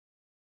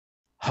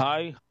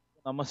Hi,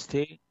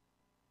 నమస్తే.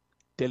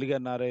 Telugu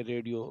NRI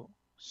radio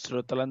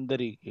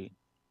శ్రోతలందరికీ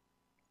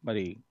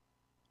మరి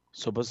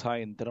శుభ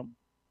సాయంత్రం.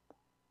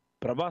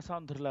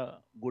 ప్రభాసాంధ్రుల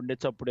గుండె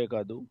చప్పుడే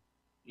కాదు,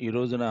 ఈ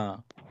రోజున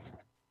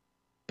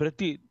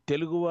ప్రతి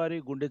తెలుగువారి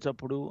గుండె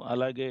చప్పుడు,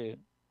 అలాగే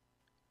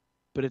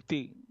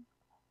ప్రతి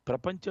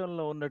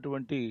ప్రపంచంలో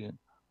ఉన్నటువంటి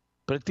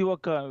ప్రతి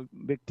ఒక్క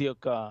వ్యక్తి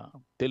యొక్క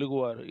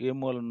తెలుగువారు ఏ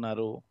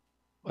మూలన్నారో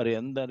వారి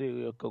అందరి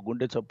యొక్క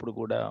గుండె చప్పుడు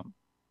కూడా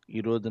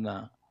ఈ రోజున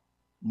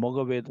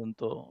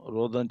మగవేదంతో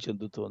రోదన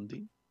చెందుతోంది,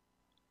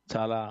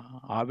 చాలా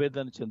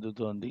ఆవేదన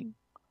చెందుతోంది.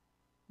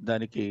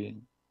 దానికి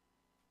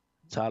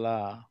చాలా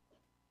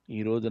ఈ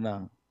రోజున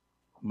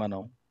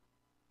మనం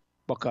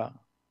ఒక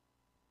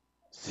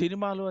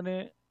సినిమాలోనే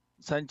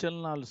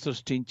సంచలనాలు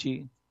సృష్టించి,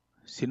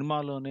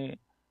 సినిమాలోనే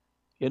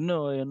ఎన్నో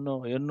ఎన్నో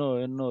ఎన్నో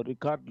ఎన్నో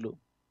రికార్డులు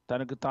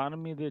తనకు తాను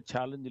మీదే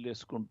ఛాలెంజ్లు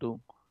వేసుకుంటూ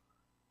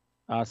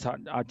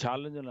ఆ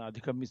ఛాలెంజ్లను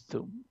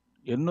అధిగమిస్తూ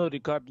ఎన్నో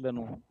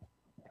రికార్డులను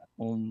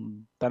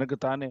తనకు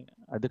తానే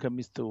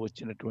అధిగమిస్తూ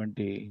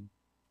వచ్చినటువంటి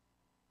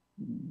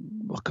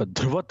ఒక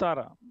ధృవతార.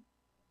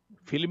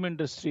 ఫిల్మ్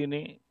ఇండస్ట్రీని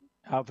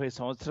 50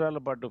 సంవత్సరాల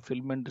పాటు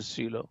ఫిల్మ్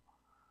ఇండస్ట్రీలో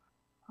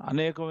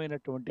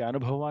అనేకమైనటువంటి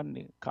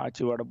అనుభవాన్ని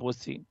కాచి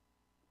వడపోసి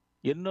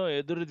ఎన్నో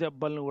ఎదురు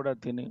దెబ్బలను కూడా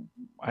తిని,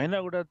 అయినా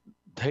కూడా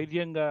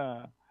ధైర్యంగా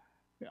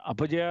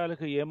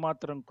అపజయాలకు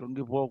ఏమాత్రం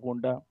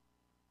కృంగిపోకుండా,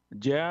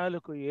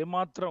 జయాలకు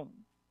ఏమాత్రం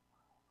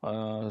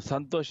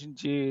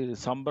సంతోషించి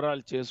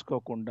సంబరాలు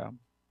చేసుకోకుండా,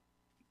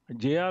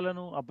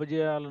 జయాలను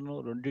అపజయాలను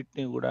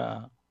రెండింటినీ కూడా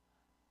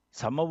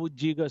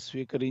సమవుజ్జీగా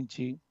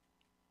స్వీకరించి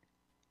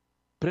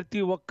ప్రతి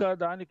ఒక్క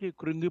దానికి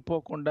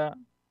కృంగిపోకుండా,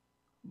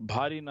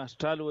 భారీ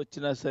నష్టాలు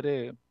వచ్చినా సరే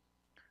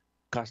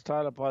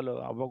కష్టాల పాలు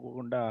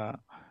అవ్వకుండా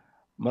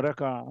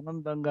మరొక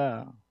ఆనందంగా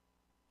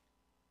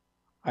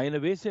ఆయన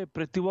వేసే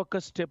ప్రతి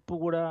ఒక్క స్టెప్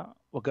కూడా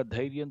ఒక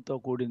ధైర్యంతో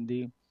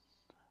కూడింది.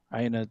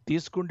 ఆయన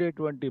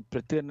తీసుకునేటువంటి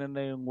ప్రతి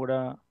నిర్ణయం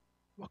కూడా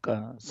ఒక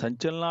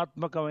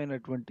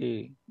సంచలనాత్మకమైనటువంటి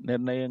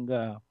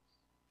నిర్ణయంగా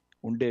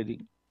ఉండేది.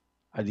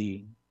 అది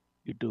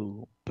ఇటు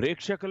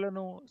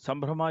ప్రేక్షకులను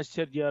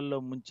సంభ్రమాశ్చర్యాల్లో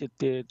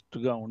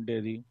ముంచెత్తేట్టుగా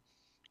ఉండేది,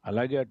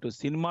 అలాగే అటు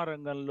సినిమా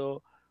రంగంలో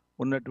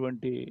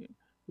ఉన్నటువంటి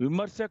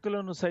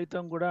విమర్శకులను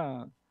సైతం కూడా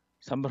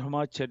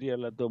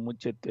సంభ్రమాశ్చర్యాలతో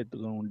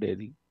ముంచెత్తేట్టుగా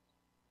ఉండేది.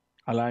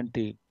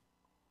 అలాంటి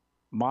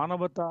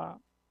మానవతా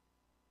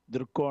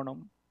దృక్కోణం,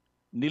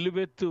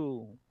 నిలువెత్తు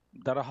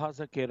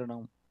దరహాస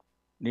కిరణం,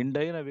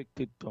 నిండైన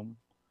వ్యక్తిత్వం,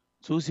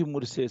 చూసి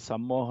మురిసే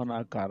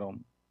సమ్మోహనాకారం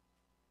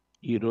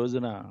ఈ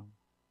రోజున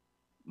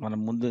మన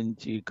ముందు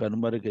నుంచి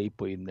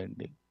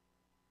కనుమరుగైపోయిందండి.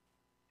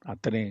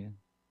 అతనే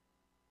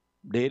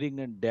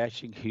daring and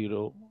dashing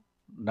hero,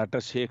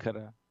 Natasekhara,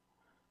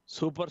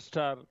 super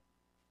star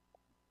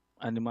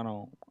అని మనం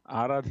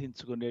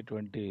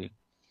ఆరాధించుకునేటువంటి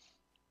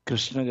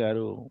కృష్ణ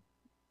గారు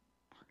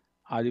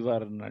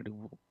ఆదివారం నాడు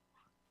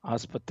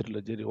ఆసుపత్రిలో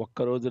జరిగి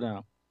ఒక్క రోజున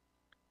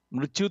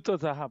మృత్యుతో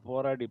సహా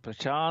పోరాడి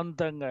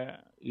ప్రశాంతంగా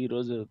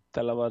ఈరోజు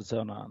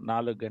తెల్లవారుజామున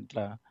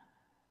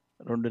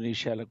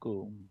 4:02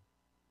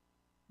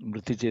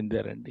 మృతి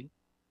చెందారండి.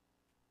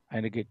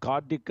 ఆయనకి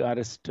కార్డిక్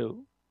అరెస్ట్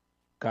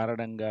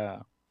కారణంగా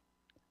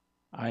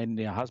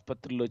ఆయన్ని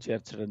ఆసుపత్రిలో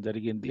చేర్చడం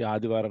జరిగింది.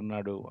 ఆదివారం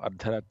నాడు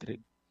అర్ధరాత్రి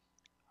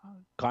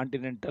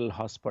కాంటినెంటల్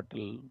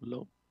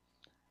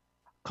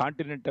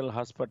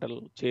హాస్పిటల్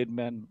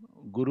చైర్మన్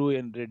గురు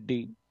ఎన్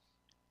రెడ్డి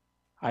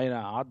ఆయన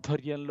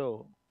ఆధ్వర్యంలో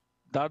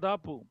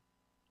దాదాపు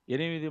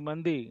 8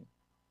 మంది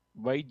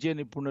వైద్య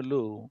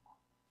నిపుణులు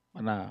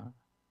మన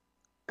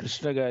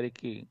కృష్ణ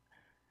గారికి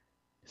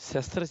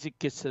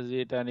శస్త్రచికిత్స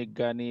చేయడానికి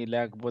కానీ,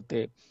 లేకపోతే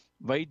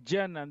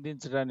వైద్యాన్ని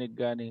అందించడానికి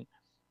కానీ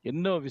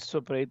ఎన్నో విశ్వ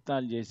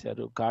ప్రయత్నాలు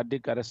చేశారు.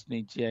 కార్డిక్ అరెస్ట్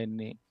నుంచి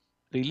ఆయన్ని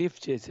రిలీఫ్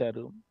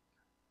చేశారు.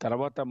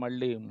 తర్వాత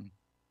మళ్ళీ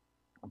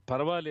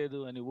పర్వాలేదు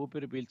అని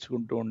ఊపిరి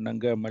పీల్చుకుంటూ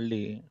ఉండగా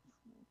మళ్ళీ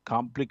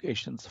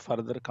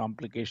ఫర్దర్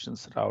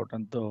కాంప్లికేషన్స్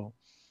రావడంతో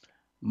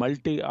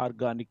మల్టీ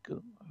ఆర్గానిక్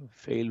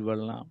ఫెయిల్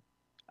వలన,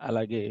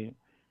 అలాగే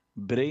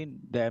బ్రెయిన్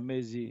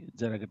డ్యామేజ్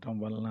జరగటం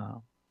వలన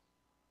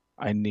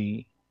ఆయన్ని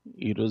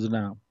ఈ రోజున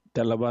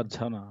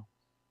తెల్లవారుజామున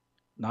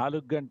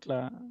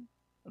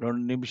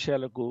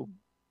 4:02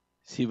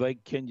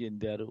 శివైక్యం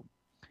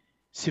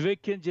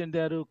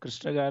చెందారు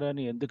కృష్ణ గారు.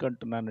 అని ఎందుకు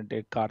అంటున్నానంటే,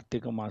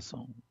 కార్తీక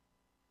మాసం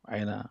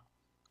ఆయన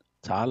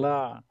చాలా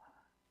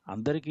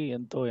అందరికీ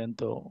ఎంతో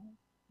ఎంతో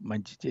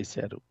మంచి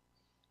చేశారు.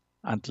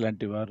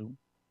 అట్లాంటి వారు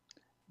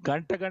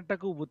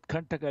గంటకు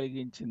ఉత్కంఠ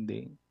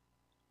కలిగించింది.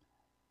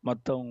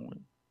 మొత్తం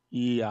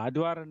ఈ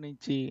ఆదివారం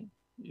నుంచి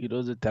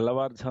ఈరోజు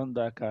తెల్లవారుజాము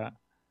దాకా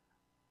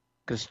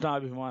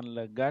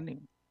కృష్ణాభిమానులకు కానీ,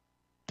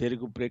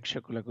 తెలుగు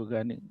ప్రేక్షకులకు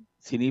కానీ,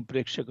 సినీ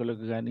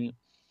ప్రేక్షకులకు కానీ,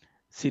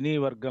 సినీ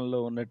వర్గంలో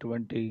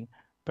ఉన్నటువంటి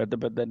పెద్ద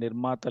పెద్ద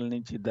నిర్మాతల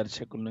నుంచి,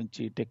 దర్శకుల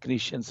నుంచి,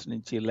 టెక్నీషియన్స్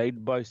నుంచి,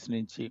 లైట్ బాయ్స్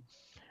నుంచి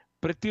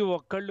ప్రతి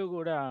ఒక్కళ్ళు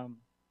కూడా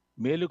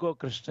మేలుకో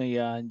కృష్ణయ్య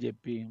అని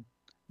చెప్పి,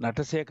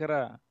 నటశేఖర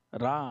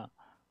రా,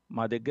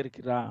 మా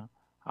దగ్గరికి రా,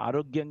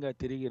 ఆరోగ్యంగా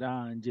తిరిగి రా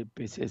అని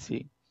చెప్పేసేసి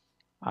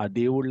ఆ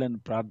దేవుళ్ళని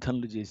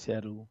ప్రార్థనలు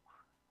చేశారు.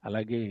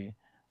 అలాగే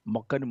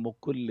మొక్కని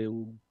మొక్కులు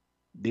లేవు,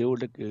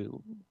 దేవుళ్ళకి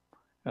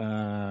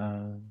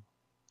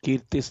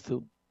కీర్తిస్తూ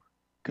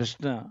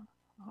కృష్ణ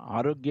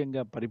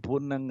ఆరోగ్యంగా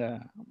పరిపూర్ణంగా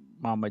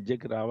మా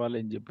మధ్యకి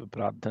రావాలని చెప్పి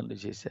ప్రార్థనలు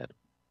చేశారు.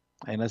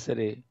 అయినా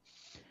సరే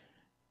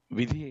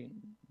విధి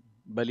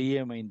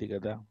బలీయమైంది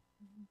కదా.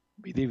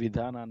 విధి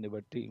విధానాన్ని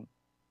బట్టి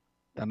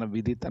తన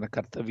విధి తన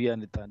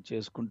కర్తవ్యాన్ని తాను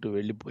చేసుకుంటూ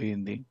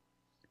వెళ్ళిపోయింది.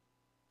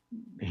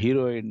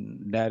 Heroine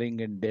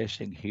daring and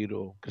dashing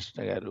hero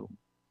Krishna గారు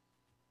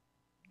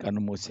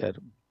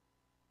కన్నుమూశారు.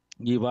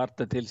 ఈ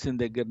వార్త తెలిసిన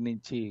దగ్గర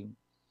నుంచి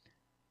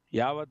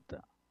యావత్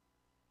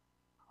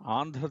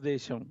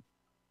ఆంధ్రదేశం,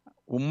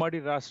 ఉమ్మడి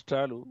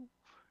రాష్ట్రాలు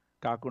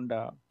కాకుండా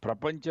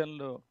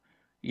ప్రపంచంలో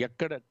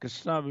ఎక్కడ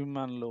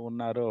కృష్ణాభిమానులు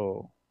ఉన్నారో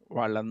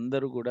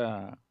వాళ్ళందరూ కూడా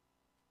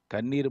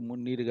కన్నీరు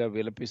మున్నీరుగా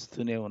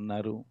విలపిస్తూనే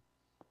ఉన్నారు.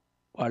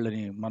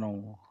 వాళ్ళని మనం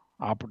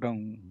ఆపటం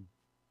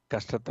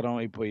కష్టతరం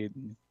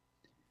అయిపోయింది.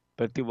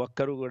 ప్రతి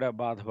ఒక్కరూ కూడా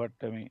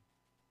బాధపడటమే.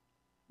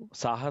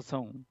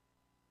 సాహసం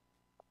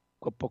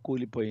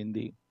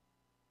కుప్పకూలిపోయింది.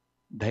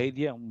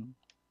 ధైర్యం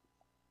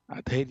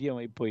అధైర్యం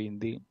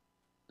అయిపోయింది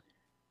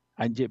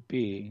అని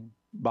చెప్పి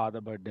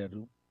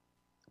బాధపడ్డారు.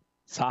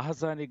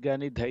 సాహసానికి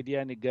కానీ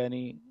ధైర్యానికి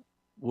కానీ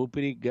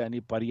ఊపిరికి కానీ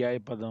పర్యాయ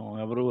పదం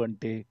ఎవరు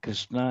అంటే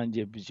కృష్ణ అని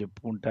చెప్పి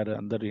చెప్పుకుంటారు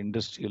అందరూ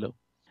ఇండస్ట్రీలో.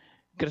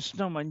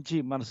 కృష్ణ మంచి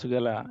మనసు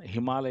గల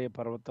హిమాలయ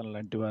పర్వతం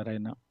లాంటి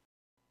వారైనా.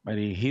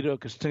 మరి హీరో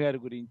కృష్ణ గారి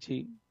గురించి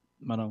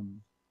మనం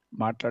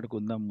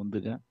మాట్లాడుకుందాం.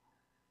 ముందుగా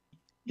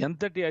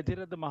ఎంతటి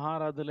అతిరథ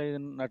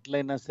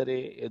మహారాజులైనట్లయినా సరే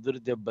ఎదురు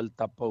దెబ్బలు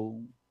తప్పవు.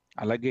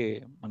 అలాగే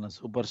మన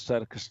సూపర్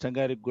స్టార్ కృష్ణ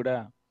గారికి కూడా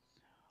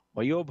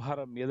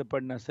వయోభారం మీద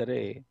పడినా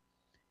సరే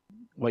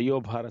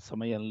వయోభార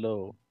సమయంలో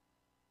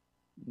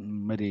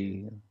మరి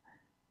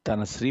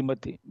తన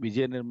శ్రీమతి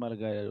విజయ నిర్మల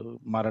గారు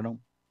మరణం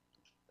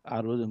ఆ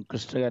రోజు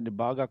కృష్ణ గారిని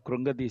బాగా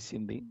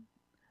కృంగదీసింది.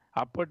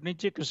 అప్పటి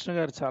నుంచి కృష్ణ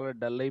గారు చాలా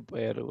డల్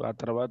అయిపోయారు. ఆ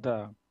తర్వాత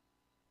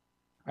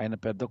ఆయన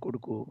పెద్ద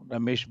కొడుకు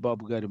రమేష్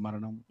బాబు గారి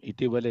మరణం,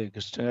 ఇటీవలే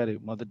కృష్ణ గారి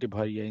మొదటి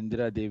భార్య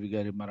ఇందిరాదేవి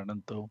గారి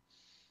మరణంతో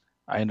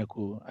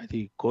ఆయనకు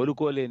అది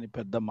కోలుకోలేని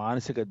పెద్ద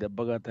మానసిక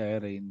దెబ్బగా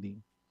తయారైంది.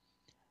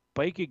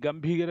 పైకి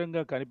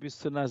గంభీరంగా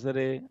కనిపిస్తున్నా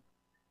సరే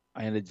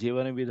ఆయన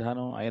జీవన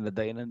విధానం, ఆయన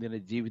దైనందిన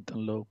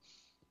జీవితంలో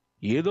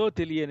ఏదో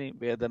తెలియని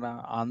వేదన,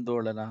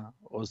 ఆందోళన,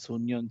 ఓ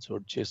శూన్యం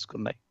చోటు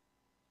చేసుకున్నాయి.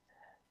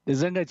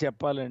 నిజంగా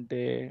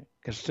చెప్పాలంటే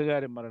కృష్ణ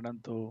గారి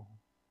మరణంతో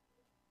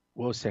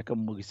ఓ శకం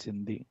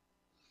ముగిసింది.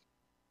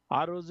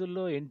 ఆ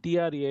రోజుల్లో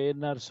ఎన్టీఆర్,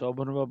 ఏఎన్ఆర్,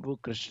 శోభన్ బాబు,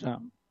 కృష్ణ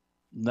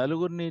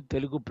నలుగురిని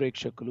తెలుగు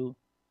ప్రేక్షకులు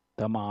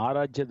తమ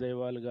ఆరాధ్య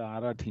దైవాలుగా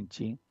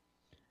ఆరాధించి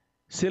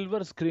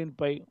సిల్వర్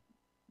స్క్రీన్పై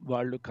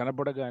వాళ్ళు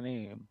కనపడగానే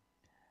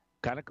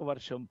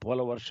కనకవర్షం,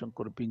 పూలవర్షం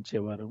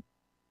కురిపించేవారు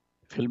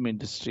ఫిల్మ్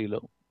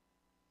ఇండస్ట్రీలో.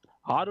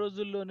 ఆ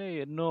రోజుల్లోనే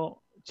ఎన్నో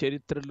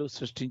చరిత్రలు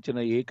సృష్టించిన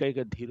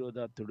ఏకైక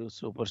ధీరోదాత్తుడు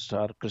సూపర్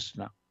స్టార్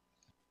కృష్ణ.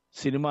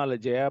 సినిమాల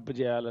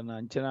జయాపజయాలను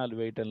అంచనాలు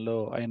వేయటంలో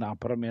ఆయన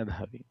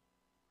అపరమేధావి.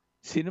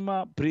 సినిమా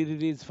ప్రీ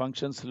రిలీజ్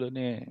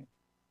ఫంక్షన్స్లోనే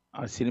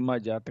ఆ సినిమా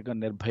జాతకం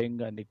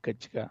నిర్భయంగా,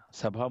 నిక్కచ్చిగా,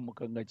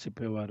 సభాముఖంగా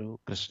చెప్పేవారు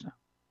కృష్ణ.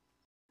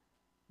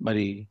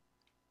 మరి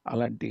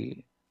అలాంటి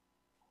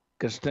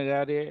కృష్ణ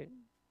గారే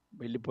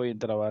వెళ్ళిపోయిన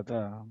తర్వాత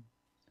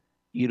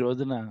ఈ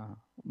రోజున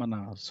మన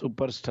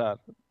సూపర్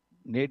స్టార్,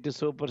 నేటి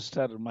సూపర్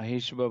స్టార్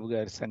మహేష్ బాబు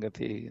గారి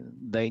సంగతి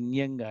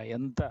దైన్యంగా,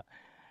 ఎంత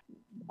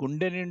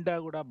గుండె నిండా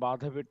కూడా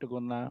బాధ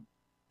పెట్టుకున్న,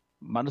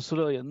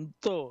 మనసులో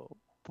ఎంతో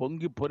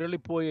పొంగి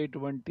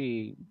పొరలిపోయేటువంటి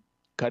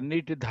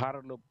కన్నీటి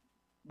ధారలు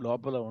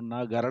లోపల ఉన్న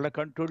గరళ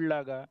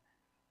కంఠుళ్లాగా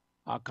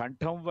ఆ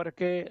కంఠం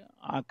వరకే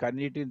ఆ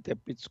కన్నీటిని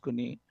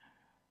తెప్పించుకుని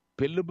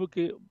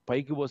పెళ్ళుబుకి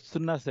పైకి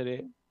వస్తున్నా సరే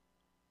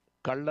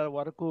కళ్ళ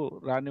వరకు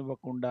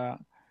రానివ్వకుండా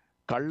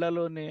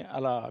కళ్ళలోనే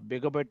అలా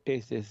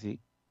బిగబట్టేసేసి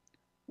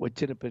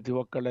వచ్చిన ప్రతి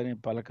ఒక్కళ్ళని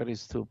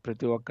పలకరిస్తూ,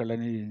 ప్రతి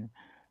ఒక్కళ్ళని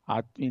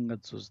ఆత్మీయంగా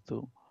చూస్తూ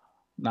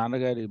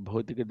నాన్నగారి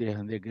భౌతిక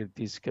దేహం దగ్గర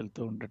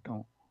తీసుకెళ్తూ ఉండటం.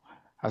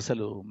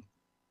 అసలు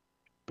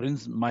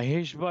ప్రిన్స్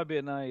మహేష్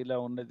బాబేనా ఇలా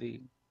ఉన్నది?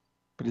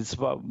 ప్రిన్స్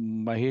బాబు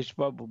మహేష్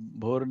బాబు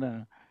బోరున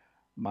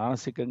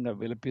మానసికంగా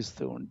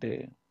విలపిస్తూ ఉంటే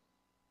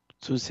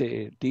చూసే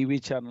టీవీ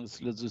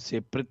ఛానల్స్లో చూసే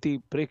ప్రతి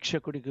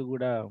ప్రేక్షకుడికి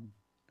కూడా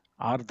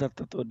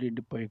ఆర్ద్రతతో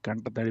నిండిపోయి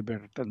కంట తడి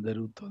పెట్టడం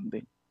జరుగుతుంది.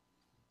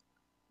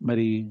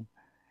 మరి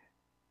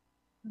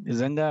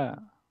నిజంగా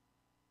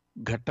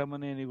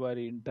ఘట్టమనేని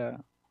వారి ఇంట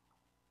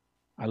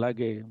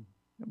అలాగే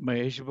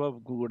మహేష్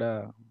బాబుకు కూడా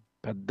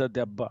పెద్ద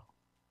దెబ్బ.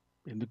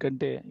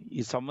 ఎందుకంటే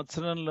ఈ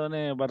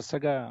సంవత్సరంలోనే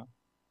వరుసగా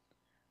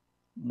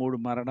 3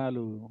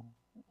 మరణాలు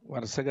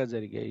వరుసగా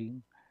జరిగాయి.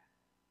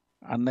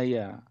 అన్నయ్య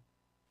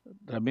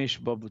రమేష్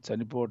బాబు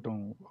చనిపోవటం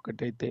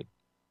ఒకటైతే,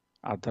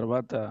 ఆ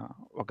తర్వాత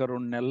ఒక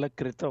 2 నెలల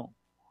క్రితం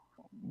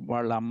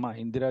వాళ్ళ అమ్మ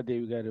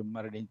ఇందిరాదేవి గారు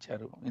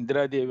మరణించారు.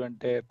 ఇందిరాదేవి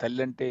అంటే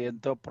తల్లి అంటే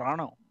ఎంతో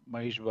ప్రాణం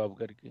మహేష్ బాబు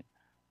గారికి.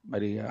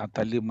 మరి ఆ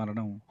తల్లి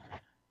మరణం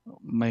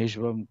మహేష్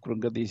బాబు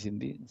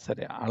కృంగదీసింది.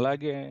 సరే,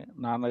 అలాగే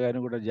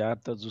నాన్నగారిని కూడా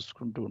జాగ్రత్త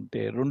చూసుకుంటూ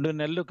ఉంటే 2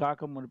 నెలలు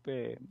కాక మునిపే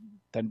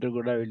తండ్రి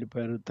కూడా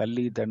వెళ్ళిపోయారు.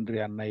 తల్లి, తండ్రి,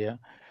 అన్నయ్య,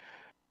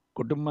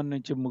 కుటుంబం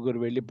నుంచి 3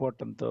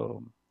 వెళ్ళిపోవటంతో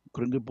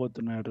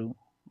కృంగిపోతున్నారు.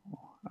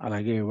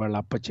 అలాగే వాళ్ళ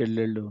అప్ప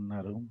చెల్లెళ్ళు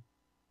ఉన్నారు,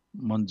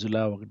 మంజుల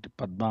ఒకటి,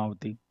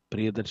 పద్మావతి,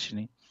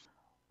 ప్రియదర్శిని.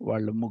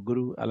 వాళ్ళ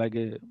ముగ్గురు,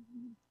 అలాగే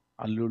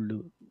అల్లుళ్ళు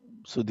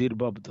సుధీర్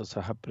బాబుతో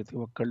సహా ప్రతి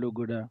ఒక్కళ్ళు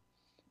కూడా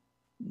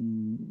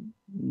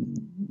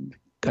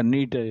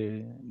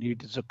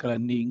నీటి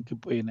చుక్కలన్నీ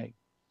ఇంకిపోయినాయి.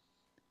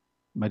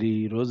 మరి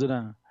ఈ రోజున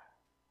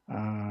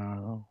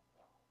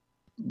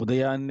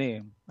ఉదయాన్నే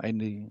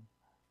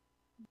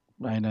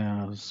ఆయన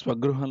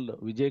స్వగృహంలో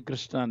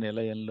విజయకృష్ణ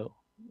నిలయంలో,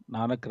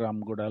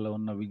 నానక్రామ్గూడలో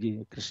ఉన్న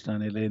విజయకృష్ణ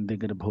నిలయం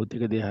దగ్గర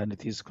భౌతిక దేహాన్ని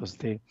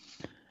తీసుకొస్తే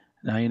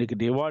ఆయనకి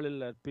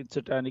నివాళులు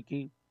అర్పించటానికి,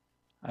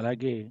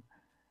 అలాగే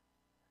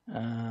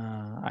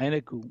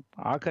ఆయనకు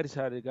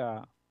ఆఖరిసారిగా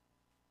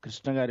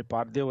కృష్ణ గారి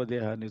పార్థివ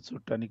దేహాన్ని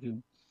చూడటానికి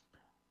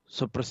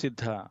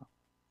సుప్రసిద్ధ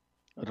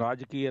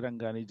రాజకీయ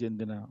రంగానికి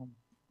చెందిన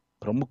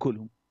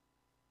ప్రముఖులు,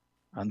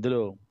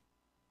 అందులో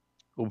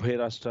ఉభయ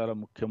రాష్ట్రాల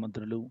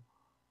ముఖ్యమంత్రులు,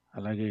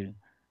 అలాగే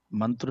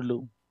మంత్రులు,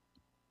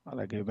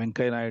 అలాగే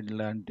వెంకయ్యనాయుడు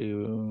లాంటి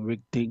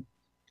వ్యక్తి,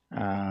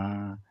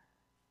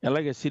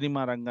 అలాగే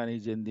సినిమా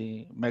రంగానికి చెంది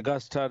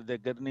మెగాస్టార్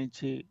దగ్గర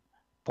నుంచి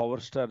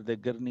పవర్ స్టార్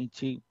దగ్గర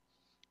నుంచి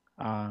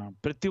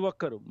ప్రతి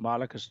ఒక్కరు,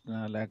 బాలకృష్ణ,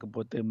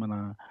 లేకపోతే మన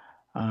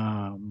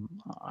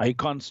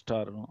ఐకాన్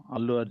స్టార్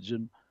అల్లు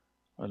అర్జున్,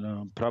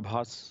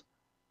 ప్రభాస్,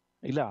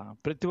 ఇలా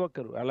ప్రతి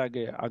ఒక్కరు,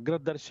 అలాగే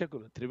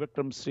అగ్రదర్శకులు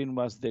త్రివిక్రమ్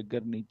శ్రీనివాస్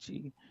దగ్గర నుంచి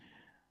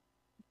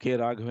కె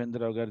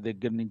రాఘవేంద్రరావు గారి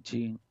దగ్గర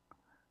నుంచి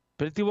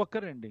ప్రతి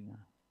ఒక్కరండి,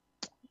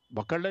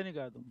 ఒకళ్ళని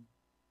కాదు,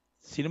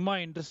 సినిమా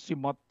ఇండస్ట్రీ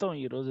మొత్తం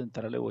ఈరోజు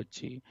తరలి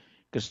వచ్చి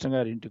కృష్ణ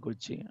గారి ఇంటికి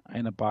వచ్చి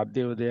ఆయన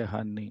పార్థివ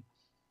దేహాన్ని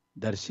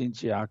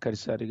దర్శించి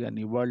ఆఖరిసారిగా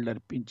నివాళులు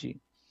అర్పించి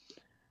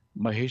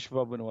మహేష్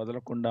బాబుని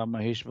వదలకుండా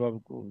మహేష్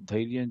బాబుకు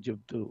ధైర్యం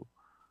చెప్తూ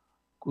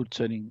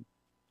కూర్చొని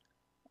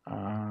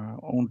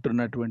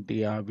ఉంటున్నటువంటి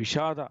ఆ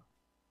విషాద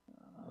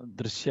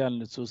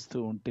దృశ్యాలను చూస్తూ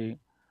ఉంటే,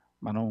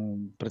 మనం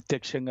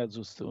ప్రత్యక్షంగా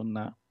చూస్తూ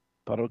ఉన్నా,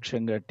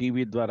 పరోక్షంగా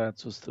టీవీ ద్వారా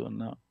చూస్తూ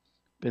ఉన్నా,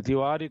 ప్రతి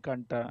వారి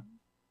కంట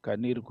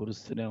కన్నీరు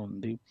కురుస్తూనే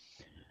ఉంది.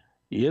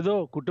 ఏదో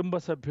కుటుంబ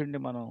సభ్యుడిని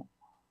మనం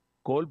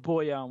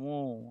కోల్పోయాము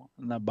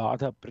అన్న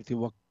బాధ ప్రతి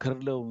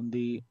ఒక్కరిలో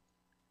ఉంది.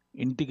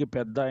 ఇంటికి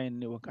పెద్ద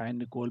ఆయన్ని, ఒక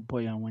ఆయన్ని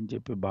కోల్పోయాము అని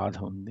చెప్పి బాధ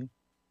ఉంది.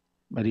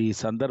 మరి ఈ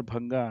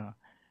సందర్భంగా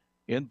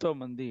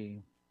ఎంతోమంది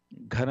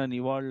ఘన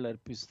నివాళులు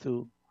అర్పిస్తూ,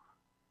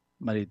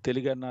 మరి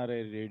తెలుగు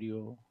NRI రేడియో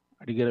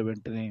అడిగిన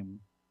వెంటనే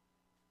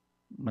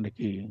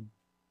మనకి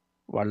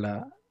వాళ్ళ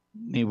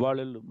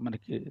నివాళులు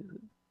మనకి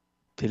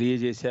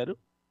తెలియజేశారు.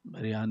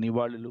 మరి ఆ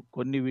నివాళులు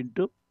కొన్ని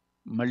వింటూ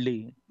మళ్ళీ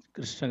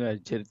కృష్ణ గారి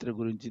చరిత్ర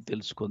గురించి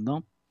తెలుసుకుందాం.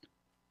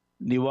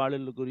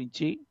 నివాళుల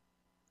గురించి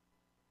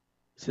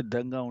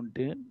సిద్ధంగా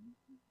ఉంటే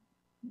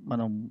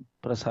మనం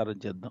ప్రసారం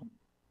చేద్దాం.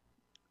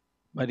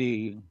 మరి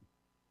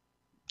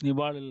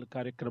నివాళుల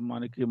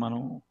కార్యక్రమానికి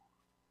మనం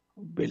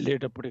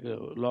వెళ్ళేటప్పటికి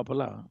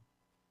లోపల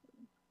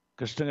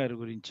కృష్ణ గారి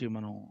గురించి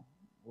మనం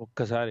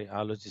ఒక్కసారి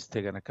ఆలోచిస్తే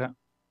గనక,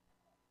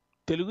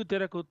 తెలుగు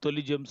తెరకు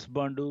తొలి జేమ్స్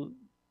బాండు,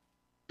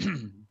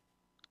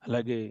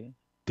 అలాగే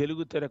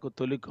తెలుగు తెరకు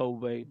తొలి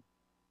కౌబాయ్,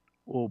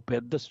 ఓ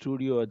పెద్ద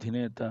స్టూడియో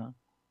అధినేత,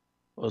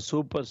 ఓ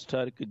సూపర్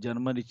స్టార్కి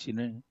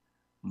జన్మనిచ్చిన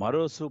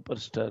మరో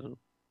సూపర్ స్టార్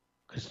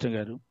కృష్ణ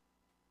గారు.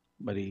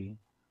 మరి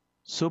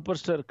super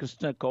star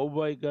Krishna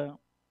కౌబాయ్గా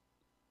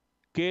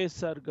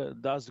KSR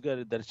Das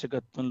గారి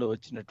దర్శకత్వంలో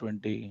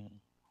వచ్చినటువంటి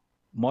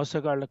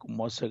మోసగాళ్లకు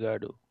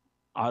మోసగాడు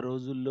ఆ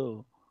రోజుల్లో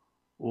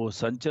ఓ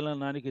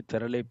సంచలనానికి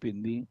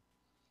తెరలేపింది.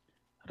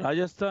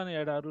 రాజస్థాన్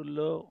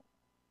ఎడారుల్లో,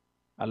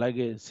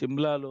 అలాగే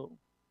సిమ్లాలో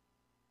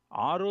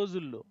ఆ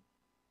రోజుల్లో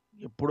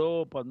ఎప్పుడో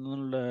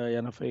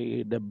 1980,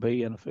 70,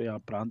 80 ఆ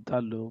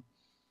ప్రాంతాల్లో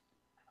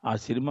ఆ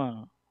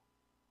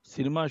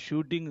సినిమా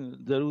షూటింగ్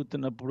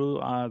జరుగుతున్నప్పుడు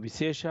ఆ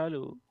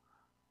విశేషాలు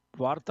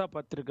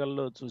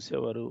వార్తాపత్రికల్లో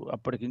చూసేవారు.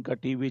 అప్పటికింకా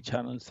టీవీ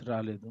ఛానల్స్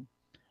రాలేదు.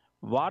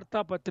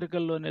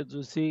 వార్తాపత్రికల్లోనే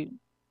చూసి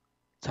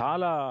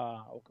చాలా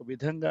ఒక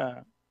విధంగా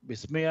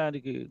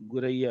విస్మయానికి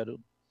గురయ్యారు.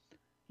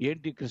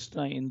 ఏంటి కృష్ణ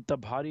ఇంత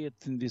భారీ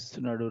ఎత్తున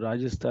తీస్తున్నాడు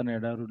రాజస్థాన్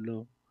ఎడారుల్లో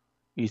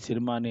ఈ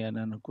సినిమాని అని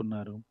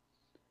అనుకున్నారు.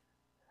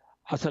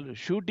 అసలు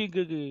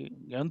షూటింగ్కి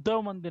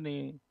ఎంతోమందిని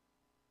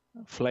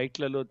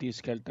ఫ్లైట్లలో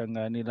తీసుకెళ్ళటం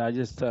కానీ,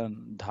 రాజస్థాన్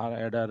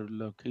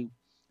ఎడారుల్లోకి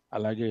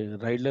అలాగే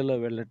రైళ్లలో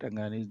వెళ్ళటం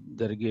కానీ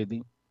జరిగేది.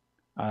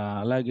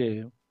 అలాగే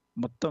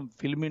మొత్తం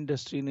ఫిల్మ్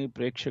ఇండస్ట్రీని,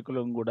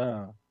 ప్రేక్షకులను కూడా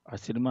ఆ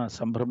సినిమా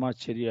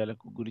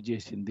సంభ్రమాశ్చర్యాలకు గురి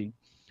చేసింది.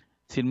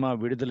 సినిమా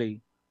విడుదలై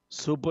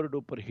సూపర్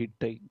డూపర్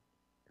హిట్ అయి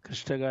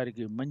కృష్ణ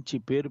గారికి మంచి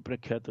పేరు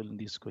ప్రఖ్యాతులను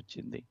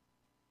తీసుకొచ్చింది.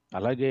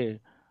 అలాగే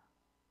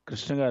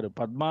కృష్ణ గారు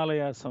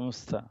పద్మాలయ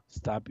సంస్థ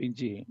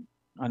స్థాపించి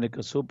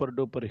అనేక సూపర్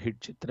డూపర్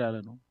హిట్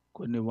చిత్రాలను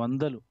కొన్ని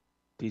వందలు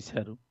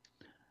తీశారు.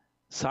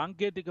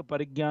 సాంకేతిక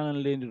పరిజ్ఞానం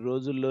లేని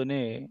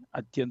రోజుల్లోనే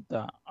అత్యంత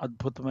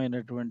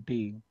అద్భుతమైనటువంటి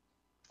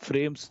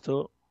ఫ్రేమ్స్తో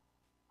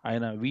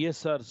ఆయన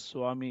విఎస్ఆర్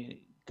స్వామి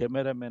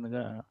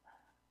కెమెరామెన్గా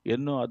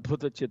ఎన్నో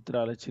అద్భుత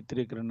చిత్రాల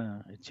చిత్రీకరణ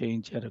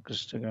చేయించారు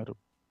కృష్ణ గారు.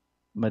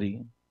 మరి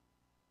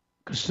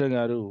కృష్ణ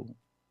గారు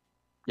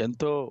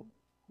ఎంతో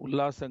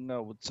ఉల్లాసంగా,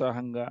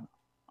 ఉత్సాహంగా,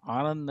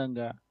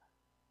 ఆనందంగా,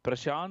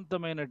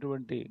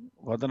 ప్రశాంతమైనటువంటి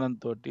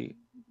వదనంతో,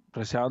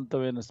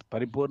 ప్రశాంతమైన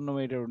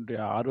పరిపూర్ణమైనటువంటి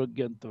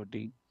ఆరోగ్యంతో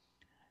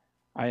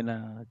ఆయన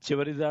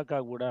చివరిదాకా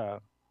కూడా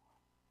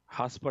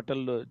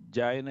హాస్పిటల్లో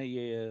జాయిన్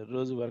అయ్యే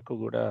రోజు వరకు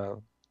కూడా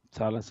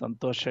చాలా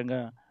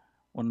సంతోషంగా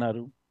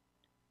ఉన్నారు.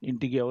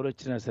 ఇంటికి ఎవరు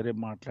వచ్చినా సరే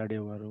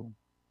మాట్లాడేవారు,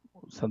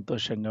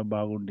 సంతోషంగా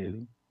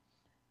బాగుండేది.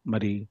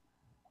 మరి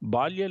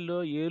బాల్యంలో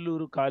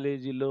ఏలూరు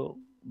కాలేజీలో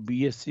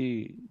బిఎస్సి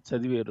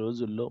చదివే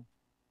రోజుల్లో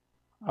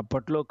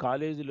అప్పట్లో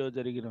కాలేజీలో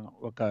జరిగిన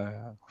ఒక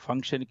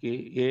ఫంక్షన్కి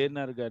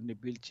ఏఎన్ఆర్ గారిని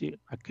పిలిచి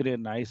అక్కినే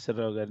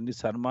నాగేశ్వరరావు గారిని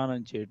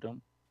సన్మానం చేయటం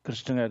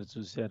కృష్ణ గారు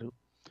చూశారు.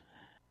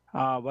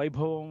 ఆ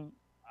వైభవం,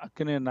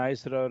 అక్కినే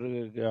నాగేశ్వరరావు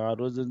గారికి ఆ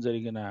రోజున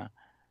జరిగిన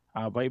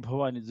ఆ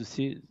వైభవాన్ని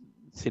చూసి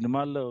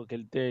సినిమాల్లోకి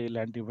వెళ్తే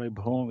ఇలాంటి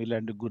వైభవం,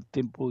 ఇలాంటి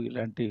గుర్తింపు,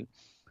 ఇలాంటి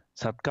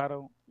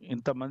సత్కారం,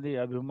 ఇంతమంది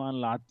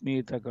అభిమానుల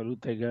ఆత్మీయత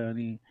కలుగుతాయి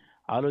కానీ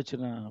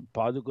ఆలోచన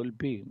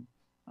పాదుకొల్పి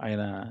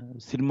ఆయన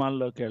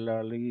సినిమాల్లోకి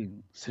వెళ్ళాలి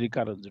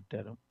శ్రీకారం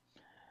చుట్టారు.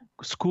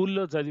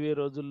 స్కూల్లో చదివే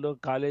రోజుల్లో,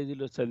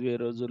 కాలేజీలో చదివే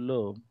రోజుల్లో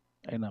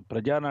ఆయన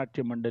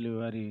ప్రజానాట్య మండలి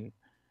వారి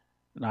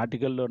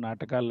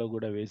నాటకాల్లో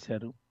కూడా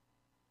వేశారు.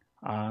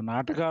 ఆ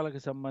నాటకాలకు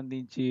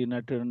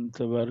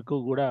సంబంధించినటువంటి వరకు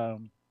కూడా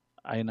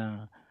ఆయన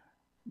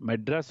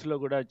మెడ్రాస్లో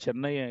కూడా,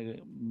 చెన్నై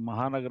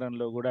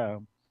మహానగరంలో కూడా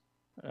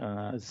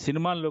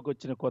సినిమాల్లోకి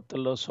వచ్చిన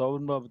కొత్తల్లో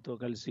శోభన్ బాబుతో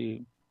కలిసి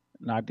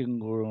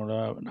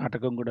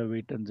నాటకం కూడా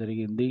వేయటం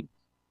జరిగింది.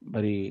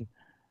 మరి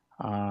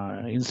ఆ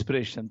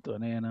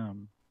ఇన్స్పిరేషన్తోనే ఆయన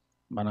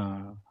మన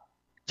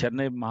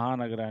చెన్నై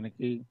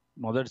మహానగరానికి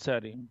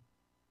మొదటిసారి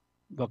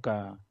ఒక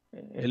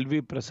ఎల్వి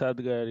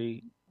ప్రసాద్ గారి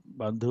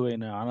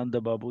బంధువైన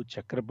ఆనందబాబు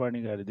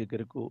చక్రపాణి గారి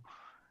దగ్గరకు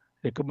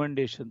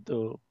రికమెండేషన్తో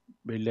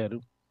వెళ్ళారు.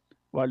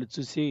 వాళ్ళు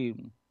చూసి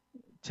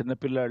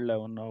చిన్నపిల్లాడిలా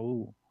ఉన్నావు,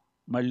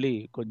 మళ్ళీ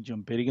కొంచెం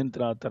పెరిగిన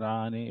తర్వాత రా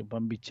అని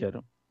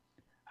పంపించారు.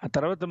 ఆ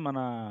తర్వాత మన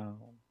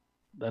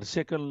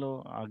దర్శకంలో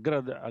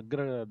అగ్ర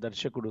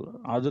దర్శకుడు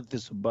ఆదుర్తి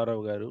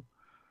సుబ్బారావు గారు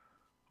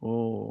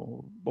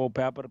ఓ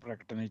పేపర్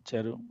ప్రకటన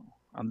ఇచ్చారు,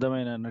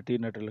 అందమైన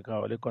నటీనటులు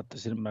కావాలి కొత్త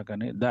సినిమా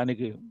కానీ.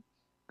 దానికి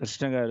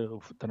కృష్ణ గారు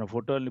తన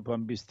ఫోటోల్ని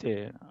పంపిస్తే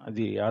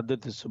అది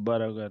ఆదుర్తి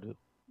సుబ్బారావు గారు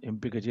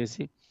ఎంపిక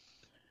చేసి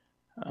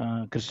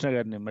కృష్ణ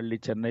గారిని మళ్ళీ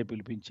చెన్నై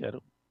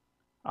పిలిపించారు.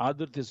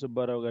 ఆదుర్తి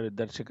సుబ్బారావు గారి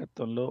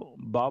దర్శకత్వంలో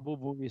బాబు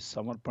మూవీస్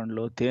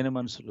సమర్పణలో తేనె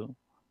మనసులు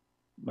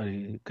మరి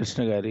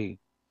కృష్ణ గారి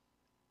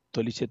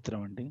తొలి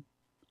చిత్రం అండి.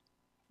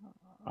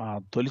 ఆ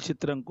తొలి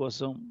చిత్రం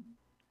కోసం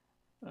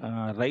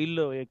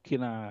రైల్లో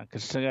ఎక్కిన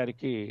కృష్ణ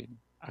గారికి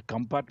ఆ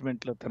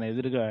కంపార్ట్మెంట్లో తన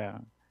ఎదురుగా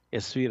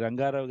ఎస్వి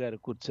రంగారావు గారు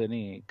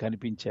కూర్చొని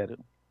కనిపించారు.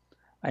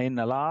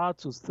 ఆయన అలా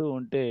చూస్తూ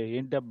ఉంటే,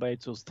 ఏంటి అబ్బాయి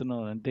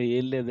చూస్తున్నావు అంటే,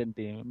 ఏం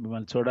లేదంటే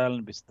మిమ్మల్ని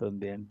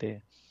చూడాలనిపిస్తుంది అంటే,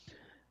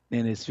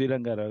 నేను ఎస్వి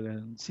రంగారావు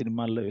గారి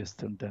సినిమాల్లో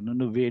వేస్తుంటాను,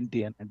 నువ్వేంటి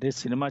అని అంటే,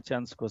 సినిమా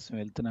ఛాన్స్ కోసం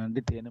వెళ్తున్నా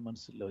అండి, తేనె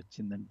మనసుల్లో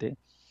వచ్చిందంటే,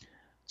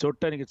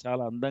 చూడటానికి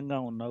చాలా అందంగా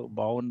ఉన్నావు,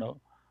 బాగున్నావు,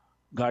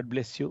 గాడ్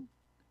బ్లెస్ యూ,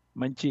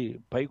 మంచి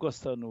పైకి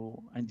వస్తావు నువ్వు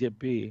అని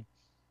చెప్పి,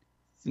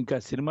 ఇంకా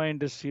సినిమా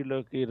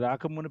ఇండస్ట్రీలోకి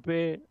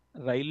రాకమునిపే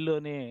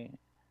రైల్లోనే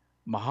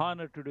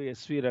మహానటుడు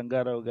ఎస్వి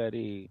రంగారావు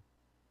గారి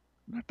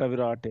నట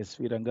విరాట్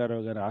ఎస్వి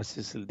రంగారావు గారి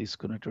ఆశీస్సులు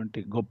తీసుకున్నటువంటి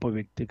గొప్ప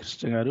వ్యక్తి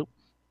కృష్ణ గారు.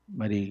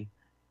 మరి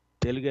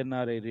తెలుగు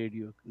ఎన్ఆర్ఐ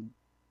రేడియోకి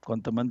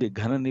కొంతమంది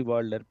ఘన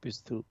నివాళులు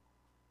అర్పిస్తూ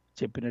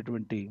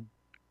చెప్పినటువంటి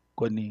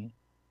కొన్ని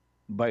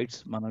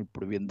బైట్స్ మనం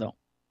ఇప్పుడు విందాం.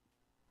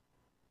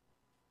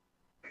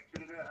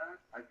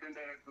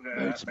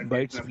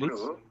 Bytes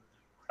please.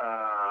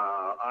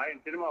 ఆయన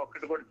సినిమా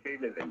ఒక్కటి కూడా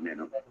చేయలేదండి,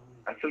 నేను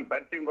అసలు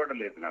పరిచయం కూడా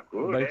లేదు నాకు.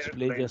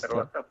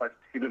 తర్వాత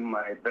ఫస్ట్ ఫిలిం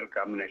మా ఇద్దరు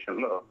కాంబినేషన్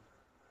లో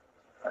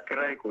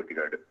కిరాయి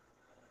కోటిగాడు,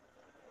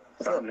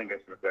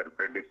 రామలింగేశ్వర గారు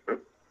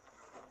ప్రొడ్యూసర్,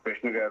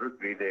 కృష్ణ గారు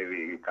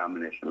శ్రీదేవి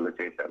కాంబినేషన్ లో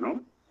చేశాను.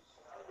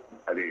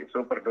 అది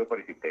సూపర్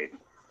డూపర్ హిట్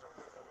అయింది.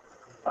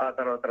 ఆ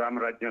తర్వాత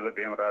రామరాజ్యంలో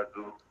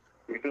భీమరాజు,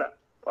 ఇట్లా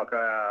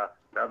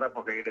దాదాపు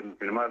ఒక 7-8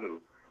 సినిమాలు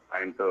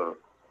ఆయనతో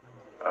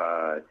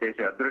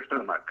చేసే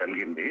అదృష్టం నాకు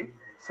కలిగింది.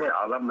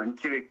 చాలా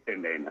మంచి వ్యక్తి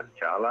అండి ఆయన,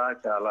 చాలా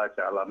చాలా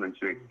చాలా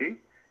మంచి వ్యక్తి.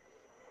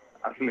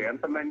 అసలు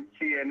ఎంత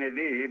మంచి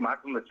అనేది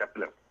మాటల్లో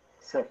చెప్పలేము.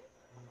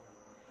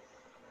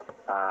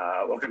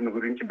 ఒకరిని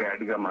గురించి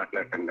బ్యాడ్ గా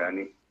మాట్లాడటం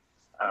కానీ,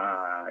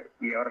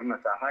 ఎవరన్నా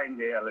సహాయం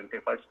చేయాలంటే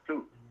ఫస్ట్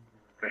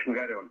కృష్ణ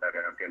గారే ఉంటారు.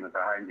 ఎవరికైనా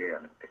సహాయం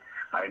చేయాలంటే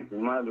ఆయన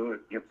సినిమాలు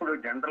ఎప్పుడు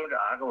జనరల్ గా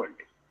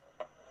ఆగవండి.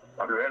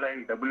 ఒకవేళ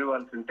ఆయన డబ్బులు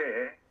ఇవ్వాల్సి ఉంటే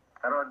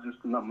తర్వాత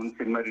చూసుకుందాం, ముందు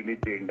సినిమా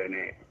రిలీజ్ చేయండి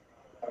అని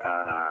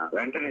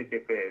వెంటనే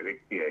చెప్పే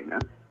వ్యక్తి ఆయన.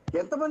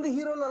 ఎంతమంది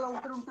హీరోలు అలా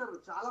ఉంటారు?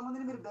 చాలా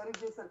మందిని మీరు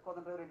డైరెక్ట్ చేశారు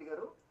కోదండరామిరెడ్డి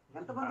గారు.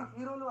 ఎంతమంది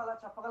హీరోలు అలా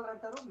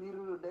చెప్పగలరంటారు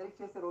మీరు డైరెక్ట్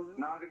చేసే రోజు?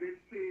 నాకు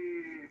తెలిసి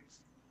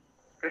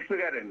కృష్ణ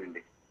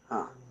గారేనండి.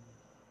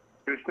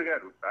 కృష్ణ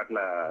గారు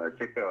అట్లా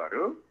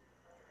చెప్పేవారు.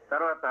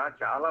 తర్వాత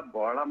చాలా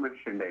బోళా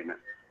మనిషి అండి ఆయన.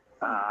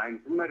 ఆయన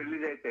సినిమా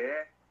రిలీజ్ అయితే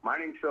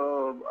మార్నింగ్ షో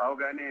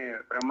అవగానే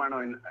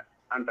బ్రహ్మాండం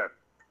అంటారు,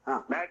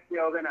 మ్యాచ్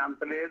అవగానే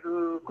అంత లేదు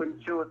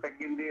కొంచెం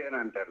తగ్గింది అని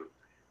అంటారు,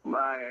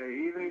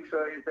 ఈవినింగ్ షో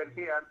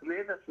అయ్యేసరికి అంత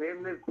లేదు అసలు ఏం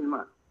లేదు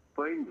సినిమా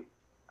పోయింది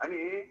అని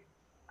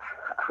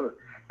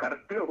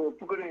కరెక్ట్ గా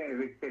ఒప్పుకునే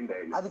వ్యక్తి అండి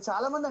ఆయన. అది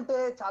చాలా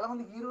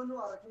మంది హీరోలు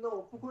ఆ రకంగా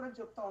ఒప్పుకోరని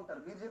చెప్తా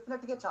ఉంటారు. మీరు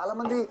చెప్పినట్టుగా చాలా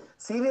మంది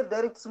సీనియర్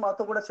డైరెక్టర్స్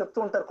మాతో కూడా చెప్తూ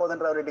ఉంటారు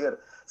కోదండరామిరెడ్డి గారు,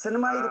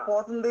 సినిమా ఇది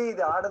పోతుంది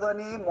ఇది ఆడదు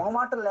అని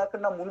మొహమాటం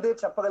లేకుండా ముందే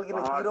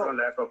చెప్పగలిగిన హీరో.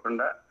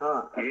 లేకోకుండా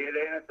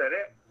ఏదైనా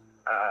సరే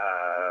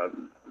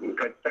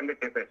ఖచ్చితంగా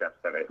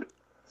చెప్పేసేస్తాడు ఆయన.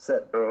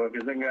 సో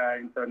నిజంగా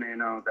ఆయనతో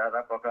నేను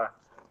దాదాపు ఒక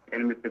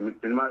 8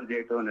 సినిమాలు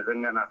చేయటం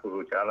నిజంగా నాకు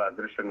చాలా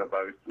అదృష్టంగా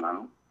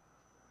భావిస్తున్నాను.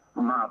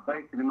 మా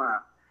అబ్బాయి సినిమా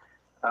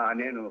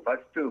నేను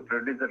ఫస్ట్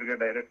ప్రొడ్యూసర్ గా,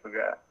 డైరెక్టర్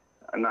గా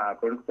నా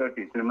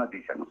కొడుకుతోటి సినిమా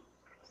తీశాను.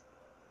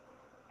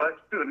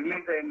 ఫస్ట్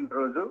రిలీజ్ అయిన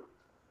రోజు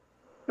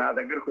నా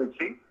దగ్గరకు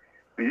వచ్చి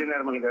విజయ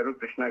నిర్మల్ గారు,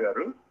 కృష్ణ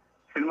గారు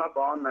సినిమా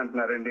బాగుంది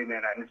అంటున్నారండి,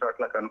 నేను అన్ని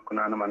చోట్ల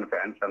కనుక్కున్నాను, మన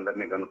ఫ్యాన్స్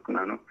అందరినీ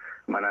కనుక్కున్నాను,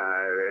 మన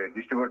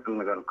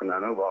డిస్ట్రిబ్యూటర్లను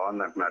కనుక్కున్నాను,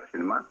 బాగుంది అంటున్నారు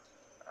సినిమా,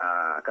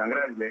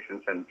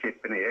 కంగ్రాచులేషన్స్ అని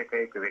చెప్పిన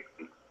ఏకైక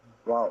వ్యక్తి.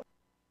 వావ్.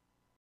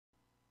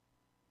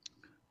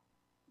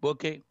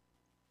 ఓకే,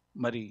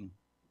 మరి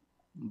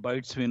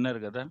బైట్స్ విన్నారు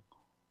కదా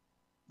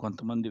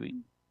కొంతమందివి.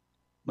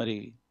 మరి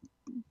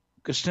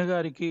కృష్ణ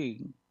గారికి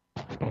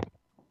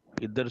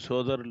 2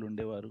 సోదరులు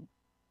ఉండేవారు.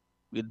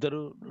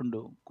 2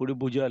 కుడి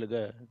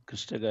భుజాలుగా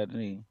కృష్ణ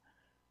గారిని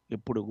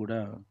ఎప్పుడు కూడా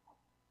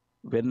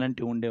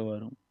వెన్నంటి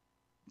ఉండేవారు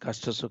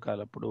కష్ట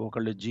సుఖాలప్పుడు.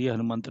 ఒకళ్ళు జి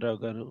హనుమంతరావు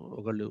గారు,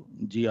 ఒకళ్ళు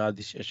జి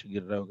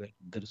ఆదిశేషగిరిరావు గారు,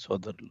 2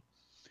 సోదరులు.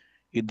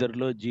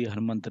 2లో జి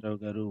హనుమంతరావు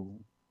గారు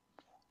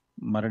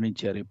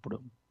మరణించారు.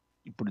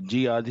 ఇప్పుడు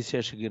జి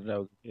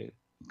ఆదిశేషగిరిరావు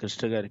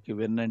కృష్ణ గారికి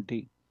వెన్నంటి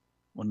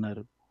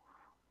ఉన్నారు.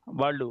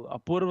 వాళ్ళు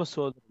అపూర్వ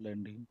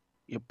సోదరులండి.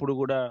 ఎప్పుడు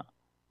కూడా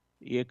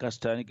ఏ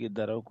కష్టానికి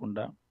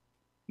దొరకకుండా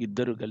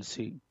 2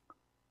 కలిసి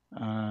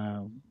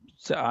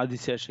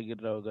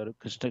ఆదిశేషగిరిరావు గారు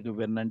కృష్ణకి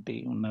వెన్నంటి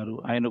ఉన్నారు.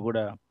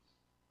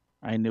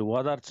 ఆయన్ని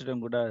ఓదార్చడం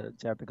కూడా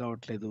చేత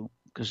కావట్లేదు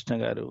కృష్ణ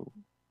గారు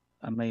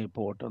అన్నయ్య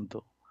పోవటంతో.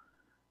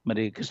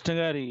 మరి కృష్ణ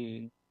గారి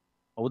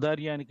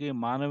ఔదార్యానికి,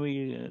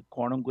 మానవీయ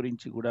కోణం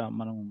గురించి కూడా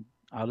మనం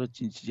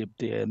ఆలోచించి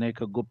చెప్తే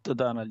అనేక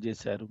గుప్తదానాలు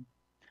చేశారు.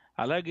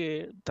 అలాగే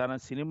తన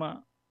సినిమా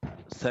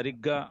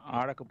సరిగ్గా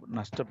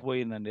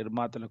నష్టపోయిన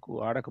నిర్మాతలకు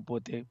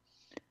ఆడకపోతే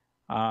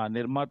ఆ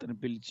నిర్మాతను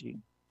పిలిచి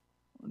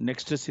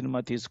నెక్స్ట్ సినిమా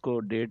తీసుకో,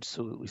 డేట్స్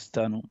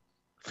ఇస్తాను,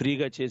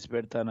 ఫ్రీగా చేసి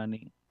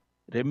పెడతానని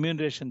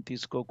రెమ్యూనరేషన్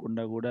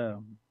తీసుకోకుండా కూడా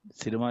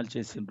సినిమాలు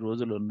చేసిన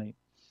రోజులు ఉన్నాయి.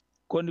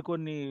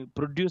 కొన్ని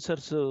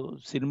ప్రొడ్యూసర్స్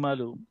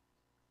సినిమాలు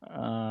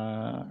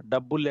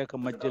డబ్బులు లేక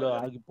మధ్యలో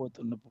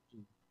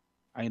ఆగిపోతున్నప్పుడు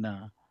ఆయన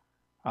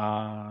ఆ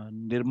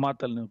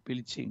నిర్మాతలను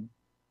పిలిచి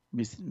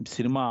మీ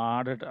సినిమా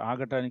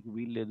ఆగటానికి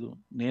వీల్లేదు,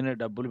 నేనే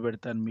డబ్బులు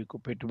పెడతాను, మీకు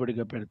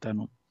పెట్టుబడిగా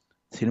పెడతాను,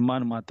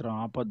 సినిమాని మాత్రం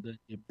ఆపొద్దు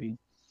అని చెప్పి,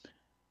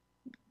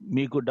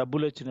 మీకు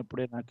డబ్బులు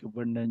వచ్చినప్పుడే నాకు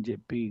ఇవ్వండి అని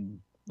చెప్పి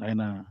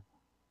ఆయన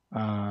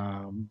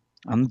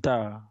అంత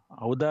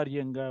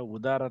ఔదార్యంగా,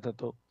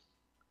 ఉదారతతో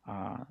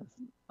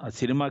ఆ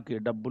సినిమాకి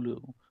డబ్బులు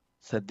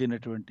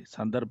సర్దినటువంటి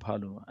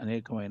సందర్భాలు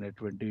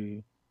అనేకమైనటువంటివి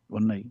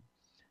ఉన్నాయి.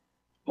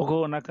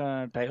 నాకు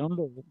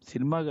టైంలో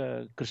సినిమాగా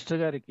కృష్ణ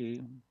గారికి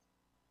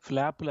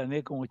ఫ్లాప్లు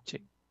అనేకం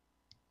వచ్చాయి.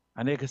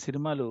 అనేక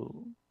సినిమాలు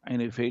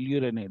ఆయన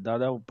ఫెయిల్యూర్ అయినాయి.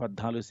 దాదాపు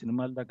 14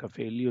 సినిమాల దాకా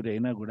ఫెయిల్యూర్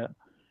అయినా కూడా,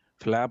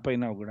 ఫ్లాప్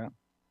అయినా కూడా,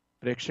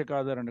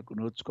 ప్రేక్షకాదరణకు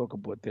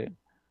నోచుకోకపోతే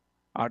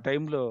ఆ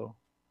టైంలో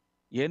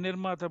ఏ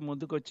నిర్మాత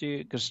ముందుకొచ్చి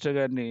కృష్ణ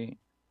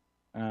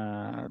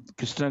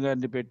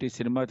గారిని పెట్టి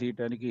సినిమా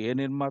తీయటానికి ఏ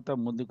నిర్మాత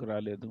ముందుకు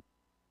రాలేదు.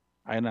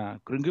 ఆయన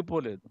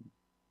కృంగిపోలేదు,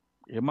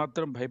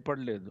 ఏమాత్రం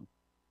భయపడలేదు.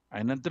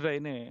 ఆయనంతటా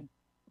ఆయనే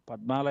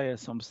పద్మాలయ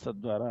సంస్థ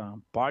ద్వారా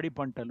పాడి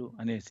పంటలు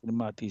అనే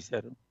సినిమా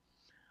తీశారు.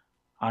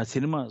 ఆ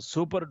సినిమా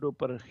సూపర్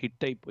డూపర్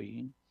హిట్ అయిపోయి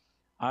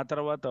ఆ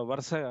తర్వాత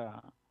వరుసగా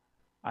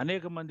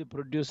అనేక మంది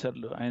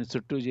ప్రొడ్యూసర్లు ఆయన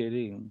చుట్టూ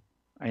చేరి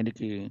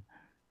ఆయనకి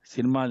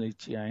సినిమాలు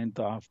ఇచ్చి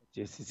ఆయనతో ఆఫర్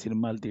చేసి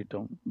సినిమాలు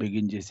తీయటం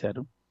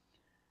బిగించేశారు.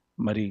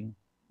 మరి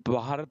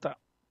భారత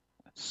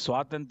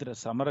స్వాతంత్ర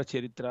సమర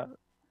చరిత్ర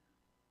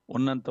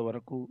ఉన్నంత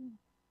వరకు,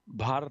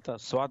 భారత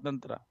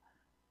స్వాతంత్ర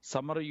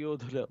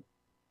సమరయోధులు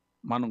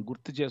మనం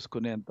గుర్తు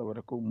చేసుకునేంత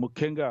వరకు,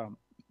 ముఖ్యంగా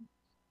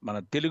మన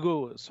తెలుగు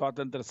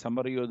స్వాతంత్ర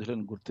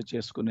సమరయోధులను గుర్తు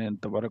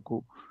చేసుకునేంత వరకు,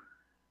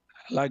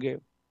 అలాగే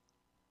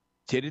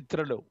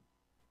చరిత్రలో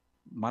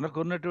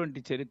మనకున్నటువంటి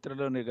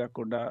చరిత్రలోనే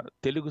కాకుండా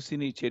తెలుగు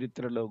సినీ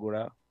చరిత్రలో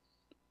కూడా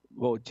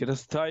ఓ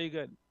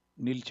చిరస్థాయిగా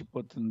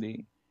నిలిచిపోతుంది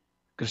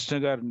కృష్ణ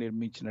గారు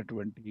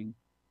నిర్మించినటువంటి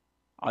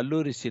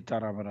అల్లూరి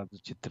సీతారామరాజు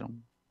చిత్రం.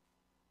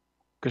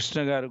 కృష్ణ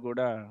గారు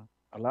కూడా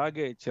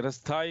అలాగే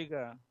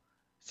చిరస్థాయిగా,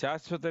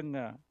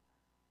 శాశ్వతంగా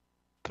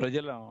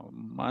ప్రజల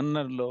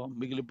మన్ననలో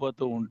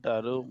మిగిలిపోతూ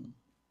ఉంటారు,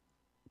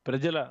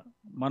 ప్రజల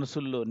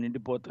మనసుల్లో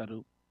నిండిపోతారు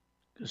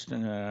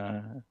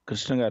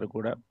కృష్ణ గారు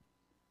కూడా.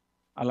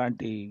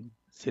 అలాంటి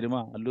సినిమా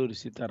అల్లూరి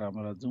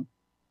సీతారామరాజు.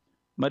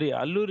 మరి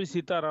అల్లూరి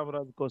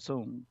సీతారామరాజు కోసం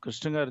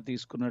కృష్ణ గారు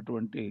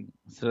తీసుకున్నటువంటి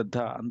శ్రద్ధ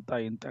అంతా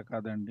ఇంత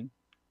కాదండి.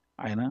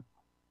 ఆయన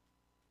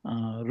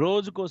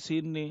రోజుకో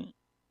సీన్ని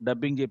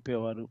డబ్బింగ్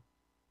చెప్పేవారు.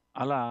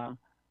 అలా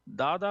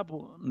దాదాపు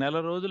 1 నెల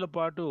రోజుల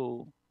పాటు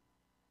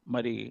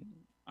మరి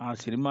ఆ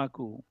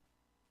సినిమాకు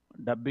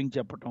డబ్బింగ్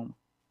చెప్పటం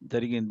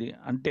జరిగింది.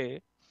 అంటే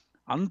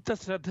అంత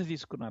శ్రద్ధ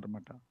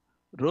తీసుకున్నారన్నమాట.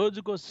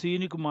 రోజుకో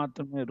సీన్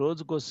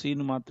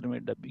మాత్రమే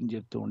డబ్బింగ్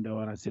చెప్తూ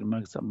ఉండేవారు ఆ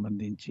సినిమాకి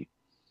సంబంధించి.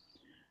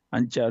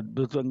 మంచి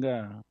అద్భుతంగా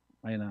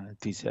ఆయన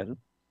తీశారు.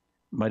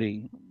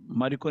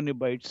 మరికొన్ని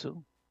బైట్స్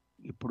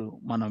ఇప్పుడు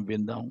మనం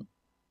విందాం.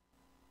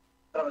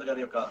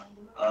 గారి యొక్క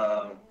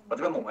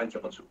ప్రతిబింబం ఆయన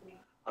చెప్పచ్చు.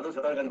 అల్లూరి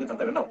సీతారామరాజు గురించి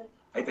అంతా విన్నాం.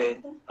 అయితే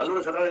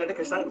అల్లూరి సీతారామరాజు అంటే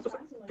కృష్ణ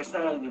గుర్తొస్తాడు.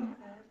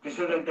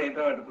 కృష్ణుడు అంటే ఎంత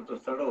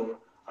గుర్తొస్తాడో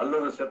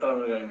అల్లూరి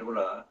సీతారామరాజు గారిని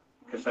కూడా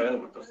కృష్ణ గారిని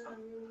గుర్తొస్తాడు.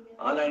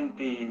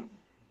 అలాంటి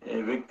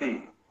వ్యక్తి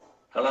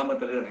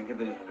కళామతి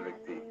అంకితం చేసిన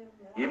వ్యక్తి.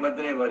 ఈ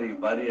మధ్యనే వారి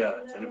భార్య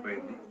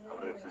చనిపోయింది.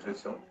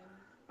 చూసేసాం.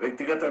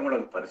 వ్యక్తిగతంగా కూడా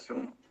పరిచయం.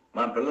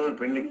 మా పిల్లల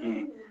పెళ్లికి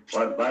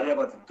వారి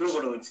భార్యాభర్త ఇద్దరు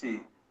కూడా వచ్చి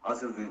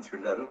ఆశీర్వదించి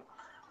వెళ్ళారు.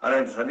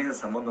 అలాంటి సన్నిహిత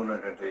సంబంధం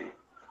ఉన్నటువంటి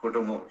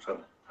కుటుంబం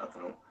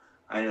అతను.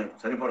 ఆయన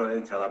చనిపోవడం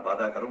అనేది చాలా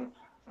బాధాకరం.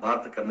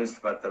 భారత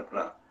కమ్యూనిస్ట్ పార్టీ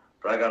తరఫున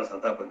ప్రగాఢ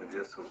సంతాపం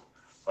తెలియజేస్తూ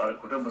వారి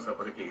కుటుంబ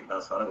సభ్యుడికి నా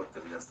స్వాగతం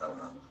తెలియజేస్తా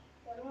ఉన్నాను.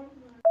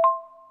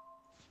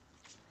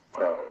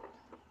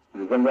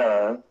 నిజంగా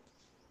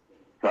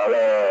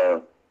చాలా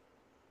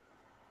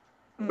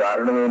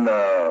దారుణమైన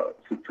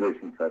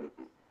సిచ్యువేషన్ సార్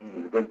ఇది.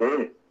 ఎందుకంటే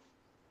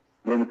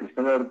నేను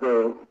కృష్ణ గారితో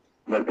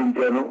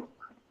నటించాను.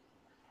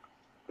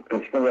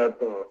 కృష్ణ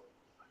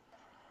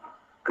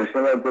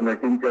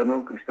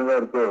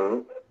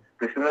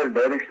గారి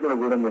డైరెక్షన్ లో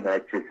కూడా నేను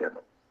యాక్ట్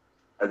చేశాను.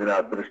 అది నా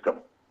అదృష్టం.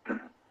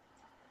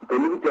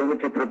 తెలుగు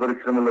చలనచిత్ర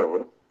పరిశ్రమలో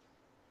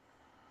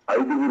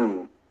 5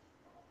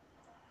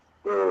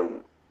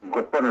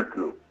 గొప్ప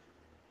నటులు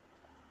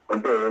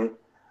అంటే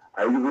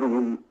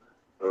 5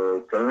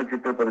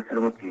 చలనచిత్ర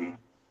పరిశ్రమకి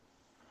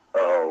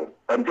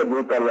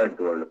పంచభూతాలు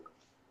లాంటి వాళ్ళు.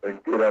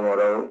 ఎన్టీ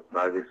రామారావు,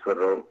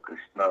 నాగేశ్వరరావు,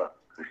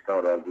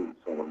 కృష్ణరాజు,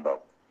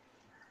 సోమరావు.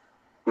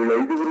 వీళ్ళు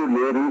 5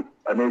 లేరు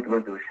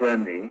అనేటువంటి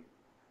విషయాన్ని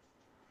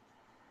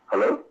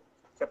హలో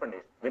చెప్పండి,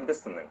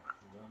 వినిపిస్తుంది.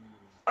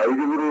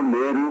 5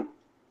 లేరు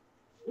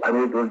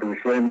అనేటువంటి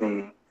విషయాన్ని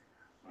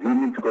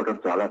జీర్ణించుకోవడం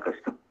చాలా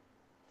కష్టం.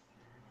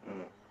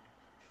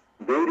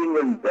 డేరింగ్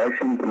అండ్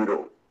డాషింగ్ హీరో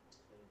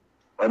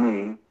అని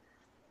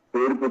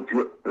పేరు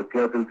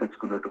ప్రఖ్యాతులు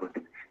తెచ్చుకున్నటువంటి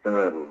కృష్ణ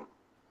గారు,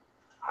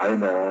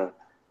 ఆయన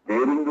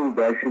డేరింగ్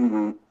డాషింగ్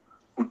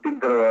పుట్టిన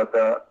తర్వాత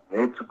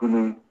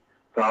నేర్చుకుని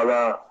చాలా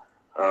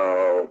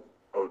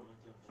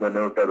దాన్ని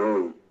ఏమంటారు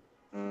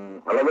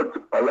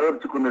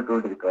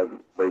అలవర్చుకున్నటువంటిది కాదు.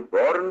 బై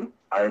బోర్న్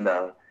ఆయన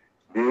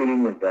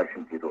డేరింగ్ అండ్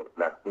డాషింగ్ హీరో.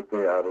 లేకపోతే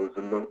ఆ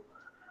రోజుల్లో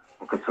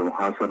ఒక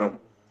సింహాసనం,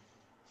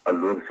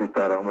 అల్లూరి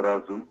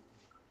సీతారామరాజు,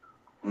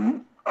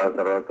 ఆ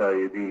తర్వాత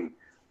ఇది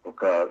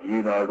ఒక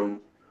ఈనాడు,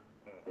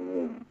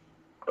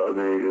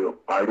 అదే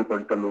పాడి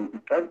పంటలు,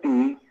 ఇట్లాంటి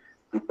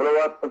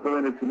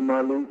విప్లవాత్మకమైన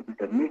సినిమాలు,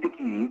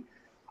 వీటన్నిటికీ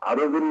ఆ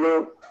రోజుల్లో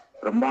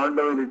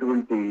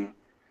బ్రహ్మాండమైనటువంటి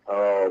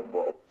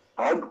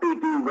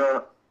కాంపిటేటివ్ గా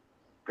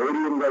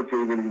ధైర్యంగా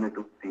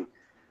చేయగలిగినటువంటి,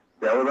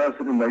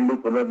 దేవదాసుని మళ్ళీ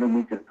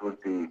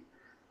పునర్నిర్మించినటువంటి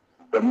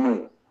దమ్ము.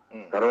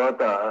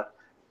 తర్వాత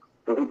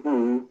తొలుపు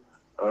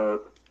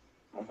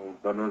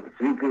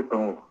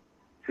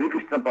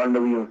శ్రీకృష్ణ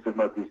పాండవీయం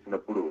సినిమా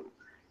తీసినప్పుడు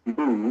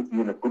ఇటు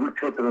ఈయన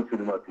కురుక్షేత్రం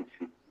సినిమా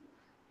తీసి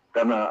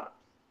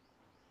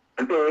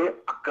అంటే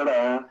అక్కడ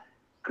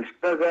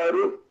కృష్ణ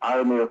గారు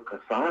ఆయన యొక్క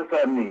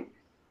సాహసాన్ని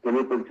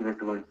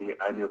తెలియపరిచినటువంటి,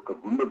 ఆయన యొక్క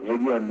గుండె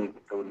ధైర్యాన్ని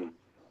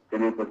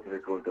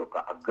తెలియపరిచినటువంటి ఒక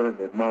అగ్ర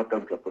నిర్మాత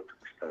అని చెప్పొచ్చు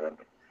కృష్ణ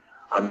గారిని.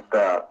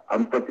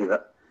 అంతటి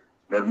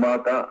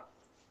నిర్మాత,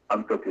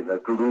 అంతటి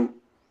నటుడు.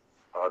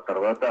 ఆ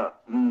తర్వాత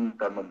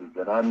ఇంతమంది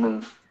జనాన్ని,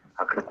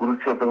 అక్కడ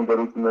కురుక్షేత్రం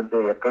జరుగుతుందంటే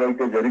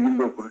ఎక్కడైతే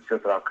జరిగిందో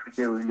కురుక్షేత్రం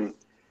అక్కడికే వెళ్ళి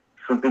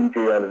షూటింగ్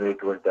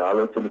చేయాలనేటువంటి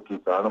ఆలోచనకి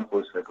ప్రాణం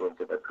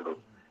పోసినటువంటి నటుడు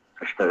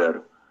కృష్ణ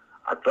గారు.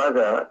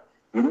 అట్లాగా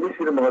ఎన్ని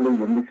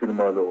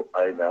సినిమాలు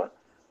ఆయన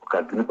ఒక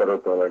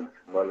అగ్నిపర్వతం లాంటి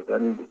సినిమాలు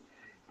కానీ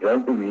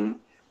ఇలాంటివి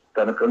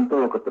తనకంటూ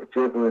ఒక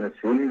ప్రత్యేకమైన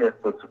శైలిని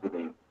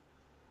ఏర్పరచుకుని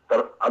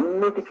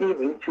అన్నిటికీ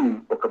మించి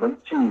ఒక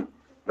మంచి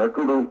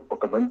నటుడు,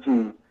 ఒక మంచి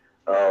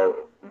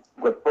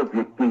గొప్ప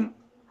వ్యక్తి,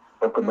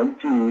 ఒక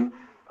మంచి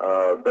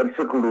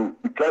దర్శకుడు,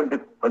 ఇట్లాంటి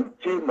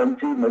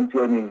మంచి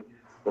అని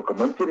ఒక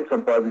మంచిని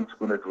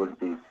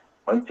సంపాదించుకున్నటువంటి,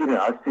 మంచిని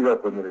ఆస్తిగా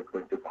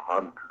పొందినటువంటి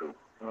మహానటుడు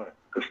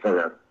కృష్ణ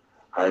గారు.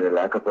 ఆయన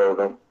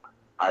లేకపోవడం,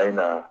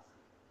 ఆయన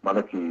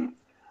మనకి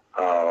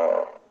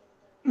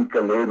ఇంకా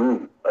లేరు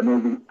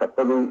అనేది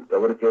తప్పదు.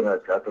 ఎవరికైనా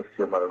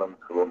చాతస్య మరణం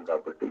ధ్రువం.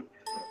 కాబట్టి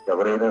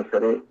ఎవరైనా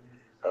సరే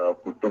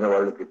పుట్టిన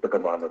వాళ్ళు గిట్టక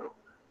మానరు.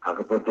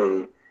 కాకపోతే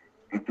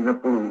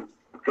గిట్టినప్పుడు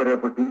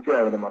రేపటి నుంచి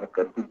ఆయన మనకు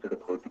కనిపించడం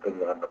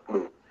భౌతికంగా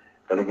అన్నప్పుడు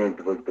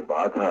కలిగేటువంటి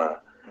బాధ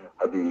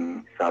అది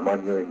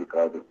సామాన్యమైనది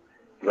కాదు.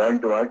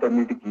 ఇలాంటి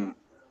వాటన్నిటికీ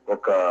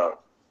ఒక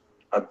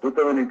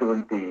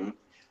అద్భుతమైనటువంటి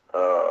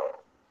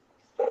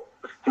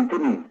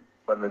స్థితిని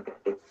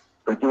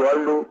ప్రతి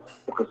వాళ్ళు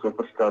ఒక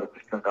సూపర్ స్టార్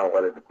కృష్ణ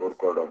కావాలని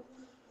కోరుకోవడం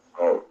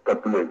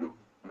తప్పులేదు.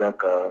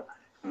 ఇందాక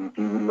ఈ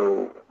టీవీలో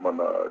మన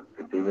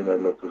టీవీ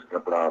నైన్లో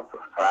చూసినప్పుడు ఆ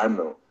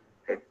ఫ్యాన్,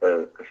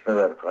 కృష్ణ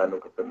గారి ఫ్యాన్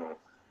ఒకతను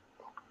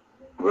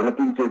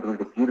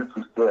విలపించేటువంటి తీరు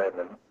చూస్తే ఆయన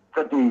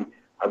ఎంతటి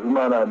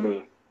అభిమానాన్ని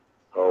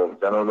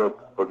జనంలో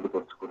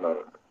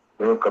పొందుపరుచుకున్నారు.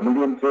 మేము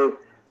కమిడియన్సే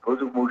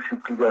రోజు 3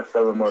 షిఫ్ట్లు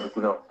చేస్తామేమో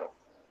అనుకునే ఉంటాం,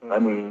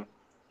 కానీ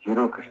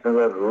హీరో కృష్ణ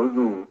గారు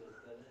రోజు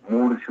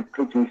 3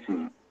 షిఫ్ట్లు చేసి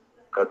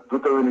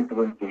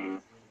అద్భుతమైనటువంటి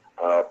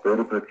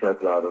పేరు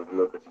ప్రఖ్యాతులు ఆ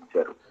రోజుల్లో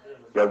కట్టించారు.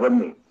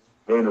 ఎవరిని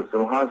నేను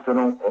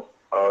సింహాసనం,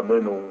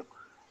 నేను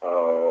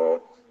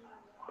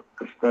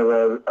కృష్ణ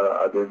గారు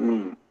అదేది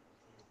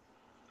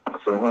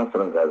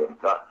సింహాసనం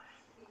కాదంట,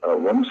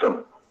 వంశం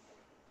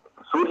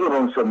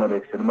సూర్యవంశం అనే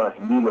సినిమా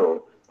హిందీలో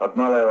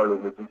పద్మాలయ వాళ్ళు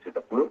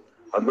చూసేటప్పుడు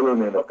అందులో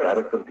నేను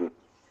క్యారెక్టర్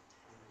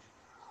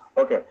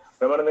ఓకే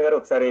బ్రహ్మానంద గారు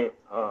ఒకసారి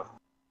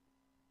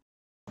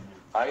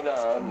ఆయన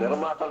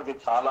నిర్మాతలకి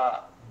చాలా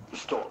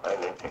ఇష్టం.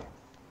 ఆయన అంటే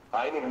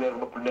ఆయనకి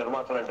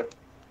నిర్మాతలు అంటే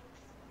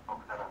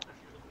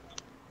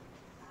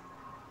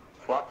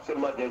ఫ్లాప్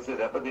సినిమా చేసి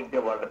దెబ్బతింటే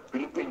వాళ్ళని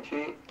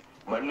పిలిపించి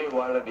మళ్ళీ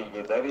వాళ్ళని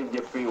ధైర్యం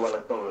చెప్పి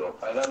వాళ్ళతో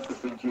ఫైనాన్స్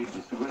ఇప్పించి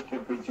డిస్ట్రిబ్యూషన్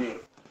ఇప్పించి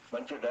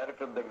మంచి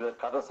డైరెక్టర్ దగ్గర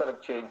కథ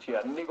సెలెక్ట్ చేయించి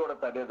అన్ని కూడా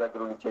తనే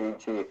దగ్గర నుంచి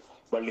చేయించి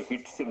మళ్ళీ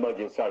హిట్ సినిమా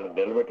చేసి వాళ్ళని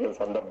నిలబెట్టిన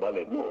సందర్భాలు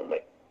ఎన్నో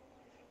ఉన్నాయి.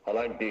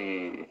 అలాంటి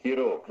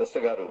హీరో కృష్ణ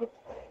గారు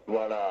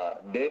వాళ్ళ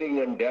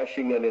డేరింగ్ అండ్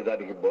డాషింగ్ అనే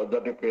దానికి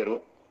మొదటి పేరు.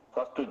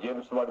 ఫస్ట్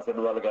జేమ్స్ బాండ్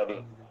సినిమాలు కానీ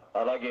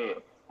అలాగే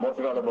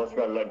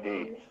మోసగాళ్ళు లాంటి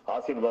ఆ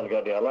సినిమాలు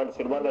కానీ అలాంటి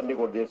సినిమాలన్నీ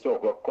కూడా చేసి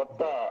ఒక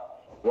కొత్త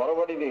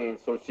వరవడిని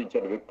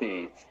సృష్టించిన వ్యక్తి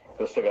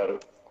కృష్ణ గారు.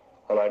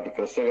 అలాంటి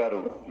కృష్ణ గారు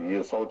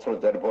ఈ సంవత్సరం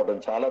చనిపోవడం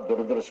చాలా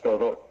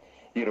దురదృష్టకరం.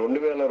 ఈ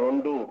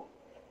 2002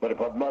 మరి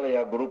పద్మాలయ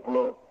గ్రూప్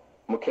లో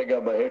ముఖ్యంగా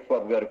మహేష్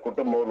బాబు గారి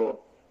కుటుంబంలో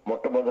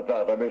మొట్టమొదట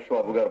రమేష్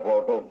బాబు గారు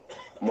పోవటం,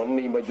 మొన్న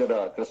ఈ మధ్యన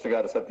కృష్ణ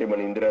గారి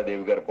సత్యమణి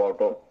ఇందిరాదేవి గారు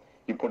పోవటం,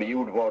 ఇప్పుడు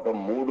ఈవిడ పోవటం,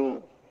 3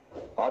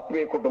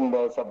 ఆత్మీయ కుటుంబ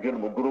సభ్యులు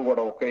ముగ్గురు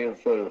కూడా ఒకే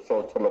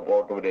సంవత్సరంలో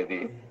పోవటం అనేది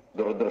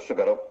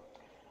దురదృష్టకరం.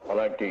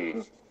 అలాంటి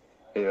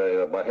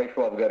మహేష్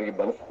బాబు గారికి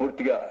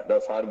మనస్ఫూర్తిగా నా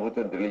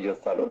సానుభూతిని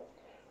తెలియజేస్తాను.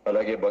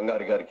 అలాగే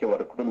బంగారు గారికి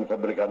వారి కుటుంబ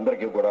సభ్యులకి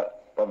అందరికీ కూడా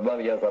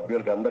పద్మాలయ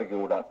సభ్యులకి అందరికీ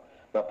కూడా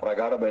నా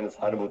ప్రగాఢమైన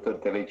సానుభూతిని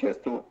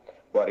తెలియజేస్తూ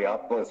వారి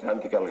ఆత్మ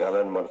శాంతి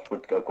కలగాలని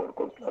మనస్ఫూర్తిగా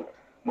కోరుకుంటున్నాను.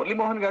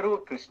 మురళీమోహన్ గారు,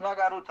 కృష్ణ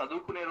గారు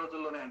చదువుకునే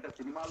రోజుల్లోనే అంటే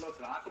సినిమాల్లో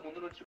రాక ముందు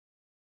నుంచి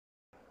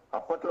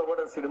అప్పట్లో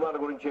కూడా సినిమాల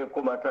గురించి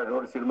ఎక్కువ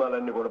మాట్లాడేవాడు.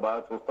 సినిమాలన్నీ కూడా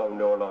బాగా చూస్తూ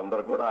ఉండేవాళ్ళు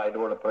అందరూ కూడా. ఆయన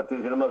కూడా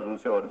ప్రతి సినిమా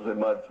చూసేవారు.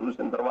 సినిమా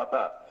చూసిన తర్వాత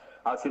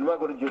ఆ సినిమా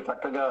గురించి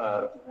చక్కగా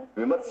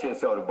విమర్శ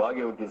చేసేవారు.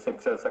 బాగేమిటి,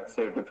 సక్సెస్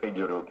ఏమిటి,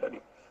 ఫెయిల్యూర్ ఏమిటి అని.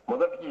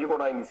 మొదటి నుంచి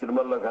కూడా ఆయన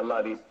సినిమాల్లోకి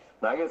వెళ్ళాలి.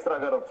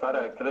 నాగేశ్వరరావు గారు ఒకసారి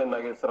అక్కినేని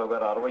నాగేశ్వరరావు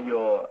గారు 60వ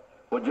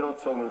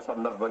వజ్రోత్సవం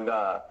సందర్భంగా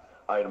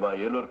ఆయన మా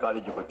ఏలూరు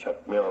కాలేజీకి వచ్చారు.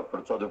 మేము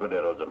అప్పుడు చదువుకునే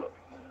రోజుల్లో.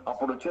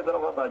 అప్పుడు వచ్చిన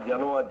తర్వాత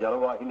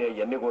జలవాహిని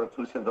అవన్నీ కూడా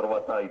చూసిన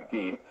తర్వాత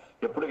ఆయనకి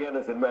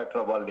ఎప్పటికైనా సినిమా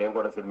యాక్టర్ అవ్వాలి, నేను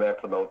కూడా సినిమా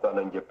యాక్టర్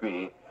అవుతానని చెప్పి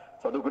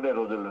చదువుకునే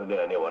రోజుల్లోనే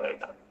అనేవారు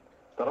ఆయన.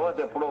 తర్వాత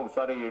ఎప్పుడో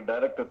ఒకసారి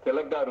డైరెక్టర్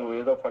తిలక్ గారు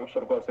ఏదో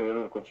ఫంక్షన్ కోసం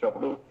ఏలూరుకి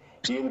వచ్చినప్పుడు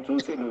ఈయన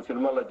చూసి నువ్వు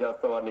సినిమాల్లో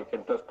చేస్తావా, నీకు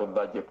ఇంట్రెస్ట్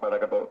ఉందా అని చెప్పి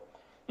అడగటం,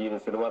 ఈయన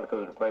సినిమాలకు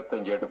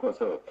ప్రయత్నం చేయడం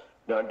కోసం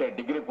అంటే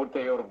డిగ్రీ పూర్తి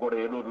అయ్యే వరకు కూడా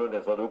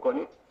ఏలూరులోనే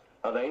చదువుకొని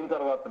అది అయిన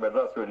తర్వాత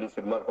మెడ్రాస్ వెళ్లి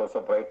సినిమాల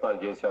కోసం ప్రయత్నాలు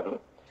చేశారు.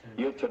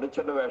 ఏ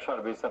చిన్న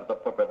వేషాలు వేశారు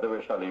తప్ప పెద్ద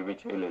వేషాలు ఏమీ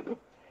చేయలేదు.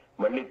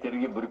 మళ్ళీ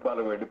తిరిగి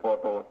బురిపాలెం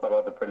వెళ్ళిపోవటం,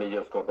 తర్వాత పెళ్లి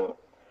చేసుకోవటం.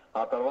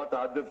 ఆ తర్వాత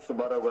ఆదిత్య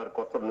సుబ్బారావు గారు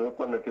కొత్త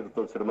నూతన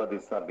నటులతో సినిమా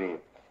తీస్తారని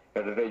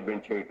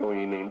అడ్వర్టైజ్మెంట్ చేయటం,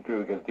 ఈయన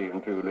ఇంటర్వ్యూకి వెళ్తే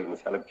ఇంటర్వ్యూలో ఈయన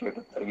సెలెక్ట్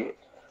చేయడం జరిగి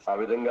ఆ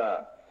విధంగా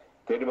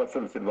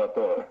తేనిమర్సుల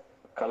సినిమాతో,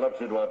 కలర్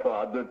సినిమాతో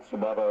ఆదిత్య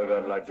సుబ్బారావు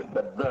గారు లాంటి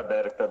పెద్ద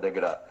డైరెక్టర్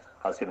దగ్గర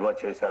ఆ సినిమా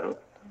చేశారు.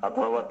 ఆ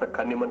తర్వాత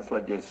కన్ని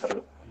మనుషులు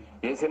చేశారు.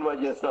 ఏ సినిమా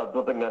చేసినా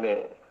అద్భుతంగానే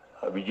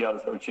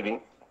విజయాలు వచ్చినాయి.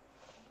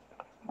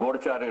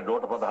 గూఢచారి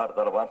 116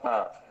 తర్వాత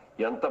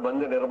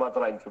ఎంతమంది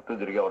నిర్మాతలు ఆయన చుట్టూ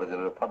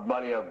తిరిగేవారు.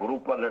 పద్మాలయ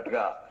గ్రూప్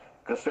అన్నట్టుగా,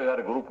 కృష్ణ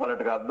గారి గ్రూప్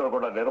అన్నట్టుగా అందరూ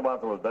కూడా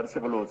నిర్మాతలు,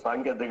 దర్శకులు,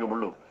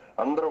 సాంకేతికములు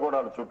అందరూ కూడా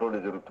వాళ్ళ చుట్టూ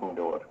తిరుగుతూ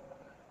ఉండేవారు.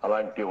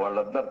 అలాంటి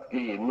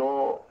వాళ్ళందరికీ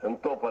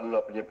ఎంతో పనులు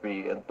అప్పచెప్పి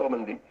ఎంతో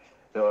మంది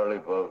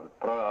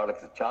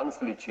వాళ్ళకి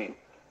ఛాన్సులు ఇచ్చి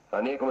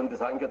అనేక మంది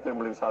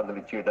సాంకేతికములకి సాధనలు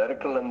ఇచ్చి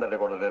డైరెక్టర్లందరినీ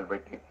కూడా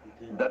నిలబెట్టి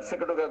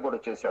దర్శకుడుగా కూడా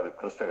చేశాడు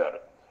కృష్ణ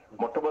గారు.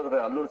 మొట్టమొదటి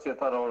అల్లూరు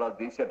సీతారామరాజు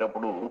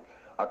తీసేటప్పుడు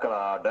అక్కడ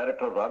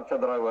డైరెక్టర్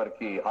రామచంద్రరావు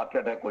గారికి హార్ట్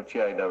అటాక్ వచ్చి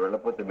ఆయన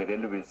వెళ్ళకపోతే మీరు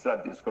వెళ్ళి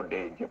విశ్రాంతి తీసుకోండి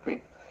అని చెప్పి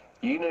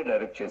ఈయనే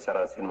డైరెక్ట్ చేశారు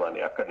ఆ సినిమాని.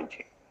 అక్కడి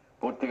నుంచి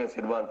పూర్తిగా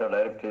సినిమా అంతా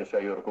డైరెక్ట్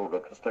చేసే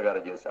వరకు కృష్ణ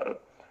గారు చేశారు.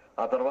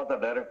 ఆ తర్వాత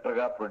డైరెక్టర్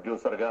గా,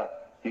 ప్రొడ్యూసర్ గా,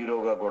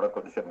 హీరోగా కూడా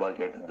కొన్ని సినిమాలు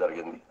చేయడం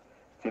జరిగింది.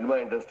 సినిమా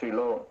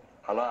ఇండస్ట్రీలో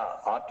అలా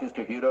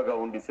ఆర్టిస్ట్ హీరోగా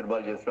ఉండి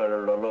సినిమాలు చేసిన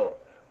వాళ్ళలో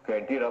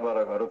ఎన్టీ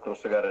రామారావు గారు,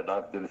 కృష్ణ గారే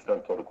నాకు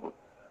తెలిసినంత వరకు.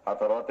 ఆ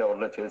తర్వాత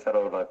ఎవరన్నా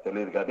చేశారో నాకు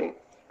తెలియదు కానీ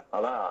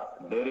అలా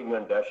డేరింగ్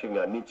అండ్ డాషింగ్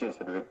అన్ని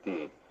చేసిన వ్యక్తి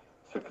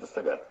శ్రీకృష్ణ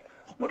గారు.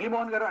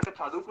 మురళీమోహన్ గారు అంటే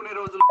చదువుకునే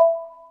రోజులు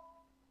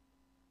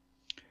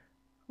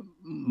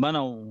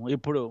మనం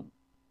ఇప్పుడు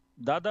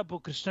దాదాపు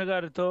కృష్ణ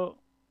గారితో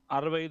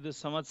 65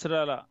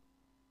 సంవత్సరాల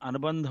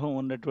అనుబంధం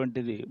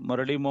ఉన్నటువంటిది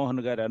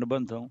మురళీమోహన్ గారి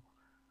అనుబంధం.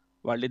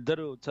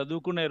 వాళ్ళిద్దరూ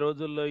చదువుకునే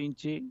రోజుల్లో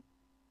నుంచి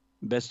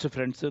బెస్ట్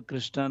ఫ్రెండ్స్.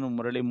 కృష్ణను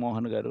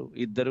మురళీమోహన్ గారు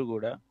ఇద్దరు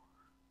కూడా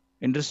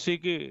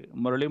ఇండస్ట్రీకి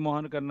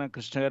మురళీమోహన్ కన్నా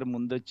కృష్ణ గారు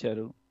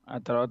ముందొచ్చారు. ఆ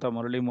తర్వాత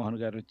మురళీమోహన్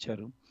గారు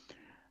వచ్చారు.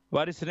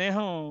 వారి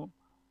స్నేహం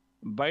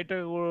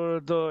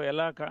బయటతో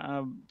ఎలా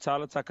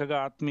చాలా చక్కగా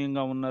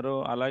ఆత్మీయంగా ఉన్నారో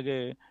అలాగే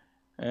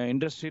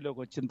ఇండస్ట్రీలోకి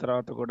వచ్చిన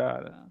తర్వాత కూడా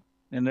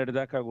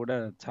నిన్నటిదాకా కూడా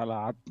చాలా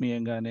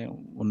ఆత్మీయంగానే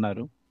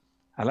ఉన్నారు.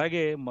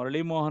 అలాగే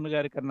మురళీమోహన్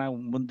గారి కన్నా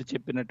ముందు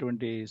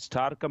చెప్పినటువంటి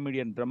స్టార్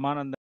కమెడియన్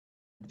బ్రహ్మానంద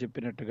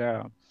చెప్పినట్టుగా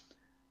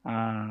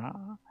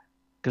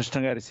కృష్ణ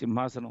గారి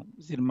సింహాసనం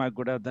సినిమాకి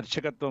కూడా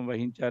దర్శకత్వం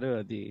వహించారు.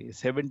 అది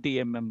 70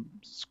 mm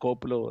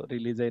స్కోప్లో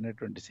రిలీజ్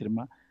అయినటువంటి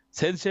సినిమా.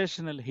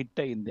 సెన్సేషనల్ హిట్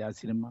అయింది ఆ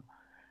సినిమా.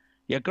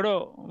 ఎక్కడో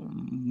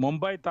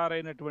ముంబై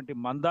తారైనటువంటి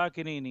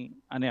మందాకిని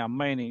అనే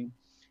అమ్మాయిని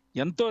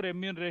ఎంతో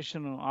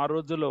రెమ్యూనరేషన్ ఆ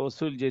రోజుల్లో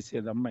వసూలు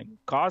చేసేది అమ్మాయి.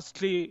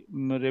 కాస్ట్లీ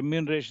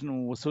రెమ్యూనరేషన్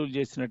వసూలు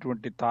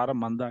చేసినటువంటి తార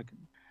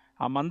మందాకిని.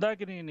 ఆ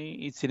మందాకిని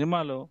ఈ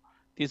సినిమాలో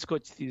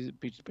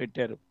తీసుకొచ్చి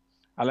పెట్టారు.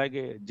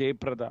 అలాగే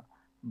జయప్రద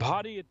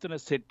భారీ ఎత్తున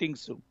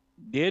సెట్టింగ్స్,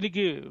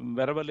 దేనికి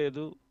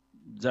వెరవలేదు,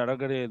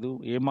 జరగలేదు,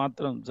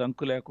 ఏమాత్రం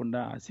జంకు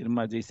లేకుండా ఆ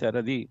సినిమా చేశారు.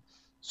 అది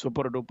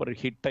సూపర్ డూపర్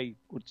హిట్ అయి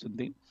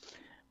కూర్చుంది.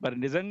 మరి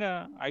నిజంగా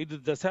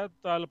 5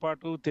 దశాబ్దాల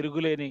పాటు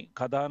తిరుగులేని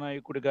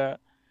కథానాయకుడిగా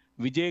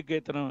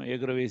విజయకేతనం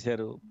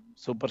ఎగురవేశారు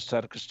సూపర్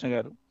స్టార్ కృష్ణ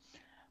గారు.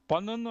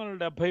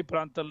 1970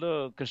 ప్రాంతాల్లో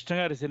కృష్ణ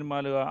గారి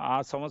సినిమాలు ఆ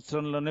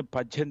సంవత్సరంలోనే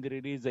 18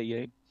 రిలీజ్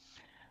అయ్యాయి.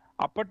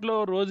 అప్పట్లో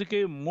రోజుకి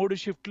 3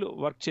 షిఫ్ట్లు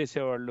వర్క్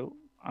చేసేవాళ్ళు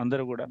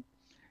అందరూ కూడా.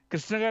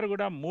 కృష్ణ గారు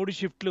కూడా 3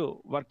 షిఫ్ట్లు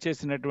వర్క్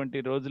చేసినటువంటి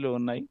రోజులు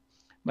ఉన్నాయి.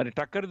 మరి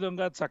టక్కరి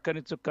దొంగ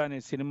చక్కని చుక్క అనే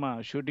సినిమా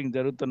షూటింగ్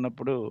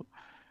జరుగుతున్నప్పుడు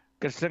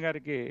కృష్ణ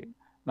గారికి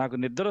నాకు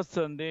నిద్ర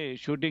వస్తుంది,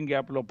 షూటింగ్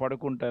గ్యాప్లో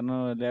పడుకుంటాను,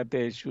 లేకపోతే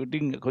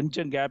షూటింగ్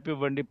కొంచెం గ్యాప్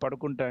ఇవ్వండి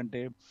పడుకుంటా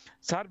అంటే,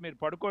 సార్ మీరు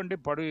పడుకోండి,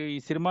 ఈ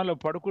సినిమాలో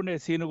పడుకునే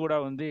సీన్ కూడా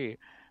ఉంది,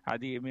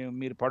 అది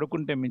మీరు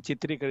పడుకుంటే మేము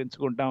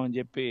చిత్రీకరించుకుంటామని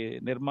చెప్పి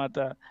నిర్మాత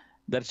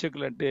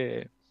దర్శకులు అంటే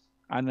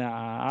ఆయన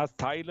ఆ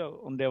స్థాయిలో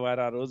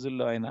ఉండేవారు. ఆ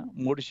రోజుల్లో ఆయన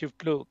 3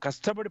 షిఫ్ట్లు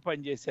కష్టపడి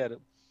పనిచేశారు.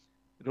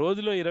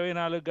 రోజులో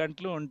 24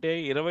 గంటలు ఉంటే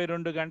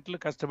 22 గంటలు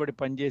కష్టపడి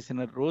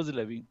పనిచేసిన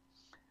రోజులు అవి.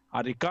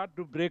 ఆ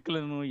రికార్డు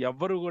బ్రేక్లను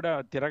ఎవ్వరూ కూడా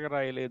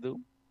తిరగరాయలేదు.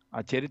 ఆ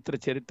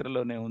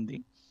చరిత్రలోనే ఉంది.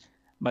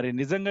 మరి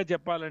నిజంగా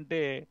చెప్పాలంటే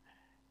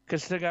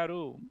కృష్ణ గారు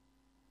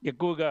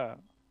ఎక్కువగా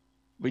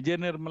విజయ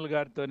నిర్మల్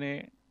గారితోనే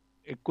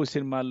ఎక్కువ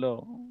సినిమాల్లో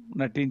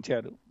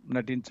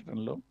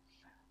నటించడంలో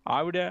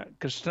ఆవిడ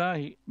కృష్ణ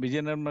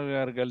విజయ నిర్మల్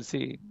గారు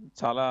కలిసి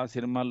చాలా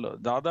సినిమాల్లో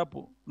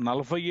దాదాపు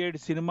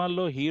 47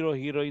 సినిమాల్లో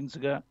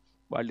హీరోయిన్స్గా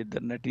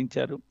వాళ్ళిద్దరు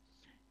నటించారు.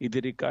 ఇది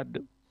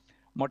రికార్డు.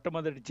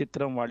 మొట్టమొదటి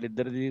చిత్రం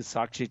వాళ్ళిద్దరిది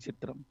సాక్షి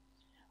చిత్రం.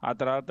 ఆ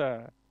తర్వాత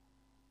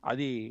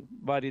అది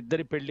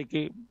వారిద్దరి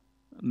పెళ్లికి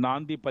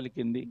నాంది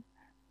పలికింది.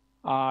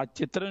 ఆ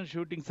చిత్రం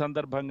షూటింగ్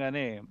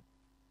సందర్భంగానే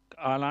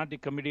ఆనాటి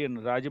కమెడియన్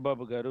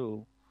రాజబాబు గారు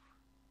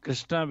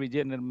కృష్ణ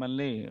విజయ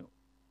నిర్మల్ని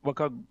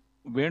ఒక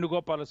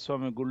వేణుగోపాల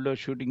స్వామి గుళ్ళో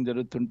షూటింగ్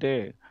జరుగుతుంటే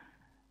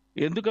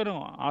ఎందుకనో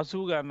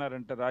ఆసువుగా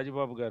అన్నారంట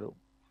రాజబాబు గారు,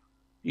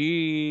 ఈ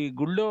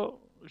గుళ్ళో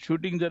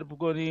షూటింగ్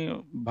జరుపుకొని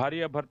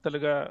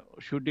భార్యాభర్తలుగా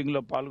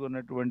షూటింగ్లో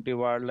పాల్గొన్నటువంటి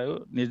వాళ్ళు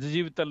నిజ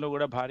జీవితంలో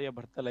కూడా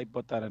భార్యాభర్తలు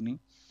అయిపోతారని.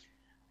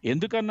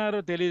 ఎందుకన్నారో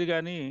తెలియదు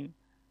కానీ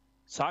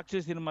సాక్షి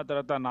సినిమా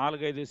తర్వాత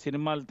 4-5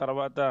 సినిమాల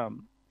తర్వాత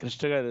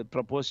కృష్ణ గారు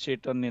ప్రపోజ్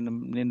చేయటం,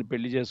 నేను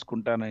పెళ్లి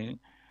చేసుకుంటానని,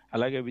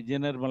 అలాగే విజయ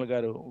నిర్మల్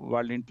గారు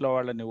వాళ్ళ ఇంట్లో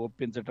వాళ్ళని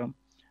ఒప్పించటం,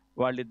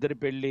 వాళ్ళిద్దరి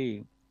పెళ్ళి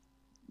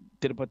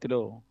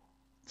తిరుపతిలో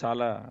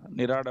చాలా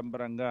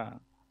నిరాడంబరంగా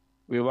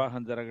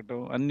వివాహం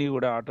జరగటం అన్నీ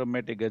కూడా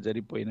ఆటోమేటిక్గా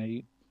జరిగిపోయినాయి.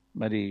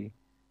 మరి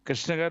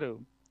కృష్ణ గారు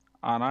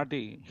ఆనాటి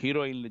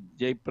హీరోయిన్లు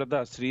జయప్రద,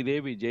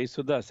 శ్రీదేవి,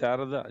 జయసుధ,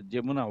 శారద,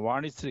 జమున,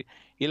 వాణిశ్రీ,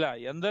 ఇలా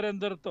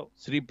ఎందరెందరితో,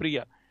 శ్రీప్రియ,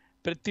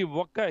 ప్రతి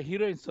ఒక్క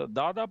హీరోయిన్స్తో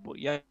దాదాపు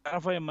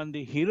 80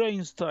 మంది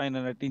హీరోయిన్స్తో ఆయన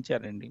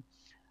నటించారండి.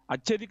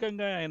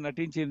 అత్యధికంగా ఆయన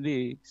నటించింది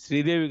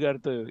శ్రీదేవి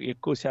గారితో,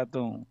 ఎక్కువ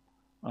శాతం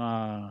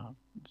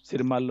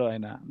సినిమాల్లో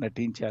ఆయన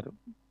నటించారు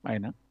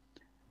ఆయన.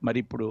 మరి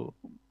ఇప్పుడు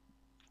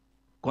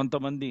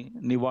కొంతమంది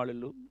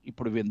నివాళులు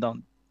ఇప్పుడు విందాం.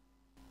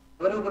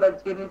 ఎవరు కూడా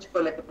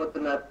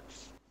జీర్ణించుకోలేకపోతున్నారు.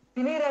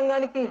 సినీ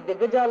రంగానికి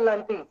దిగ్గజాలు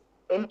లాంటి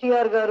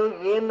ఎన్టీఆర్ గారు,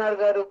 ఏఎన్ఆర్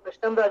గారు,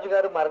 కృష్ణంరాజు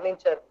గారు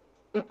మరణించారు.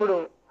 ఇప్పుడు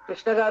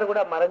కృష్ణ గారు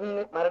కూడా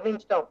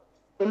మరణించడం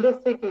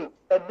ఇండస్ట్రీకి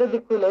పెద్ద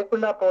దిక్కు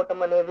లేకుండా పోవటం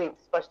అనేది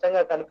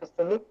స్పష్టంగా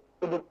కనిపిస్తుంది.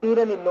 ఇది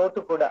తీరని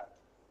లోటు కూడా.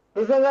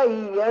 నిజంగా ఈ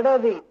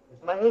ఏడాది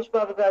మహేష్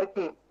బాబు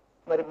గారికి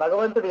మరి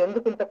భగవంతుడు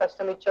ఎందుకు ఇంత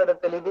కష్టం ఇచ్చాడో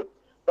తెలియదు.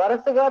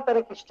 వరుసగా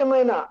తనకి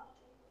ఇష్టమైన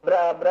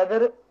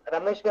బ్రదర్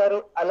రమేష్ గారు,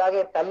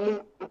 అలాగే తల్లి,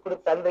 ఇప్పుడు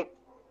తండ్రి,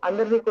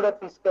 అందరినీ కూడా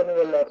తీసుకొని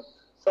వెళ్ళారు.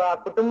 సో ఆ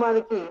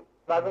కుటుంబానికి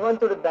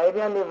భగవంతుడు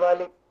ధైర్యాన్ని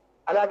ఇవ్వాలి.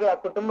 అలాగే ఆ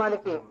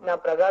కుటుంబానికి నా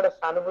ప్రగాఢ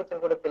సానుభూతిని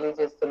కూడా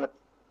తెలియజేస్తున్నా.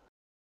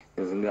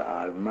 నిజంగా ఆ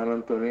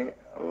అభిమానంతోనే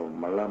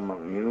మళ్ళా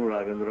నేను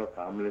రాఘేంద్ర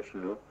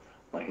కాంబినేషన్ లో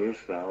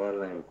మహేష్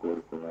రావాలని ఆయన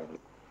కోరుకున్నాను.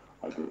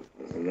 అది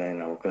నిజంగా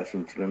ఆయన అవకాశం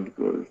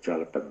ఇచ్చినందుకు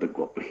చాలా పెద్ద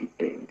గొప్ప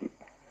హిట్ అయింది.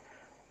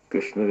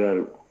 కృష్ణ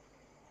గారు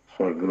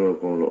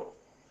స్వర్గలోకంలో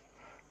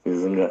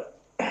నిజంగా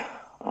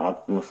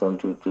ఆత్మ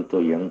సంతృప్తితో,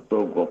 ఎంతో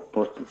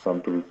గొప్ప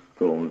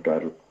సంతృప్తితో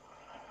ఉంటారు.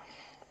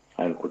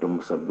 ఆయన కుటుంబ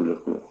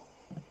సభ్యులకు,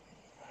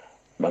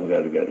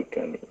 బంగారు గారికి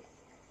కానీ,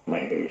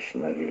 మహేష్,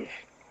 నరేష్,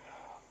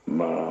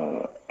 మా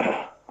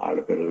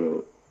ఆడపిల్లలు,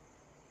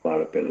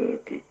 వాళ్ళ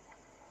పిల్లలకి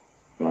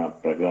నా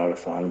ప్రగాఢ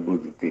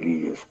సానుభూతి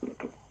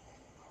తెలియజేసుకుంటూ,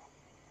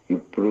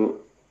 ఇప్పుడు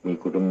మీ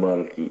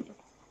కుటుంబాలకి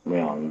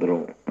మేము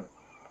అందరం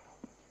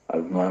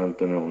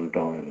అభిమానంతోనే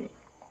ఉంటామని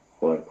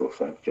వారికి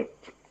ఒకసారి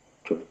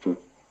చెప్తూ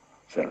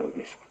సెలవు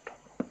తీసుకుంటాం.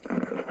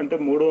 అంటే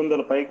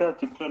 300 పైగా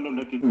చిత్రాల్లో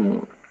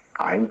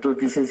ఆయనతో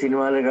తీసే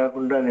సినిమాలే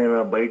కాకుండా నేను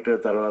బయట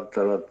తర్వాత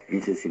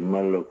తీసే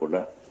సినిమాల్లో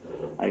కూడా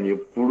ఆయన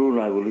ఎప్పుడూ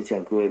నా గురించి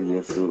ఎంక్వైరీ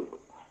చేస్తూ,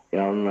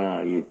 ఏమన్నా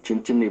ఈ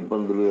చిన్న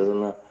ఇబ్బందులు,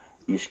 ఏదన్నా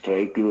ఈ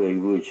స్ట్రైక్లు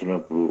అవి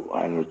వచ్చినప్పుడు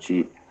ఆయన వచ్చి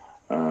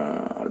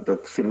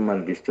దత్తు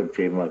సినిమాని డిస్టర్బ్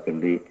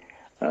చేయమాకండి,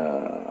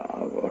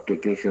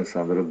 టెక్నీషియన్స్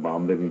అందరూ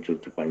బాంబే నుంచి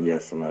వచ్చి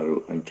పనిచేస్తున్నారు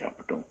అని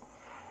చెప్పటం.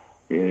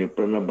 నేను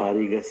ఎప్పుడన్నా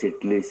భారీగా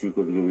సెట్లు వేసి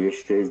కొద్దిగా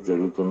వేస్టేజ్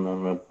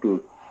జరుగుతుందన్నప్పుడు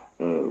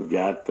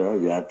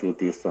జాగ్రత్తగా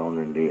తీస్తా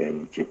ఉండండి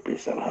అని చెప్పి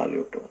సలహాలు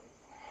ఇవ్వటం.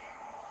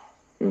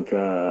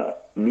 ఇంకా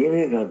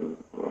నేనే కాదు,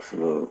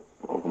 అసలు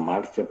ఒక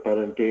మాట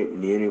చెప్పాలంటే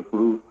నేను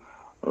ఎప్పుడు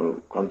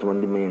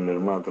కొంతమంది మీ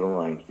నిర్మాతలు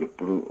ఆయనకి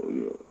ఎప్పుడు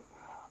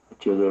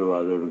చేదోడు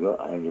వాదోడుగా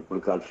ఆయన ఎప్పుడు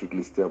కాల్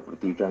షీట్లు ఇస్తే అప్పుడు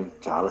తీయటానికి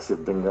చాలా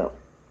సిద్ధంగా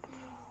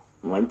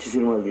మంచి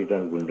సినిమాలు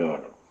తీయటానికి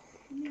ఉండేవాడు.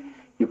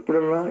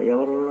 ఎప్పుడన్నా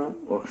ఎవరన్నా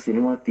ఒక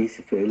సినిమా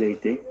తీసి ఫెయిల్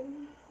అయితే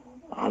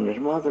ఆ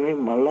నిర్మాతని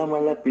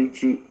మళ్ళా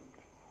పిలిచి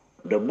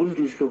డబ్బులు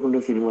తీసుకోకుండా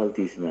సినిమాలు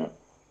తీసిన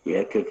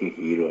ఏకైక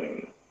హీరో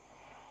ఆయన.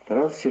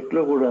 తర్వాత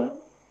సెట్లో కూడా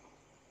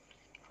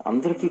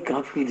అందరికీ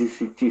కాఫీ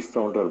ఇచ్చి ఇస్తూ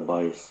ఉంటారు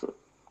బాయ్స్.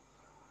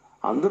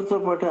 అందరితో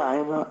పాటు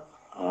ఆయన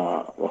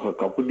ఒక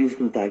కప్పు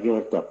తీసుకుని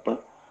తాగేవారు తప్ప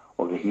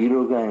ఒక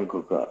హీరోగా ఆయనకు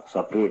ఒక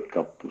సపరేట్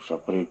కప్పు,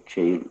 సపరేట్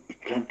చైర్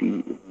ఇట్లాంటివి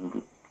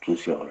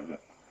చూసేవాళ్ళగా.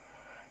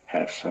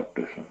 Hats off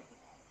to him.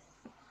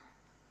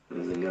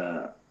 నిజంగా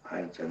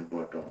ఆయన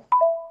చనిపోవటం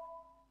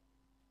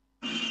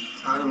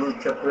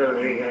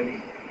చెప్పగలరు కానీ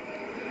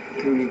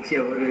ఇచ్చి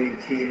ఎవరు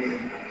ఇచ్చి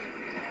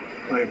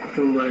వారి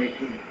కుటుంబానికి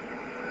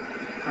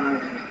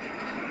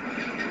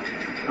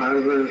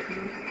ఆరుగురికి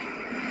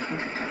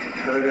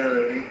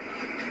కలగాలని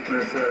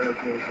మనసారా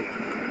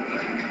కోరుకుంటున్నాను.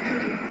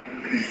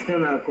 కృష్ణ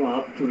నాకు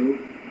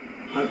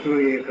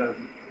ఆత్మీయే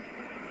కాదు,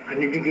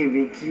 అన్నిటికీ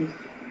మించి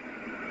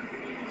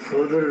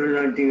సోదరుడు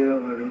లాంటిగా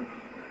వాడు.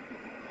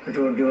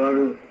 అటువంటి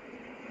వాడు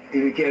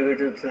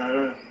దివిచేయగటం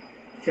చాలా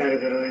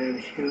విచారకరమైన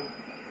విషయం.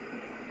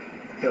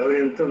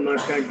 ఎవరెంతో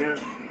మాట్లాడినా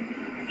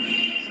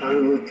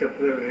సానుభూతి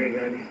చెప్పగలరే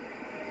కానీ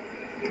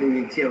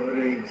ఇచ్చి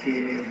ఎవరు ఇచ్చి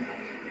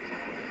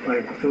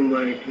వారి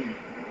కుటుంబానికి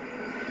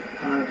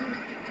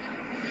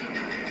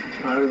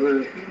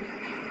ఆరుగురికి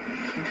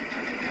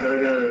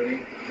కలగాలని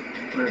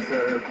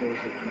మనసారా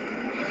కోరుకుంటున్నాను.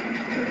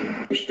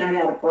 కృష్ణ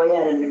గారు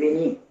పోయారని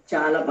విని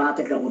చాలా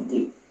బాధగా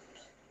ఉంది.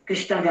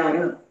 కృష్ణ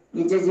గారు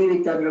నిజ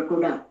జీవితంలో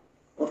కూడా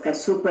ఒక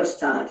సూపర్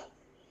స్టార్.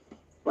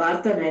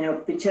 వారితో నేను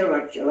ఒక పిక్చర్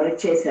వర్క్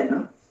చేశాను.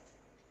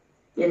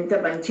 ఎంత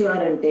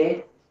మంచివారంటే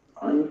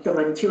అంత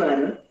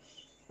మంచివారు.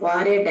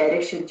 వారే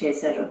డైరెక్షన్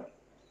చేశారు.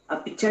 ఆ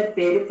పిక్చర్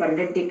పేరు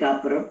పండంటి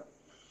కాపురం.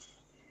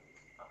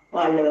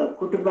 వాళ్ళ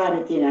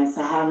కుటుంబానికి నా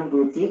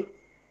సహానుభూతి.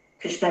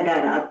 కృష్ణ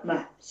గారి ఆత్మ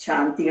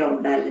శాంతిగా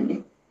ఉండాలని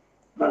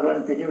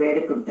భగవంతుని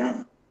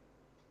వేడుకుంటాను.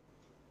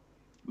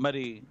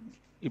 మరి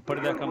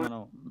ఇప్పటిదాకా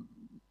మనం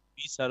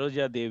పి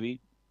సరోజాదేవి,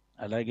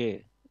 అలాగే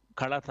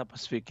కళా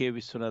తపస్వి కె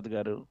విశ్వనాథ్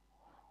గారు,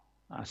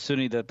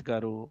 అశ్విని దత్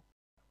గారు,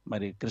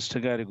 మరి కృష్ణ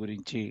గారి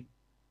గురించి,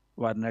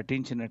 వారు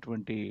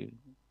నటించినటువంటి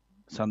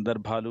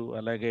సందర్భాలు,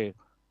 అలాగే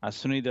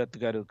అశ్విని దత్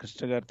గారు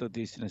కృష్ణ గారితో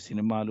తీసిన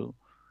సినిమాలు,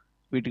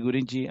 వీటి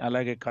గురించి,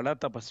 అలాగే కళా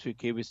తపస్వి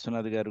కె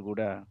విశ్వనాథ్ గారు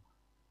కూడా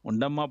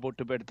ఉండమ్మా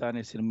బొట్టు పెడతా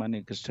అనే సినిమాని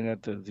కృష్ణ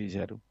గారితో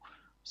తీశారు.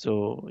 సో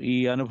ఈ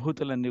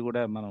అనుభూతులన్నీ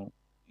కూడా మనం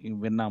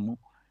విన్నాము.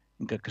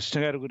 ఇంకా కృష్ణ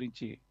గారి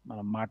గురించి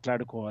మనం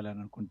మాట్లాడుకోవాలని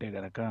అనుకుంటే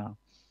గనక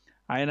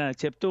ఆయన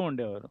చెప్తూ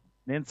ఉండేవారు,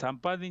 నేను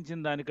సంపాదించిన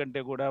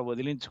దానికంటే కూడా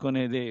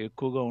వదిలించుకునేదే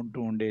ఎక్కువగా ఉంటూ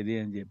ఉండేది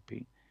అని చెప్పి.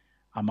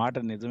 ఆ మాట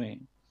నిజమే.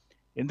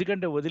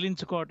 ఎందుకంటే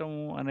వదిలించుకోవటం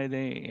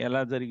అనేది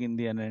ఎలా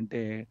జరిగింది అని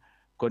అంటే,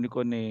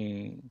 కొన్ని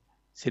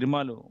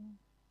సినిమాలు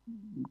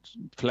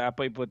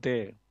ఫ్లాప్ అయిపోతే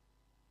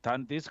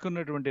తాను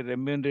తీసుకున్నటువంటి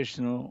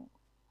రెమ్యూనరేషను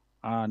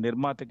ఆ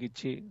నిర్మాతకి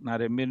ఇచ్చి, నా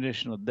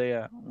రెమ్యూనరేషన్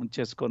వద్దయ్యా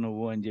ఉంచేసుకో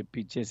నువ్వు అని చెప్పి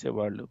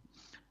ఇచ్చేసేవాళ్ళు.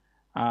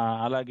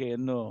 అలాగే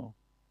ఎన్నో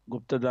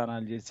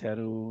గుప్తదానాలు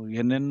చేశారు,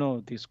 ఎన్నెన్నో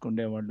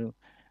తీసుకునేవాళ్ళు.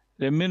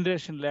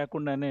 రెమ్యూనరేషన్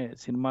లేకుండానే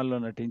సినిమాల్లో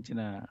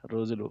నటించిన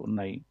రోజులు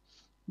ఉన్నాయి.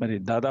 మరి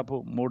దాదాపు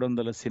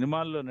 300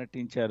 సినిమాల్లో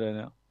నటించారు.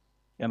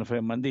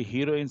 80 మంది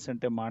హీరోయిన్స్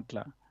అంటే మాటల,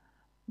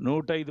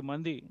 105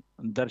 మంది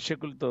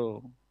దర్శకులతో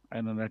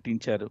ఆయన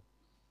నటించారు.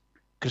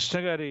 కృష్ణ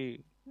గారి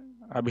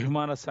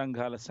అభిమాన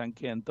సంఘాల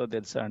సంఖ్య ఎంతో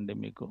తెలుసా అండి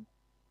మీకు?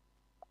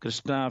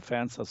 కృష్ణ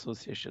ఫ్యాన్స్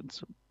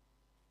అసోసియేషన్స్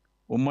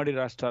ఉమ్మడి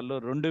రాష్ట్రాల్లో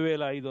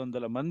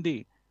 2500 మంది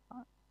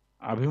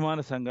అభిమాన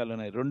సంఘాలు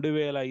ఉన్నాయి.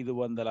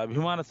 2500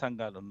 అభిమాన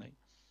సంఘాలు ఉన్నాయి.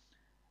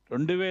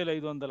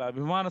 2500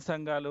 అభిమాన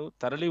సంఘాలు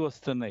తరలి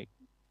వస్తున్నాయి.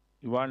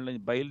 ఇవాళ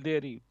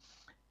బయలుదేరి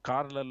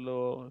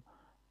కార్లల్లో,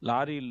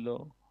 లారీల్లో,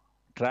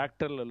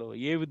 ట్రాక్టర్లలో,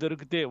 ఏవి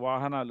దొరికితే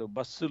వాహనాలు,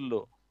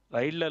 బస్సుల్లో,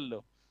 రైళ్లల్లో.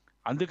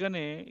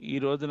 అందుకనే ఈ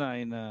రోజున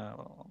ఆయన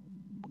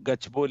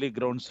గచ్చిబౌలి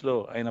గ్రౌండ్స్లో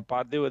ఆయన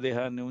పార్థివ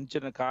దేహాన్ని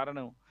ఉంచిన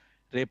కారణం,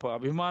 రేపు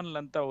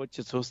అభిమానులంతా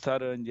వచ్చి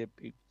చూస్తారు అని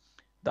చెప్పి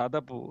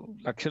దాదాపు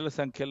లక్షల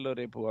సంఖ్యలో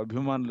రేపు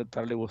అభిమానులు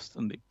తరలి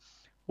వస్తుంది.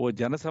 ఓ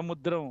జన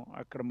సముద్రం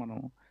అక్కడ మనం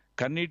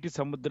కన్నీటి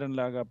సముద్రం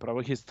లాగా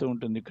ప్రవహిస్తూ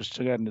ఉంటుంది కృష్ణ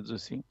గారిని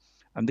చూసి.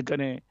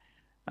 అందుకనే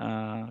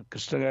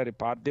కృష్ణ గారి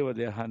పార్థివ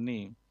దేహాన్ని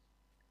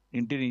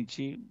ఇంటి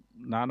నుంచి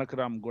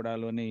నానకరామ్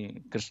గూడలోని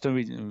కృష్ణ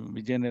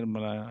విజయ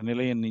నిర్మల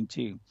నిలయం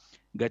నుంచి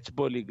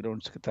గచ్చిబౌలి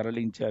గ్రౌండ్స్కి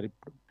తరలించారు.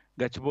 ఇప్పుడు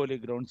గచ్చిబౌలి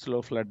గ్రౌండ్స్లో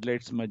ఫ్లడ్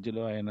లైట్స్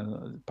మధ్యలో ఆయన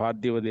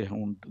పార్థివ దేహం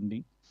ఉంటుంది.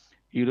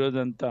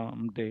 ఈరోజంతా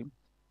అంటే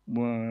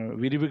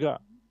విరివిగా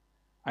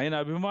ఆయన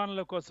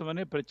అభిమానుల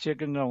కోసమనే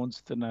ప్రత్యేకంగా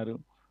ఉంచుతున్నారు.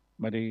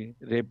 మరి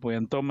రేపు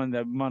ఎంతోమంది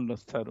అభిమానులు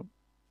వస్తారు.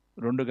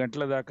 2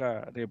 గంటల దాకా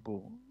రేపు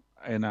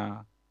ఆయన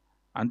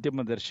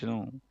అంతిమ దర్శనం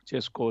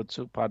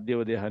చేసుకోవచ్చు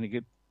పార్థివ దేహానికి.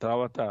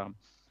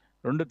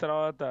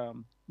 తర్వాత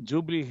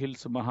జూబ్లీ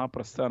హిల్స్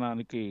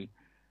మహాప్రస్థానానికి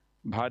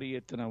భారీ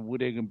ఎత్తున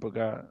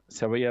ఊరేగింపుగా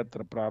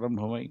శవయాత్ర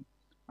ప్రారంభమై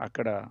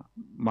అక్కడ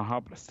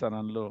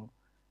మహాప్రస్థానంలో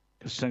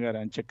కృష్ణ గారి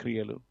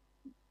అంత్యక్రియలు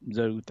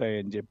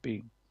జరుగుతాయని చెప్పి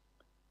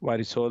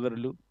వారి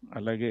సోదరులు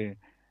అలాగే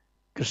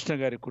కృష్ణ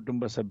గారి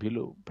కుటుంబ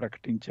సభ్యులు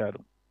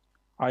ప్రకటించారు.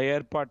 ఆ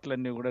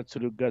ఏర్పాట్లన్నీ కూడా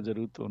చురుగ్గా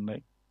జరుగుతూ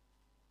ఉన్నాయి.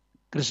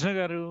 కృష్ణ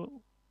గారు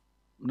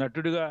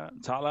నటుడిగా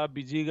చాలా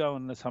బిజీగా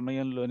ఉన్న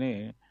సమయంలోనే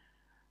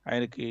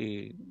ఆయనకి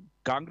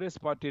కాంగ్రెస్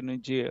పార్టీ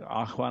నుంచి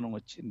ఆహ్వానం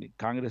వచ్చింది,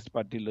 కాంగ్రెస్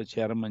పార్టీలో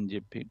చేరమని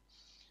చెప్పి.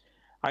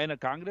 ఆయన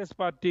కాంగ్రెస్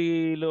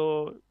పార్టీలో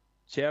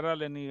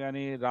చేరాలని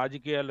కానీ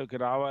రాజకీయాల్లోకి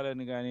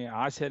రావాలని కానీ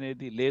ఆశ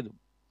అనేది లేదు.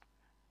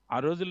 ఆ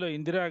రోజుల్లో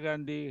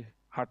ఇందిరాగాంధీ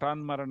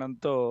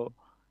హఠాన్మరణంతో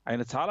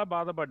ఆయన చాలా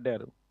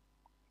బాధపడ్డారు.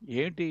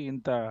 ఏంటి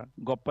ఇంత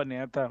గొప్ప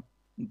నేత,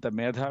 ఇంత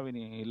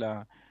మేధావిని ఇలా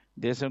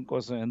దేశం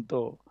కోసం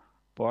ఎంతో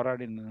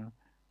పోరాడిన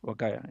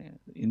ఒక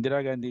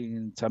ఇందిరాగాంధీ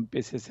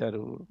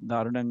చంపేసేశారు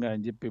దారుణంగా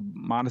అని చెప్పి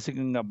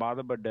మానసికంగా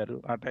బాధపడ్డారు.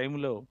 ఆ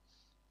టైంలో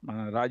మన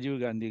రాజీవ్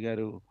గాంధీ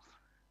గారు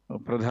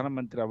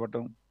ప్రధానమంత్రి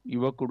అవ్వటం,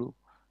 యువకుడు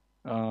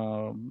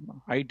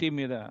ఐటీ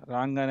మీద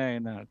రాగానే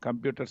ఆయన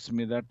కంప్యూటర్స్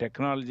మీద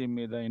టెక్నాలజీ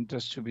మీద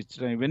ఇంట్రెస్ట్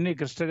చూపించడం ఇవన్నీ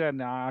కృష్ణ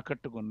గారిని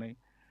ఆకట్టుకున్నాయి.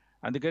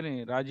 అందుకని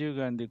రాజీవ్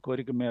గాంధీ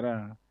కోరిక మేర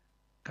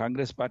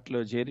కాంగ్రెస్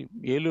పార్టీలో చేరి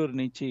ఏలూరు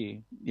నుంచి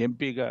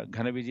ఎంపీగా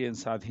ఘన విజయం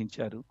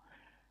సాధించారు.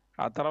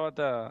 ఆ తర్వాత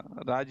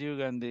రాజీవ్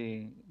గాంధీ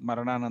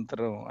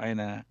మరణానంతరం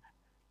ఆయన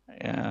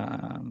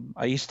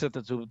అయిష్టత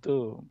చూపుతూ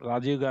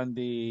రాజీవ్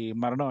గాంధీ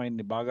మరణం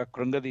ఆయన్ని బాగా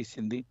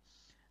కృంగదీసింది.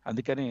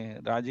 అందుకని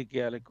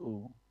రాజకీయాలకు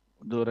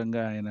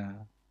దూరంగా ఆయన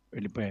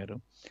వెళ్ళిపోయారు.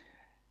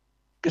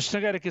 కృష్ణ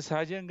గారికి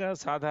సహజంగా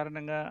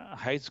సాధారణంగా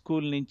హై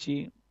స్కూల్ నుంచి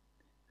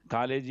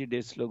కాలేజీ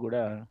డేస్లో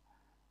కూడా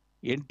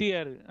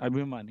ఎన్టీఆర్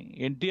అభిమాని.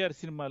 ఎన్టీఆర్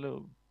సినిమాలు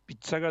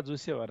పిచ్చగా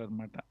చూసేవారు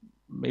అనమాట.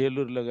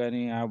 ఏలూరులో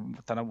కానీ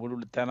తన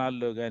ఊళ్ళు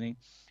తెనాల్లో కానీ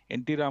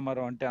ఎన్టీ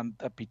రామారావు అంటే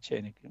అంత పిచ్చి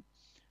ఆయనకి.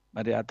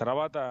 మరి ఆ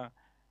తర్వాత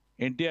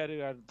ఎన్టీఆర్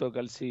గారితో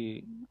కలిసి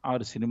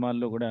 6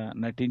 సినిమాల్లో కూడా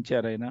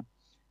నటించారు ఆయన.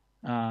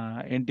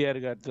 ఎన్టీఆర్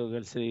గారితో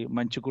కలిసి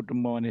మంచి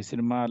కుటుంబం అనే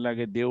సినిమా,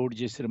 అలాగే దేవుడు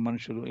చేసిన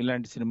మనుషులు,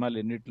 ఇలాంటి సినిమాలు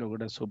ఎన్నిట్లో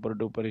కూడా సూపర్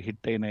డూపర్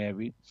హిట్ అయినాయి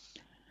అవి.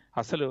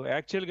 అసలు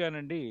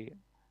యాక్చువల్గానండి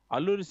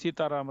అల్లూరి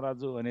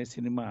సీతారామరాజు అనే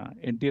సినిమా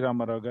ఎన్టీ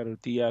రామారావు గారు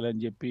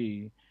తీయాలని చెప్పి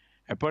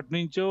ఎప్పటి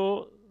నుంచో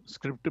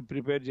స్క్రిప్ట్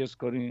ప్రిపేర్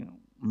చేసుకొని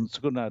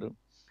ఉంచుకున్నారు.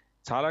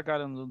 చాలా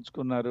కాలం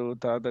ఉంచుకున్నారు,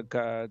 తర్వాత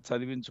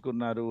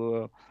చదివించుకున్నారు,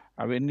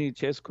 అవన్నీ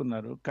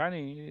చేసుకున్నారు.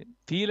 కానీ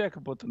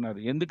తీయలేకపోతున్నారు.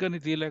 ఎందుకని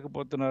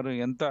తీయలేకపోతున్నారు,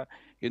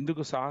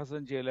 ఎందుకు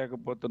సాహసం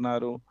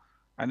చేయలేకపోతున్నారు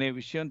అనే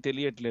విషయం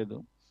తెలియట్లేదు.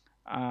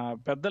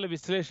 పెద్దల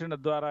విశ్లేషణ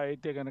ద్వారా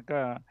అయితే కనుక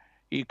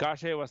ఈ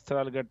కాషాయ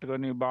వస్త్రాలు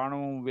కట్టుకొని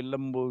బాణం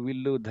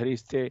విల్లు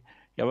ధరిస్తే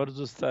ఎవరు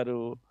చూస్తారు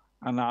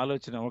అన్న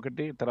ఆలోచన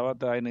ఒకటి.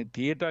 తర్వాత ఆయన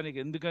తీయటానికి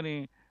ఎందుకని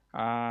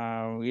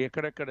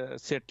ఎక్కడెక్కడ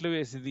సెట్లు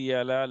వేసి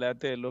తీయాలా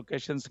లేకపోతే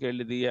లొకేషన్స్కి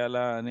వెళ్ళి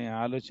తీయాలా అనే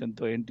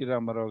ఆలోచనతో ఎన్టీ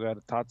రామారావు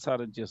గారు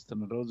తాత్సారం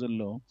చేస్తున్న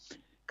రోజుల్లో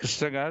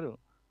కృష్ణ గారు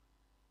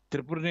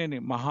త్రిపురనేని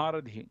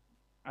మహారథి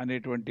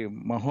అనేటువంటి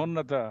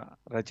మహోన్నత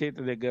రచయిత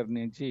దగ్గర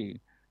నుంచి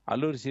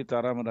అల్లూరి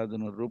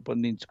సీతారామరాజును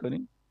రూపొందించుకొని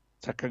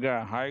చక్కగా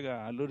హాయిగా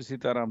అల్లూరి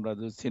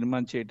సీతారామరాజు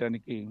సినిమాని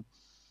చేయటానికి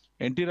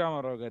ఎన్టీ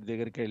రామారావు గారి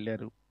దగ్గరికి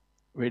వెళ్ళారు.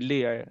 వెళ్ళి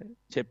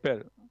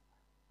చెప్పారు,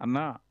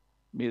 అన్నా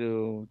మీరు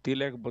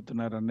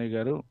తీయలేకపోతున్నారు అన్నయ్య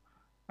గారు,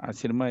 ఆ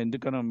సినిమా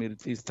ఎందుకనో మీరు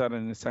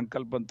తీస్తారనే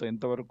సంకల్పంతో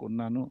ఇంతవరకు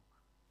ఉన్నాను,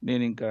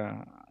 నేను ఇంకా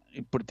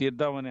ఇప్పుడు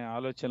తీద్దామనే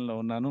ఆలోచనలో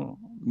ఉన్నాను,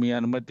 మీ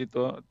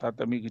అనుమతితో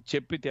తాత మీకు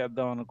చెప్పి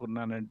తీద్దాం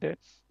అనుకున్నానంటే,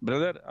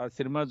 బ్రదర్ ఆ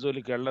సినిమా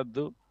జోలికి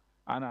వెళ్ళొద్దు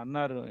అని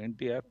అన్నారు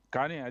ఎన్టీఆర్.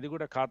 కానీ అది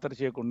కూడా ఖాతరు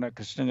చేయకుండా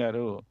కృష్ణ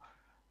గారు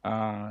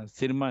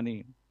సినిమాని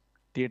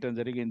తీయటం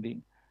జరిగింది.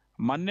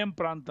 మన్యం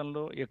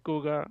ప్రాంతంలో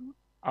ఎక్కువగా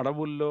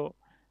అడవుల్లో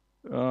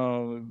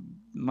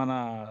మన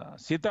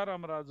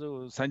సీతారామరాజు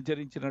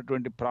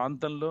సంచరించినటువంటి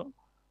ప్రాంతంలో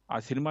ఆ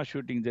సినిమా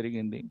షూటింగ్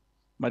జరిగింది.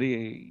 మరి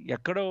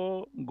ఎక్కడో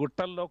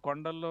గుట్టల్లో,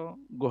 కొండల్లో,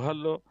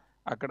 గుహల్లో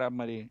అక్కడ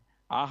మరి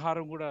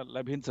ఆహారం కూడా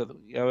లభించదు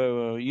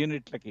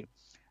యూనిట్లకి.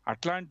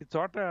 అట్లాంటి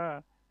చోట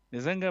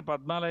నిజంగా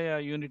పద్మాలయ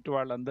యూనిట్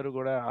వాళ్ళందరూ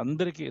కూడా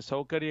అందరికీ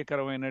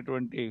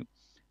సౌకర్యకరమైనటువంటి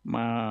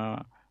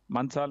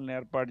మంచాలను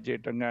ఏర్పాటు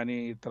చేయటం కానీ,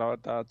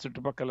 తర్వాత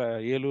చుట్టుపక్కల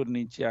ఏలూరు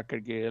నుంచి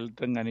అక్కడికి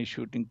వెళ్ళటం కానీ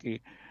షూటింగ్కి,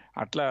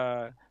 అట్లా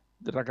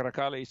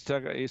రకరకాల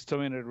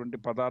ఇష్టమైనటువంటి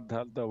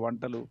పదార్థాలతో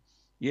వంటలు,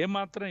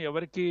 ఏమాత్రం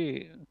ఎవరికి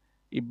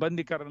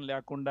ఇబ్బందికరం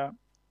లేకుండా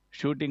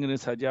షూటింగ్ని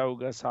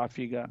సజావుగా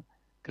సాఫీగా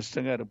కృష్ణ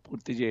గారు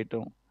పూర్తి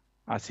చేయటం,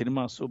 ఆ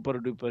సినిమా సూపర్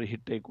డూపర్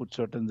హిట్ అయి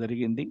కూర్చోవటం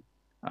జరిగింది.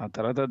 ఆ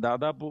తర్వాత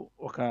దాదాపు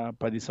ఒక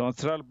 10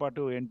 సంవత్సరాల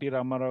పాటు ఎన్టీ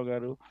రామారావు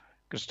గారు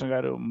కృష్ణ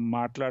గారు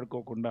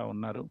మాట్లాడుకోకుండా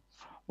ఉన్నారు.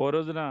 ఓ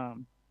రోజున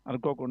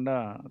అనుకోకుండా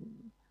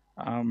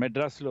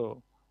మెడ్రాస్లో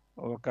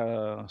ఒక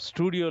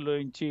స్టూడియోలో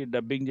నుంచి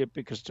డబ్బింగ్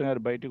చెప్పి కృష్ణ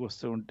గారు బయటకు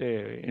వస్తూ ఉంటే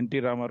ఎన్టీ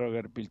రామారావు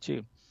గారు పిలిచి,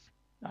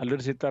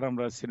 అల్లూరి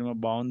సీతారామరాజు సినిమా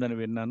బాగుందని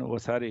విన్నాను,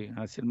 ఒకసారి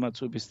ఆ సినిమా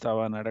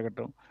చూపిస్తావా అని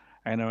అడగటం.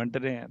 ఆయన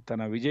వెంటనే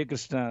తన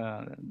విజయకృష్ణ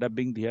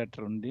డబ్బింగ్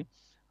థియేటర్ ఉంది,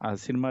 ఆ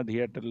సినిమా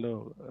థియేటర్లో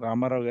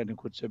రామారావు గారిని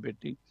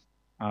కూర్చోబెట్టి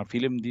ఆ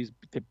ఫిలిం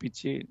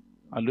తెప్పించి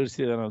అల్లూరి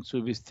సీతారామన్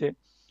చూపిస్తే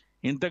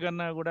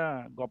ఇంతకన్నా కూడా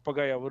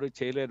గొప్పగా ఎవరు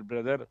చేయలేరు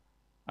బ్రదర్,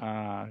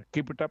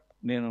 కీప్ ఇట్ అప్.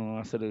 నేను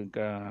అసలు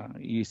ఇంకా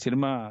ఈ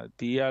సినిమా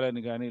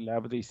తీయాలని కానీ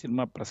లేకపోతే ఈ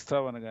సినిమా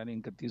ప్రస్తావన కానీ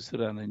ఇంకా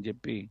తీసుకురానని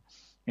చెప్పి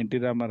ఎన్టీ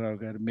రామారావు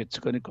గారు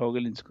మెచ్చుకొని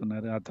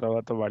కౌగిలించుకున్నారు. ఆ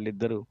తర్వాత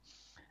వాళ్ళిద్దరూ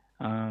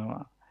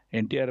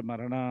ఎన్టీఆర్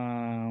మరణం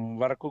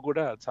వరకు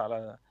కూడా చాలా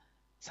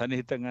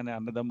సన్నిహితంగానే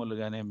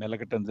అన్నదమ్ములుగానే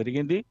మెలకటం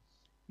జరిగింది.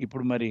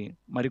 ఇప్పుడు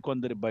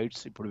మరికొందరి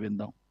బైట్స్ ఇప్పుడు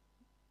విందాం.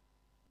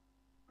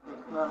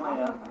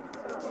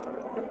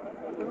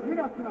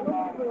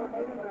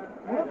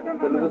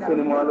 తెలుగు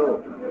సినిమాలో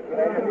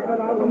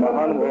ఒక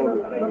మహానుభావుడు,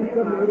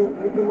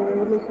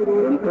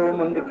 ఎంతో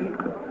మందికి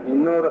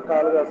ఎన్నో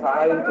రకాలుగా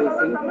సహాయం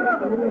చేసి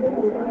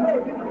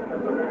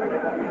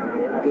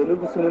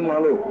తెలుగు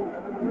సినిమాలో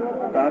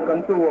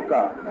తనకంటూ ఒక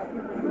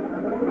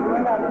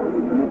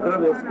ముద్ర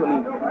వేసుకుని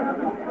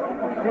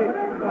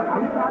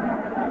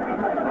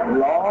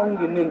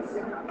లాంగ్ ఇన్నింగ్స్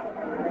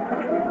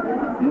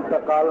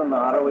ఇంతకాలం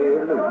 60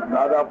 ఏళ్ళు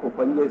దాదాపు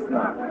పనిచేసిన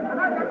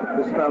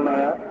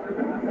కృష్ణన్నయ్య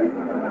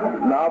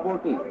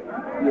నాబోటి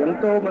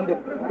ఎంతో మంది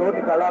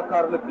తోటి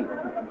కళాకారులకి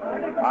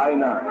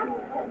ఆయన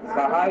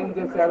సహాయం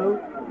చేశారు,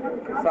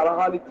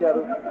 సలహాలు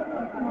ఇచ్చారు.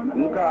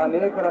 ఇంకా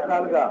అనేక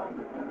రకాలుగా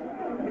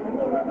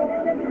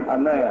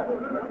అన్నయ్య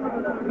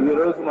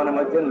ఈరోజు మన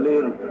మధ్య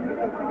లేరు,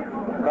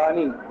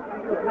 కానీ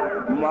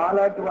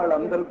మాలాంటి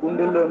వాళ్ళందరి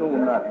గుండెల్లోనూ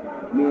ఉన్నారు,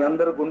 మీ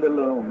అందరి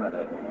గుండెల్లోనూ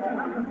ఉన్నారు.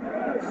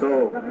 సో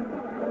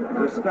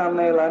కృష్ణ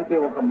అన్నయ్య లాంటి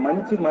ఒక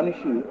మంచి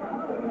మనిషి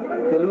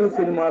తెలుగు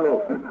సినిమాలో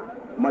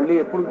మళ్ళీ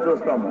ఎప్పుడు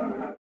చూస్తాము.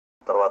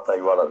 తర్వాత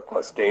ఇవాళ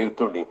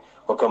స్నేహితుడిని,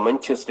 ఒక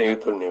మంచి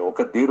స్నేహితుడిని,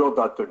 ఒక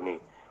ధీరోదాత్తుడిని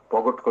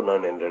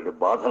పోగొట్టుకున్నాను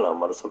బాధ నా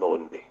మనసులో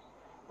ఉంది.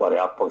 వారి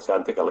ఆత్మకు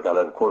శాంతి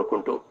కలగాలని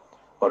కోరుకుంటూ,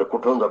 వారి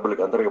కుటుంబ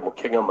సభ్యులకి అందరికీ,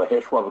 ముఖ్యంగా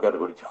మహేష్ బాబు గారి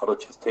గురించి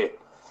ఆలోచిస్తే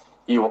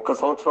ఈ 1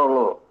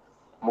 సంవత్సరంలో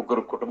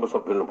 3 కుటుంబ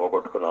సభ్యులను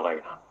పోగొట్టుకున్నారు.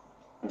 ఆయన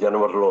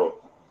జనవరిలో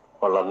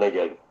వాళ్ళ అన్నయ్య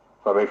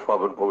రమేష్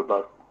బాబుని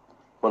పోగొట్టారు.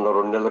 మొన్న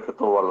 2 నెలల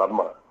క్రితం వాళ్ళ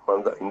అమ్మ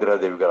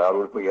ఇందిరాదేవి గారు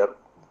ఆవిడిపోయారు.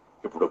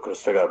 ఇప్పుడు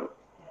కృష్ణ గారు.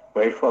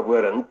 మహేష్ బాబు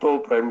గారు ఎంతో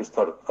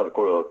ప్రేమిస్తారు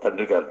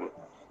తండ్రి గారిని.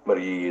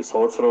 మరి ఈ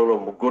సంవత్సరంలో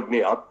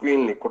 3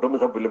 ఆత్మీయుల్ని, కుటుంబ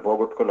సభ్యుల్ని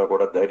పోగొట్టుకున్నా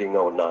కూడా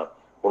ధైర్యంగా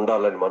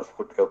ఉండాలని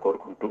మనస్ఫూర్తిగా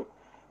కోరుకుంటూ,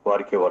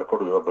 వారికి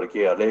వర్కుడు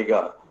సభ్యులకి అలాగే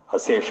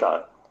అశేష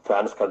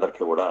ఫ్యాన్స్ కి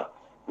అందరికీ కూడా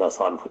నా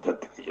సానుభూతిని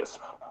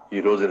తెలియజేస్తున్నాను.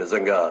 ఈ రోజు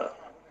నిజంగా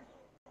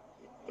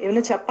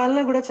ఏమైనా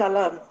చెప్పాలన్నా కూడా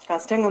చాలా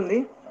కష్టంగా ఉంది.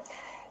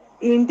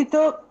 ఈ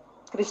ఇంటితో,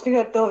 కృష్ణ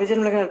గారితో,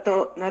 విజయన్మ గారితో,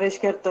 నరేష్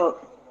గారితో,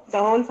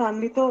 ద హోల్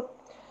ఫ్యామిలీతో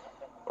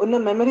ఉన్న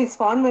మెమరీస్,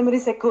 ఫాండ్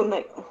మెమరీస్ ఎక్కువ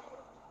ఉన్నాయి.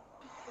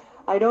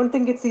 I don't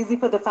think it's easy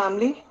for the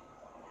family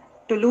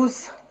to lose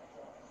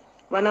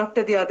one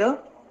after the other.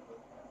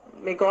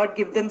 May God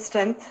give them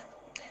strength.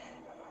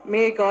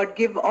 May God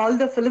give all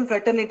the film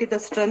fraternity the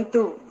strength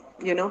to,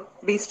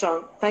 be strong.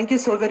 Thank you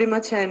so very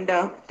much, and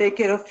take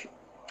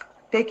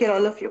care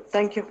all of you.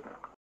 Thank you.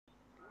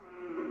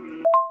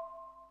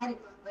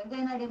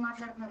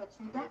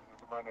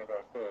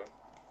 అంటే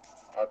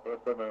ఆ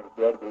పేరుతో మేము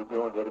విద్యార్థి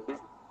ఉద్యమం జరిపి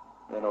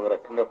నేను ఒక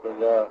రకంగా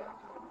ప్రజా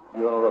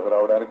జీవనంలోకి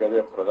రావడానికి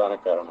అదే ప్రధాన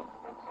కారణం.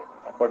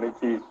 అప్పటి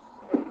నుంచి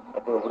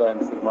అప్పుడప్పుడు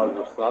ఆయన సినిమాలు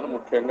చూస్తున్నాను.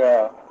 ముఖ్యంగా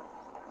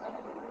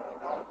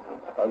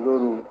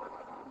అల్లూరు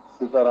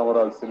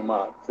సీతారామరాజు సినిమా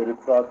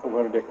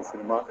చరిత్రాత్మకమైన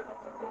సినిమా,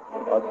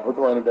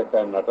 అద్భుతమైన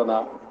ఆయన నటన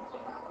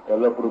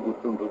ఎల్లప్పుడూ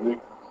గుర్తుంటుంది.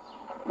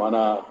 మన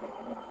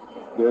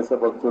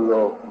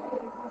దేశభక్తుల్లో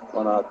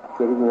మన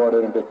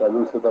తెలుగువాడైన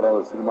అల్లూరు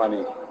సీతారామరాజు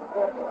సినిమాని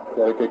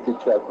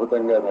తెరకెక్కించి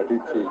అద్భుతంగా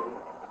నటించి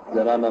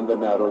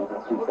జనానందరినీ ఆ రోజు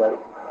గుర్తించారు.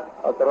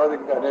 ఆ తర్వాత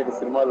ఇంకా అనేక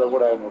సినిమాల్లో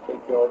కూడా ఆయన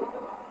నటించేవాడు.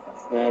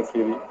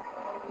 స్నేహశీలి,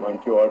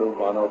 మంచివాడు,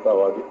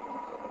 మానవతావాది.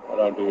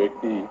 అలాంటి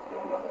వ్యక్తి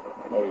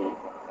మరి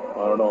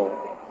మరణం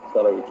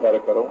చాలా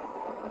విచారకరం.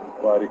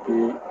 వారికి,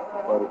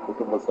 వారి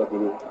కుటుంబ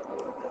సభ్యులు,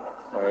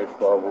 మహేష్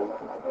బాబు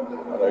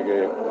అలాగే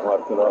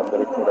కుమార్తెలు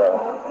అందరికి కూడా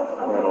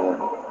నేను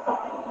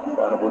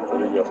సానుభూతి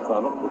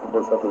తెలియజేస్తాను. కుటుంబ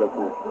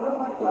సభ్యులకు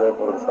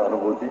హృదయపూర్వక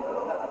సానుభూతి.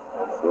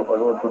 సో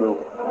భగవంతుడు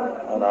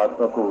ఆయన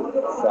ఆత్మకు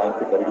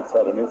శాంతి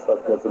కలిగించాలని,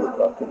 సద్గతులు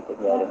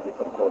ప్రార్థించాలని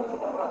చెప్పి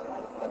కోరుతున్నాను.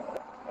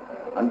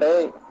 అంటే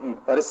ఈ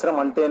పరిశ్రమ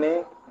అంటేనే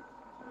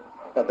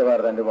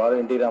పెద్దవారిదండి. వారు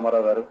ఎన్టీ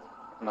రామారావు గారు,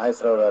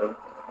 నాగేశ్వరరావు గారు,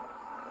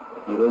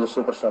 ఈరోజు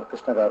సూపర్ స్టార్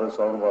కృష్ణ గారు,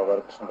 సోమన్ బాబు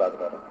గారు, కృష్ణరాజు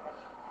గారు,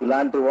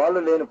 ఇలాంటి వాళ్ళు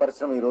లేని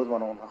పరిశ్రమ ఈ రోజు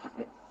మనం ఉన్నాం.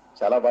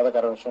 చాలా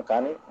బాధాకరమైన విషయం.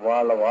 కానీ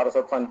వాళ్ళ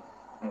వారసత్వాన్ని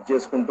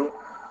చేసుకుంటూ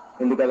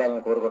ముందుకు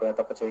వెళ్ళాలని కోరుకోవడమే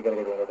తప్ప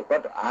చేయగలిగేది లేదు.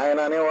 బట్ ఆయన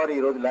అనేవారు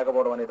ఈ రోజు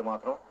లేకపోవడం అనేది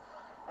మాత్రం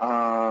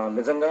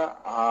నిజంగా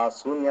ఆ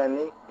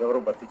శూన్యాన్ని ఎవరు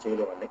భర్తీ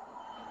చేయలేమండి.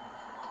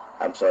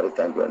 I'm sorry.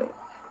 థ్యాంక్ యూ అండి.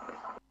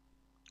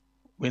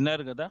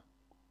 విన్నారు కదా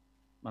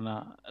మన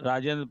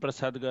రాజేంద్ర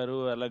ప్రసాద్ గారు,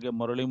 అలాగే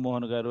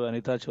మురళీమోహన్ గారు,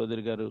 అనితా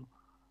చౌదరి గారు,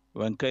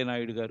 వెంకయ్య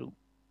నాయుడు గారు,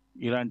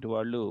 ఇలాంటి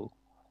వాళ్ళు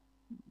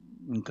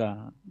ఇంకా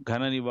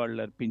ఘన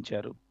నివాళులు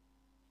అర్పించారు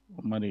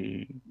మరి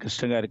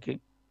కృష్ణ గారికి.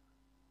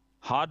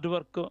 హార్డ్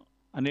వర్క్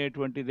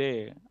అనేటువంటిదే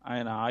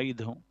ఆయన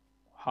ఆయుధం.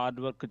 హార్డ్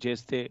వర్క్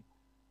చేస్తే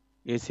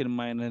ఏ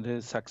సినిమా అనేది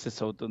సక్సెస్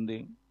అవుతుంది,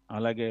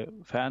 అలాగే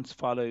ఫ్యాన్స్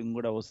ఫాలోయింగ్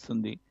కూడా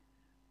వస్తుంది.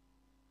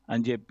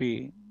 అని చెప్పి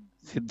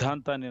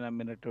సిద్ధాంతాన్ని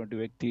నమ్మినటువంటి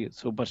వ్యక్తి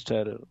సూపర్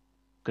స్టార్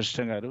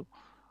కృష్ణ గారు.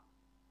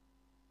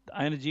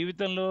 ఆయన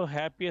జీవితంలో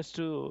హ్యాపీయెస్ట్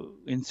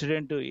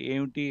ఇన్సిడెంట్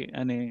ఏమిటి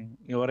అని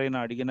ఎవరైనా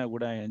అడిగినా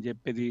కూడా ఆయన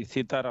చెప్పేది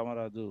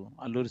Sitaramaraju,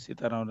 Alluri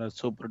Sitaramaraju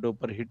super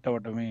duper hit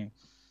అవ్వటమే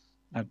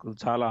నాకు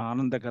చాలా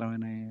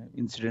ఆనందకరమైన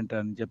ఇన్సిడెంట్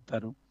అని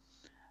చెప్తారు.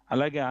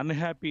 అలాగే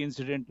అన్హ్యాపీ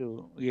ఇన్సిడెంట్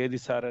ఏది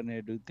సార్ అని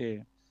అడిగితే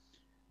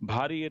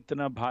భారీ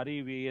ఎత్తున భారీ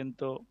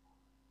వ్యయంతో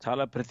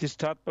చాలా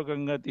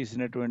ప్రతిష్టాత్మకంగా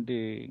తీసినటువంటి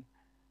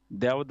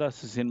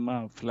దేవదాసు సినిమా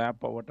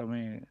ఫ్లాప్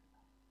అవ్వటమే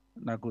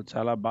నాకు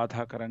చాలా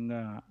బాధాకరంగా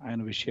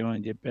ఆయన విషయం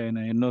అని చెప్పి ఆయన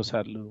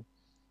ఎన్నోసార్లు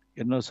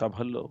ఎన్నో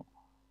సభల్లో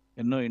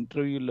ఎన్నో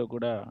ఇంటర్వ్యూల్లో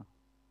కూడా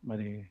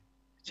మరి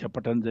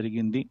చెప్పటం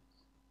జరిగింది.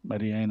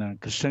 మరి ఆయన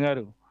కృష్ణ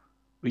గారు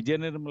విజయ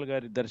నిర్మల్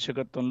గారి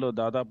దర్శకత్వంలో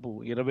దాదాపు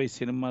 20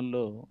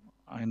 సినిమాల్లో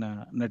ఆయన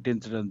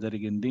నటించడం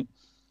జరిగింది.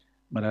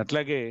 మరి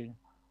అట్లాగే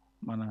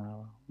మన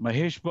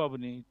మహేష్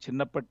బాబుని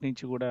చిన్నప్పటి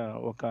నుంచి కూడా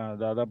ఒక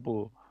దాదాపు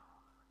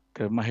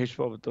మహేష్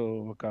బాబుతో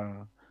ఒక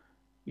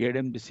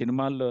 7-8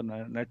 సినిమాల్లో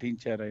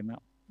నటించారు ఆయన.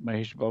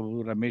 మహేష్ బాబు,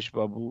 రమేష్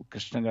బాబు,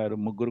 కృష్ణ గారు,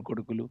 ముగ్గురు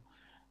కొడుకులు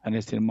అనే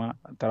సినిమా,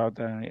 తర్వాత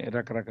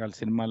రకరకాల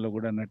సినిమాల్లో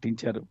కూడా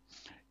నటించారు.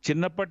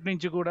 చిన్నప్పటి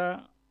నుంచి కూడా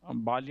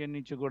బాల్యం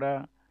నుంచి కూడా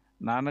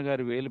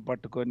నాన్నగారు వేలు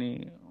పట్టుకొని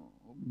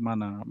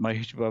మన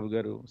మహేష్ బాబు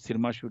గారు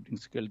సినిమా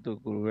షూటింగ్స్కి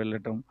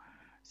వెళ్ళటం,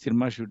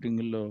 సినిమా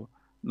షూటింగ్లో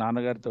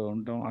నాన్నగారితో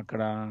ఉండటం,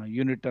 అక్కడ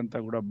యూనిట్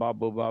అంతా కూడా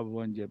బాబు బాబు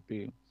అని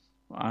చెప్పి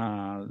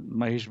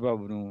మహేష్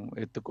బాబును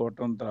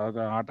ఎత్తుకోవటం, తర్వాత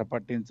ఆట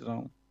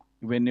పట్టించడం,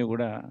 ఇవన్నీ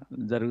కూడా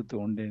జరుగుతూ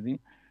ఉండేది.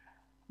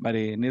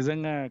 మరి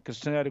నిజంగా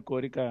కృష్ణ గారి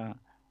కోరిక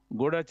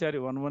గూఢచారి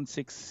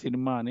 116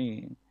 సినిమా అని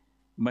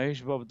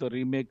మహేష్ బాబుతో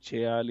రీమేక్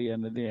చేయాలి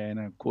అన్నది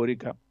ఆయన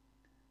కోరిక.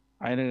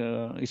 ఆయన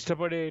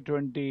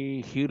ఇష్టపడేటువంటి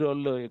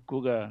హీరోల్లో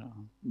ఎక్కువగా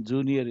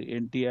జూనియర్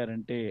ఎన్టీఆర్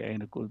అంటే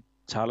ఆయనకు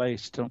చాలా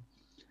ఇష్టం.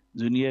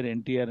 జూనియర్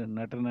ఎన్టీఆర్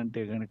నటన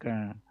అంటే కనుక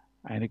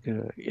ఆయనకు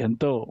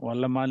ఎంతో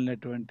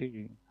వల్లమాలినటువంటి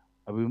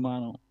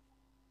అభిమానం,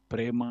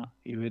 ప్రేమ,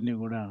 ఇవన్నీ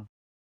కూడా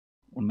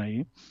ఉన్నాయి.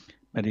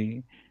 మరి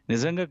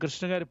నిజంగా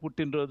కృష్ణ గారి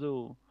పుట్టినరోజు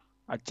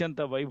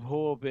అత్యంత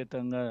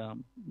వైభవోపేతంగా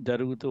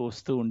జరుగుతూ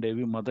వస్తూ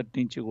ఉండేవి. మొదటి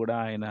నుంచి కూడా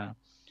ఆయన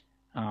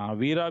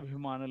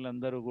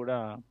వీరాభిమానులందరూ కూడా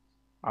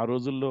ఆ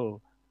రోజుల్లో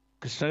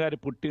కృష్ణ గారి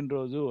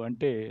పుట్టినరోజు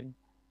అంటే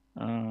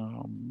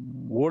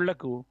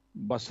ఊళ్ళకు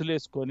బస్సులు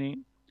వేసుకొని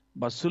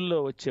బస్సుల్లో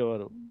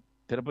వచ్చేవారు.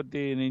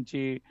 తిరుపతి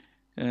నుంచి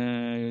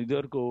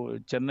ఇదివరకు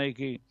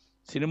చెన్నైకి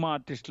సినిమా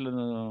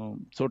ఆర్టిస్టులను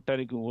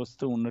చూడటానికి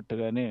వస్తూ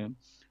ఉన్నట్టుగానే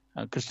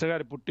కృష్ణ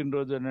గారి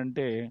పుట్టినరోజు అని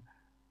అంటే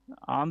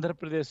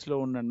ఆంధ్రప్రదేశ్లో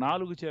ఉన్న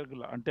 4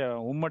 చెరకులు, అంటే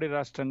ఉమ్మడి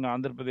రాష్ట్రంగా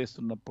ఆంధ్రప్రదేశ్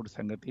ఉన్నప్పుడు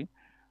సంగతి,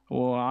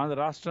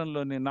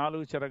 రాష్ట్రంలోని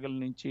 4 చెరగల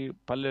నుంచి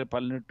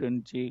పల్లెటూరు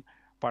నుంచి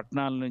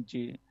పట్టణాల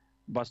నుంచి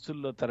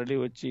బస్సుల్లో తరలి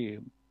వచ్చి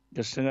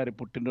కృష్ణ గారి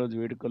పుట్టినరోజు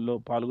వేడుకల్లో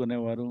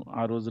పాల్గొనేవారు.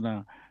 ఆ రోజున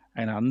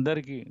ఆయన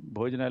అందరికీ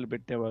భోజనాలు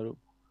పెట్టేవారు,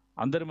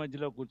 అందరి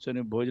మధ్యలో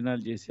కూర్చొని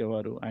భోజనాలు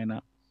చేసేవారు. ఆయన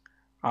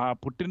ఆ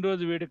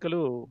పుట్టినరోజు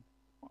వేడుకలు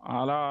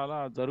అలా అలా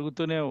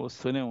జరుగుతూనే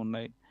వస్తూనే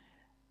ఉన్నాయి.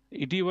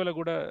 ఇటీవల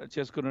కూడా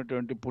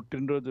చేసుకున్నటువంటి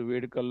పుట్టినరోజు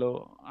వేడుకల్లో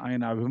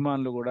ఆయన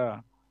అభిమానులు కూడా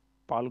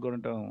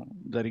పాల్గొనటం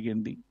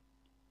జరిగింది.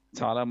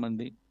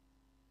 చాలామంది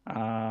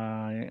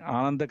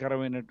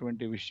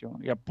ఆనందకరమైనటువంటి విషయం.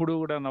 ఎప్పుడూ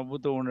కూడా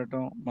నవ్వుతూ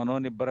ఉండటం,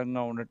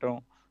 మనోనిబ్బరంగా ఉండటం,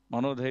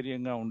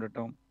 మనోధైర్యంగా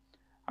ఉండటం.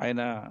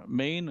 ఆయన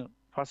మెయిన్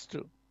ఫస్ట్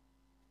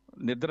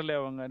నిద్ర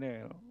లేవగానే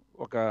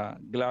ఒక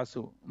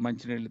గ్లాసు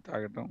మంచినీళ్ళు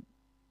తాగటం,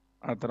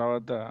 ఆ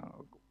తర్వాత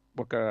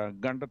ఒక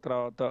గంట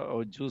తర్వాత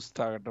జ్యూస్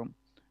తాగటం,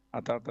 ఆ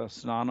తర్వాత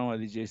స్నానం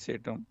అది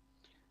చేసేయటం,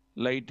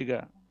 లైట్గా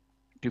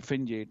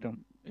టిఫిన్ చేయటం,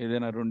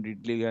 ఏదైనా 2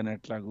 ఇడ్లీ కానీ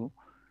అట్లాగూ.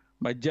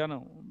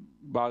 మధ్యాహ్నం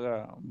బాగా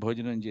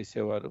భోజనం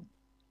చేసేవారు.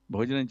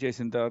 భోజనం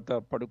చేసిన తర్వాత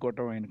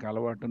పడుకోవటం ఆయనకు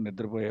అలవాటు,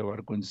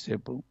 నిద్రపోయేవారు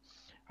కొంచెంసేపు.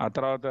 ఆ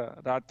తర్వాత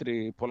రాత్రి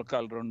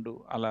పులకాలు 2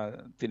 అలా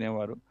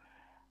తినేవారు.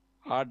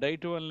 ఆ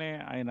డైట్ వల్లనే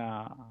ఆయన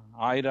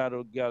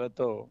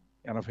ఆయురారోగ్యాలతో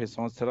 80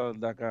 సంవత్సరాల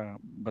దాకా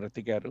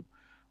బ్రతికారు.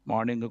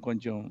 మార్నింగ్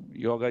కొంచెం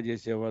యోగా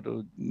చేసేవారు,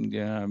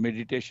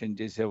 మెడిటేషన్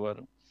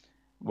చేసేవారు,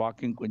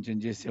 వాకింగ్ కొంచెం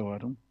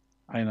చేసేవారు.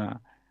 ఆయన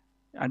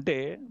అంటే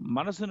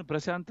మనసును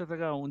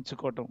ప్రశాంతతగా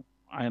ఉంచుకోవటం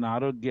ఆయన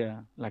ఆరోగ్య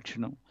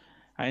లక్షణం.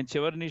 ఆయన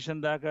చివరి నిమిషం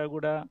దాకా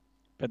కూడా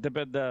పెద్ద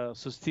పెద్ద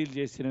సుస్థీలు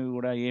చేసినవి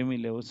కూడా ఏమీ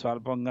లేవు.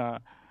 స్వల్పంగా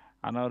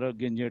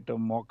అనారోగ్యం చేయటం,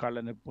 మోకాళ్ళ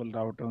నొప్పులు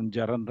రావటం,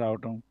 జ్వరం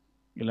రావటం,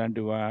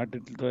 ఇలాంటి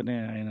వాటితోనే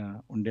ఆయన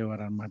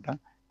ఉండేవారు అన్నమాట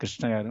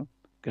కృష్ణ గారు.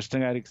 కృష్ణ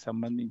గారికి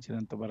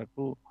సంబంధించినంత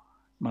వరకు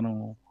మనం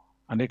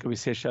అనేక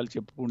విశేషాలు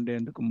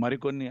చెప్పుకుండేందుకు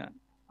మరికొన్ని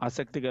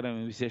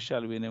ఆసక్తికరమైన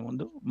విశేషాలు వినే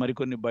ముందు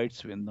మరికొన్ని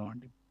బైట్స్ విందాం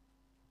అండి.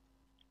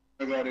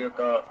 గారి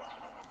యొక్క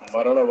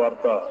మరణ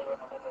వార్త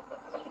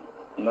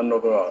నన్ను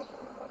ఒక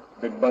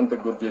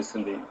దిగ్భ్రాంతికి గురి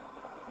చేసింది.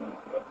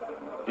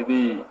 ఇది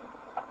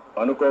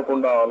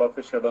అనుకోకుండా ఆల్ ఆఫ్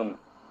ఎ సడన్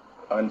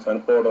ఆయన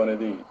చనిపోవడం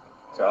అనేది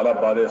చాలా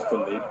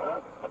బాధేస్తుంది.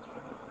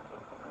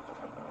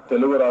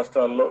 తెలుగు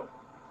రాష్ట్రాల్లో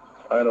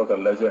ఆయన ఒక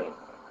లెజెండ్,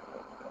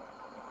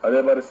 అదే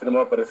మరి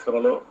సినిమా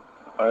పరిశ్రమలో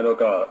ఆయన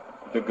ఒక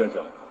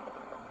దిగ్గజం.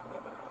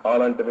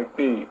 అలాంటి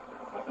వ్యక్తి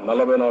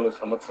 44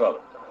 సంవత్సరాలు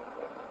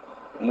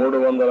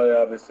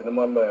 350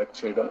 సినిమాల్లో యాక్ట్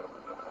చేయడం,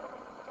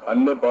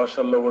 అన్ని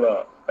భాషల్లో కూడా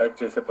యాక్ట్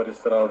చేసే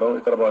పరిస్థితి రావడం,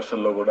 ఇతర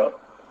భాషల్లో కూడా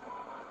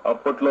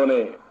అప్పట్లోనే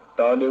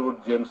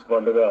టాలీవుడ్ జేమ్స్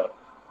బాండ్గా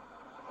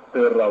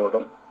పేరు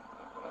రావడం.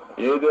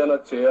 ఏదైనా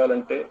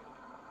చేయాలంటే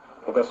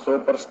ఒక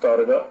సూపర్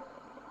స్టార్గా,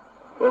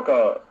 ఒక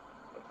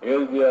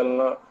ఏది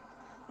చేయాలన్నా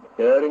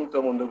డేరింగ్తో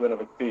ముందుకు పోయిన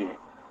వ్యక్తి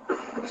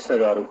కృష్ణ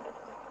గారు.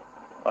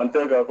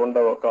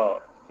 అంతేకాకుండా ఒక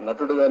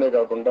నటుడుగానే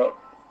కాకుండా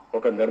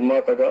ఒక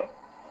నిర్మాతగా,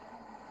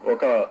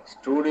 ఒక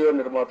స్టూడియో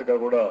నిర్మాతగా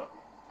కూడా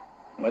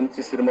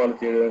మంచి సినిమాలు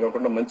తీయడమే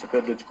కాకుండా మంచి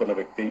పేరు తెచ్చుకున్న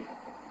వ్యక్తి.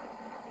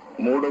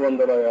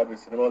 350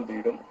 సినిమాలు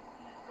తీయడం,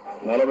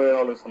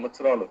 44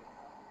 సంవత్సరాలు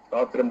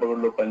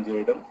రాత్రింపగళ్ళు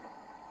పనిచేయడం.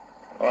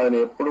 ఆయన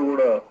ఎప్పుడు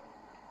కూడా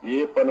ఏ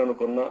పని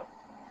అనుకున్నా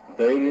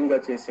ధైర్యంగా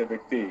చేసే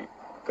వ్యక్తి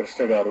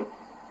కృష్ణ గారు.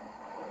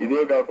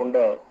 ఇదే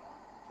కాకుండా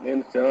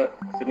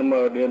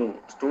నేను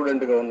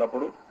స్టూడెంట్గా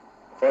ఉన్నప్పుడు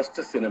ఫస్ట్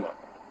సినిమా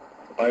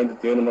ఆయన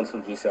తేనె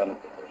మనసులు చూశాను.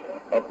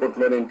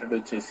 అప్పట్లోనే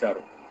ఇంట్రడ్యూస్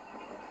చేశారు.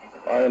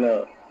 ఆయన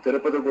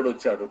తిరుపతి కూడా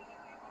వచ్చాడు.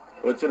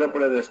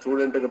 వచ్చినప్పుడు అదే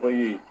స్టూడెంట్గా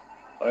పోయి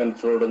ఆయన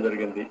చూడడం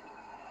జరిగింది.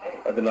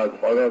 అది నాకు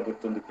బాగా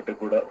గుర్తుంది ఇప్పటికి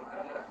కూడా.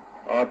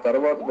 ఆ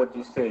తర్వాత మరి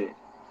చూస్తే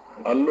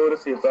అల్లూరి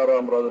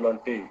సీతారామరాజు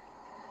లాంటి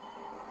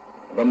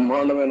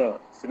బ్రహ్మాండమైన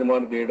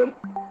సినిమాని తీయడం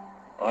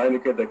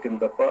ఆయనకే దక్కింది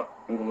తప్ప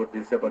ఇంకొకటి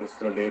తీసే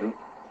పరిస్థితులు లేరు.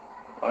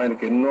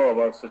 ఆయనకి ఎన్నో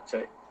అవార్డ్స్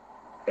వచ్చాయి.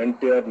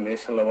 ఎన్టీఆర్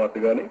నేషనల్ అవార్డు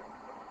కానీ,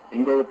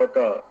 ఇంకొక పక్క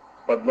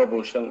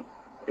పద్మభూషణ్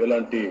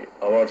ఇలాంటి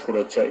అవార్డ్స్ కూడా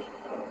వచ్చాయి.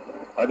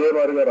 అదే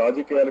మాదిరిగా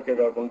రాజకీయాలకే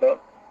కాకుండా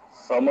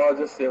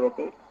సమాజ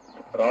సేవకు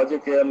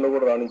రాజకీయాల్లో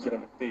కూడా రాణించిన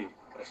వ్యక్తి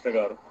కృష్ణ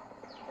గారు.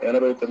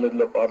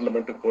 89లో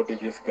పార్లమెంటుకు పోటీ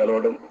చేసి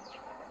గెలవడం,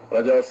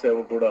 ప్రజాసేవ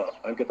కూడా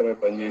అంకితమై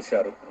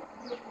పనిచేశారు.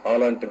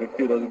 అలాంటి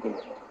వ్యక్తి రోజుకు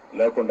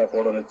లేకుండా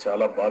పోవడం అనేది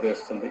చాలా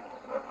బాధేస్తుంది.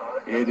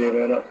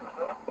 ఏదేమైనా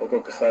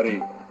ఒక్కొక్కసారి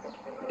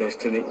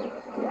డెస్టినీ.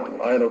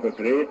 ఆయన ఒక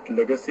గ్రేట్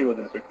లెగసీ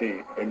వదిలిపెట్టి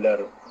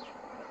వెళ్ళారు.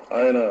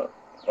 ఆయన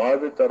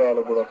భావి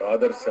తరాలు కూడా ఒక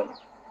ఆదర్శం.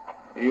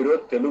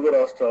 ఈరోజు తెలుగు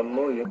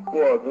రాష్ట్రాల్లో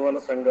ఎక్కువ అభిమాన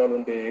సంఘాలు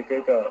ఉండే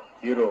ఏకైక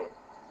హీరో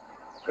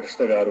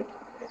కృష్ణ గారు.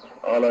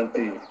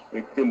 అలాంటి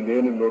వ్యక్తి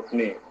లేని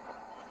లోటుని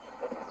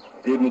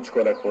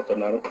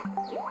జీర్ణించుకోలేకపోతున్నాను.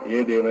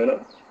 ఏదేమైనా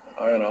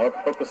ఆయన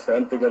ఆత్మకు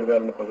శాంతి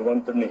కలగాలని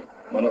భగవంతుడిని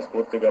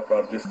మనస్ఫూర్తిగా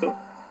ప్రార్థిస్తూ,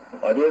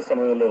 అదే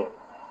సమయంలో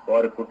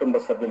వారి కుటుంబ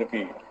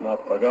సభ్యులకి నా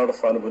ప్రగాఢ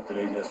సానుభూతి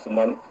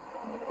తెలియజేస్తున్నాను.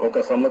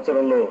 ఒక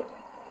సంవత్సరంలో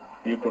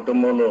ఈ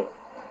కుటుంబంలో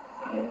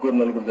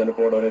 3-4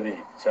 చనిపోవడం అనేది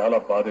చాలా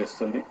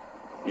బాధేస్తుంది.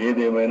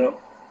 ఏదేమైనా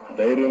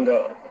ధైర్యంగా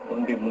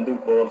ఉండి ముందుకు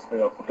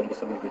పోవాల్సిందిగా కుటుంబ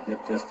సభ్యులకు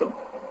విజ్ఞప్తి చేస్తూ,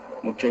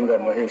 ముఖ్యంగా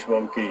మహేష్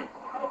బాబుకి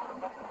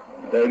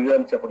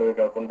ధైర్యాన్ని చెప్పడమే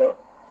కాకుండా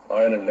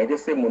ఆయన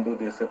లెగసీ ముందుకు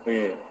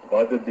తీసుకుపోయే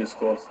బాధ్యత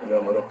తీసుకోవాల్సిందిగా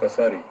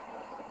మరొక్కసారి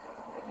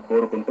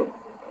కోరుకుంటూ,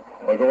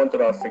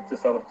 భగవంతుడు ఆ శక్తి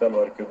సామర్థ్యాలు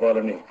వారికి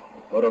ఇవ్వాలని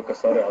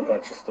మరొకసారి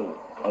ఆకాంక్షిస్తూ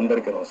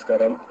అందరికీ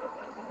నమస్కారం.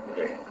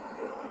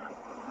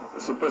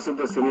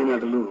 సుప్రసిద్ధ సినీ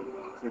నటులు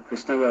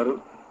కృష్ణ గారు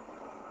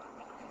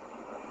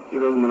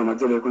ఈరోజు మన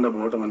మధ్య లేకుండా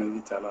పోవటం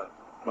అనేది చాలా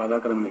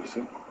బాధాకరమైన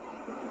విషయం.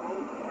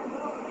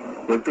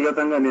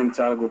 వ్యక్తిగతంగా నేను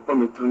చాలా గొప్ప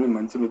మిత్రుని,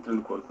 మంచి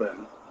మిత్రుని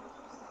కోల్పోయాను.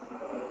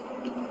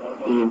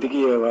 ఈ ఇంటికి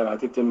వారి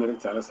ఆతిథ్యం మేరకు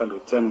చాలాసార్లు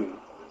వచ్చాను. నేను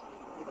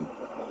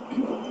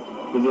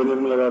విజయ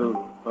నిర్మల గారు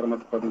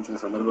పరమతి పదించిన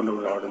సందర్భంలో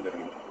రావడం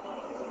జరిగింది.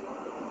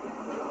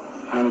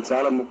 ఆయన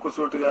చాలా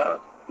ముక్కుసూటిగా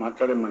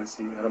మాట్లాడే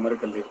మనిషి,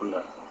 అరమరికలు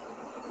లేకుండా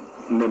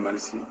ఉండే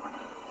మనిషి,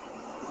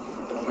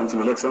 మంచి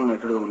విలక్షణ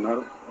నటుడుగా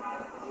ఉన్నారు.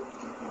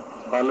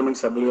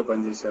 పార్లమెంట్ సభ్యులుగా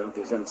పనిచేశారు,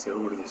 దేశానికి సేవ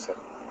కూడా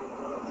చేశారు.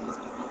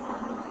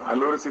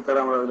 అల్లూరి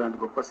సీతారామరాజు లాంటి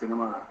గొప్ప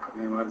సినిమా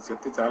నేను వారికి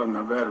చెప్తే చాలా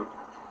నవ్వారు.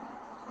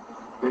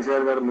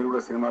 కేసీఆర్ గారు మీరు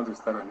కూడా సినిమాలు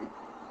చూస్తారని.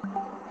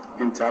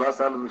 నేను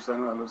చాలాసార్లు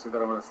చూశాను. అల్లూరి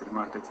సీతారామరాజు సినిమా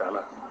అంటే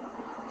చాలా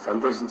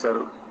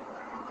సంతోషించారు.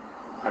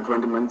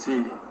 అటువంటి మంచి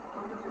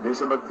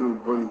దేశభక్తిని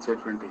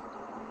ఉద్బోధించేటువంటి,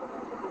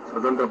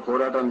 స్వతంత్ర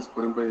పోరాటాన్ని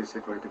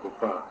స్ఫురింపజేసేటువంటి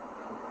గొప్ప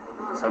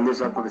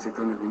సందేశాత్మక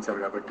చిత్రం నిర్మించారు.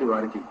 కాబట్టి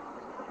వారికి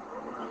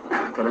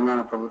తెలంగాణ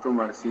ప్రభుత్వం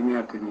వారి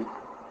సీనియారిటీని,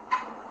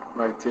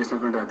 వారికి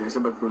చేసినటువంటి ఆ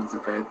దేశభక్తి గురించిన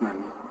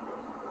ప్రయత్నాన్ని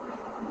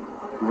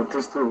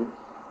గుర్తిస్తూ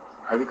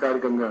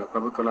అధికారికంగా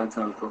ప్రభుత్వ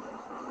లాంఛనాలతో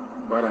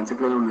వారి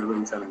అంత్యక్రియలను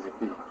నిర్వహించాలని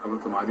చెప్పి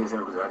ప్రభుత్వం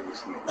ఆదేశాలు జారీ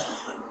చేసింది.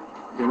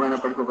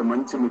 ఏమైనప్పటికీ ఒక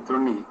మంచి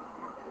మిత్రుణ్ణి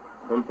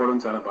కోల్పోవడం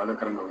చాలా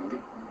బాధాకరంగా ఉంది.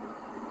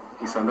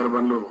 ఈ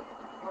సందర్భంలో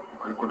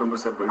వారి కుటుంబ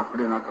సభ్యులు,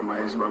 ఇప్పుడే నాకు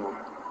మహేష్ బాబు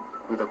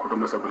మిగతా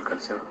కుటుంబ సభ్యులు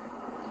కలిశారు.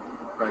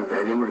 వారికి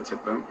ధైర్యం కూడా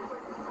చెప్పాం.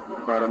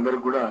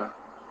 వారందరికీ కూడా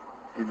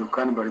ఈ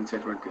దుఃఖాన్ని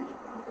భరించేటువంటి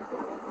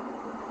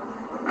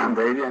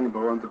ధైర్యాన్ని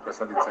భగవంతుడు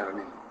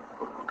ప్రసాదించాలని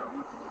కోరుకుంటాం.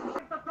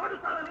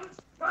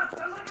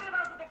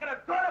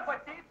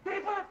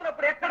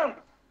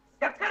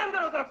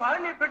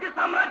 బ్రిటిష్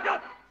సామ్రాజ్యం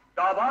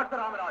శాబాష్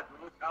రామరాజు,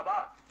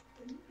 శాబాష్.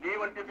 నీ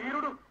వంటి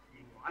వీరుడు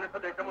మానస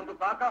దేశముందు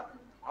కాక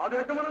ఆ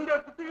దేశమునందే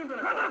పుట్టింది.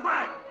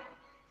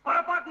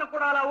 పొరపాటును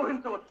కూడా అలా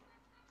ఊహించవచ్చు.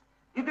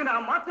 ఇది నా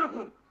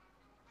మాతృభూమి.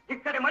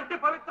 ఇక్కడి మట్టి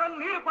పవిత్రం,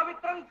 నీరు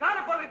పవిత్రం,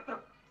 గాలి పవిత్రం,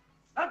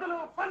 నదులు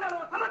పల్లెలు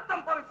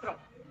సమస్తం పవిత్రం.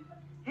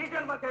 ఈ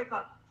జన్మకే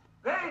కాదు,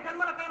 వేరే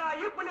జన్మలకైనా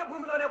ఈ పుణ్య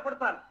భూమిలోనే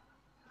పుడతాను.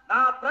 నా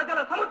ప్రజల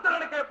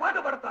సముద్రానికే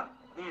పాటుపడతాను.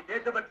 నీ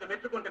దేశభక్తి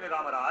మెచ్చుకుంటుంది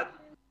రామరాజ్.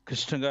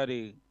 కృష్ణ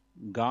గారి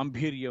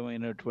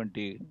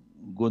గాంభీర్యమైనటువంటి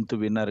గొంతు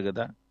విన్నారు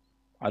కదా,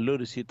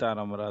 అల్లూరి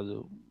సీతారామరాజు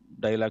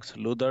డైలాగ్స్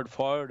లూదర్డ్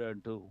ఫార్వర్డ్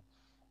అంటూ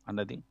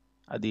అన్నది.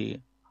 అది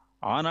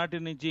ఆనాటి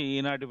నుంచి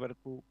ఈనాటి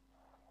వరకు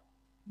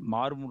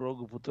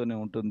మారుమ్రోగుతూనే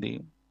ఉంటుంది,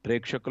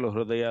 ప్రేక్షకుల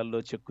హృదయాల్లో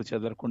చెక్కు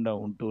చెదరకుండా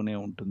ఉంటూనే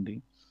ఉంటుంది.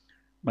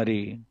 మరి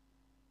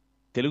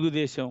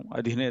తెలుగుదేశం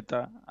అధినేత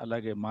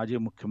అలాగే మాజీ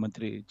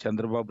ముఖ్యమంత్రి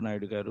చంద్రబాబు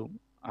నాయుడు గారు,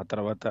 ఆ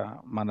తర్వాత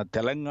మన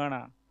తెలంగాణ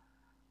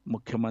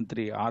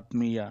ముఖ్యమంత్రి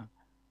ఆత్మీయ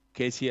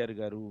కేసీఆర్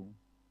గారు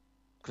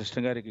కృష్ణ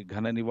గారికి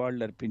ఘన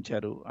నివాళులు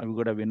అర్పించారు. అవి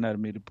కూడా విన్నారు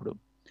మీరు ఇప్పుడు.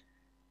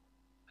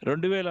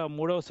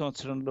 2003వ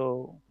సంవత్సరంలో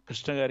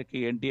కృష్ణ గారికి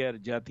ఎన్టీఆర్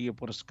జాతీయ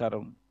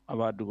పురస్కారం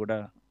అవార్డు కూడా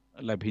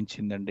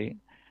లభించిందండి.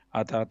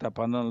 ఆ తర్వాత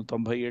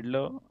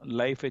 1997లో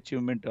లైఫ్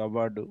అచీవ్మెంట్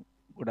అవార్డు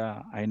కూడా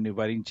ఆయన్ని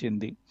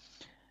వరించింది.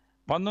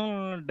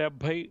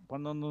 1970,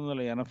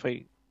 1980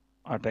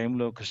 ఆ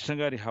టైంలో కృష్ణ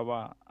గారి హవా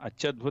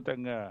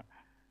అత్యద్భుతంగా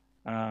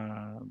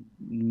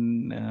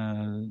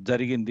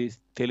జరిగింది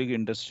తెలుగు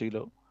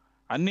ఇండస్ట్రీలో.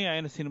 అన్నీ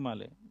ఆయన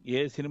సినిమాలే, ఏ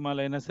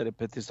సినిమాలైనా సరే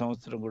ప్రతి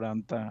సంవత్సరం కూడా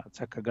అంత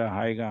చక్కగా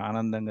హాయిగా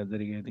ఆనందంగా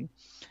జరిగేది.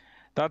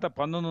 తర్వాత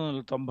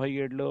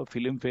 1997లో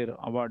ఫిలింఫేర్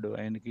అవార్డు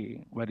ఆయనకి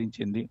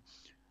వరించింది.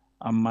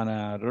 మన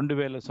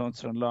 2000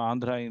 సంవత్సరంలో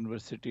ఆంధ్ర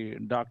యూనివర్సిటీ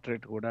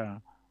డాక్టరేట్ కూడా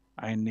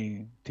ఆయన్ని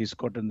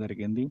తీసుకోవటం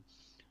జరిగింది.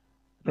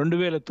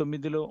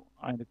 2009లో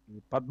ఆయనకి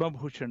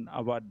పద్మభూషణ్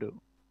అవార్డు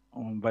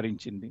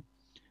వరించింది.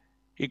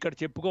 ఇక్కడ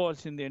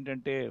చెప్పుకోవాల్సింది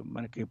ఏంటంటే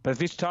మనకి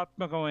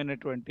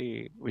ప్రతిష్టాత్మకమైనటువంటి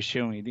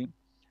విషయం ఇది.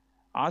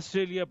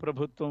 ఆస్ట్రేలియా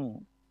ప్రభుత్వం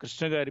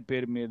కృష్ణ గారి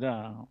పేరు మీద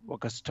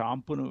ఒక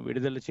స్టాంపును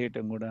విడుదల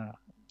చేయటం కూడా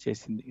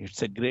చేసింది.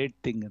 ఇట్స్ ఎ గ్రేట్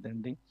థింగ్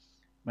అదండి.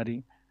 మరి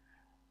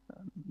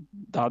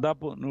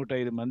దాదాపు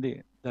 105 మంది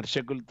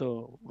దర్శకులతో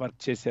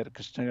వర్క్ చేశారు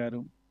కృష్ణ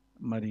గారు.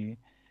 మరి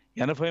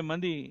 80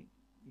 మంది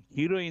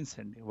హీరోయిన్స్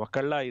అండి,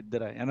 ఒకళ్ళ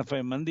ఇద్దర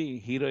 80 మంది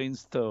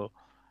హీరోయిన్స్తో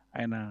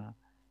ఆయన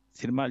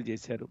సినిమాలు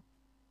చేశారు.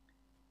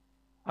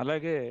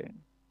 అలాగే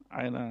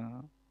ఆయన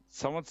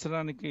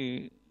సంవత్సరానికి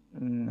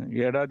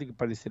ఏడాదికి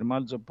 10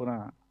 సినిమాలు చొప్పున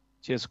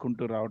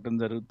చేసుకుంటూ రావటం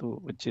జరుగుతూ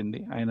వచ్చింది.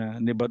 ఆయన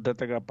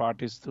నిబద్ధతగా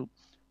పాటిస్తూ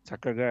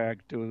చక్కగా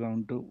యాక్టివ్గా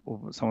ఉంటూ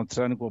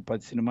సంవత్సరానికి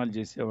 10 సినిమాలు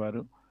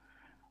చేసేవారు.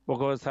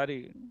 ఒక్కోసారి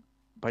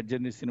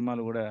 18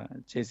 సినిమాలు కూడా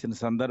చేసిన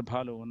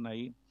సందర్భాలు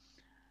ఉన్నాయి.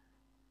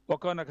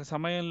 ఒక్కొక్క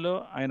సమయంలో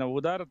ఆయన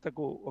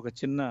ఉదారతకు ఒక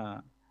చిన్న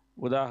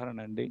ఉదాహరణ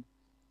అండి.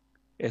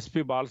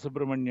 ఎస్పి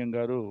బాలసుబ్రహ్మణ్యం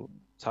గారు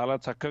చాలా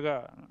చక్కగా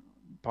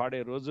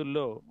పాడే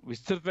రోజుల్లో,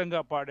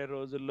 విస్తృతంగా పాడే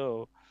రోజుల్లో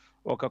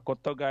ఒక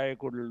కొత్త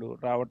గాయకుడు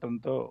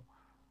రావటంతో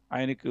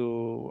ఆయనకు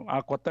ఆ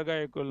కొత్త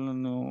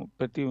గాయకులను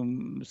ప్రతి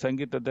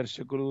సంగీత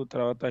దర్శకులు,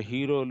 తర్వాత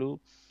హీరోలు,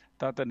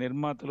 తర్వాత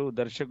నిర్మాతలు,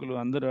 దర్శకులు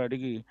అందరూ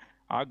అడిగి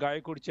ఆ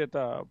గాయకుడి చేత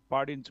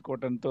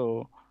పాడించుకోవటంతో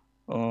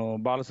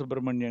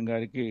బాలసుబ్రహ్మణ్యం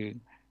గారికి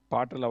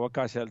పాటల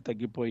అవకాశాలు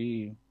తగ్గిపోయి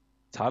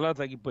చాలా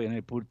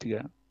తగ్గిపోయినాయి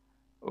పూర్తిగా.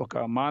 ఒక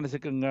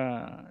మానసికంగా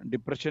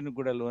డిప్రెషన్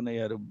కూడా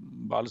లోనయ్యారు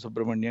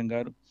బాలసుబ్రహ్మణ్యం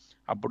గారు.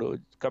 అప్పుడు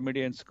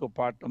కమెడియన్స్కు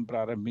పాడటం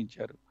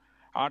ప్రారంభించారు.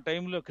 ఆ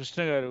టైంలో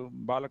కృష్ణ గారు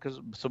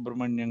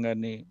బాలసుబ్రహ్మణ్యం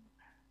గారిని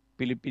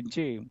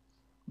పిలిపించి,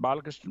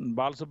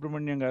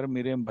 బాలసుబ్రహ్మణ్యం గారు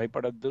మీరేం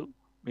భయపడద్దు,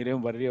 మీరేం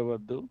వర్రీ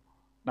అవ్వద్దు,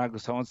 నాకు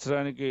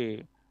సంవత్సరానికి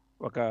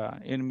ఒక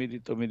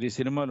 8-9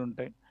 సినిమాలు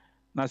ఉంటాయి,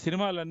 నా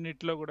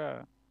సినిమాలన్నిట్లో కూడా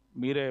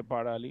మీరే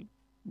పాడాలి,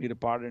 మీరు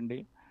పాడండి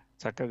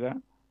చక్కగా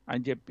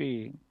అని చెప్పి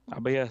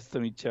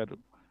అభయహస్తం ఇచ్చారు.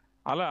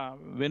 అలా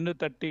వెన్ను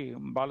తట్టి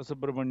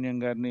బాలసుబ్రహ్మణ్యం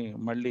గారిని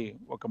మళ్ళీ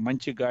ఒక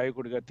మంచి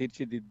గాయకుడిగా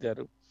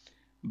తీర్చిదిద్దారు.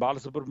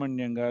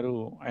 బాలసుబ్రహ్మణ్యం గారు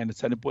ఆయన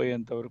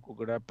చనిపోయేంత వరకు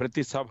కూడా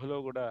ప్రతి సభలో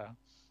కూడా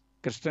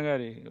కృష్ణ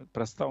గారి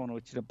ప్రస్తావన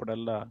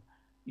వచ్చినప్పుడల్లా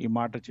ఈ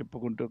మాట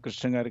చెప్పుకుంటూ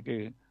కృష్ణ గారికి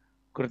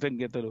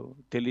కృతజ్ఞతలు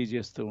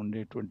తెలియజేస్తూ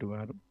ఉండేటువంటి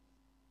వారు.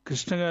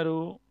 కృష్ణ గారు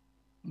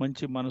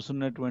మంచి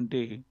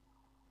మనసున్నటువంటి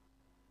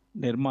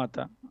నిర్మాత.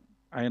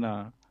 ఆయన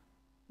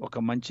ఒక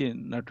మంచి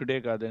నటుడే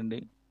కాదండి,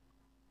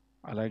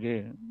 అలాగే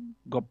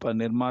గొప్ప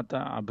నిర్మాత,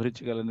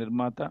 అభిరుచి గల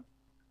నిర్మాత,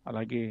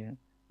 అలాగే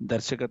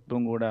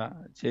దర్శకత్వం కూడా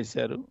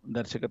చేశారు.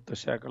 దర్శకత్వ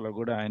శాఖలో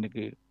కూడా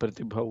ఆయనకి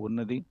ప్రతిభ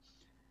ఉన్నది.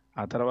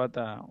 ఆ తర్వాత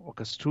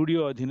ఒక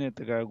స్టూడియో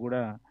అధినేతగా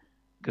కూడా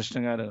కృష్ణ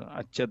గారు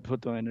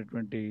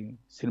అత్యద్భుతమైనటువంటి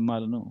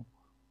సినిమాలను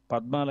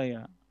పద్మాలయ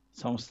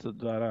సంస్థ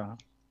ద్వారా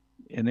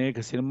అనేక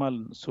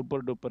సినిమాలు,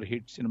 సూపర్ డూపర్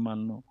హిట్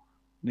సినిమాలను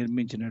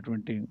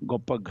నిర్మించినటువంటి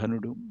గొప్ప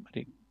ఘనుడు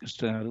మరి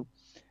కృష్ణ గారు.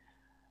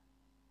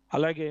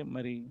 అలాగే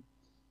మరి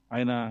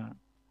ఆయన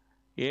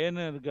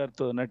ఏఎన్ఆర్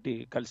గారితో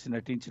కలిసి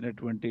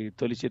నటించినటువంటి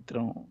తొలి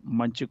చిత్రం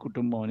మంచి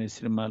కుటుంబం అనే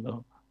సినిమాలో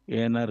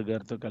ఏఎన్ఆర్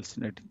గారితో కలిసి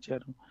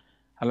నటించారు.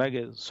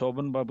 అలాగే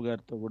శోభన్ బాబు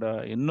గారితో కూడా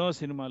ఎన్నో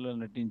సినిమాల్లో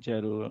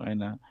నటించారు.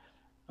 ఆయన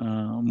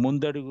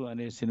ముందడుగు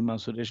అనే సినిమా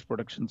సురేష్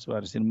ప్రొడక్షన్స్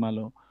వారి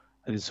సినిమాలో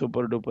అది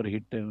సూపర్ డూపర్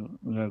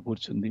హిట్గా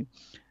కూర్చుంది.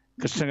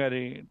 కృష్ణ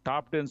గారి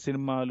టాప్ 10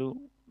 సినిమాలు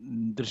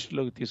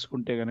దృష్టిలోకి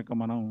తీసుకుంటే కనుక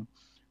మనం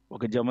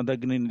ఒక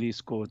జమదగ్నిని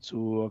తీసుకోవచ్చు,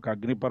 ఒక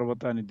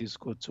అగ్నిపర్వతాన్ని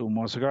తీసుకోవచ్చు,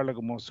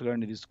 మోసగాళ్లకు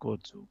మోసగాడిని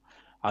తీసుకోవచ్చు,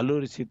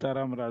 అల్లూరి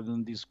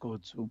సీతారామరాజుని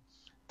తీసుకోవచ్చు,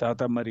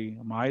 తర్వాత మరి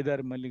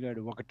మాయదారి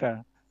మల్లిగాడు, ఒకట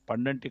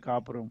పండంటి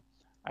కాపురం,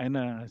 ఆయన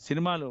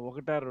సినిమాలు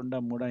 1, 2,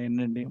 3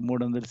 ఎన్నండి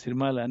 300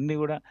 సినిమాలు అన్నీ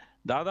కూడా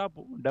దాదాపు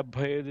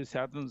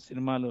 75%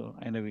 సినిమాలు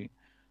ఆయనవి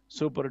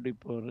సూపర్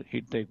డూపర్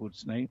హిట్ అయి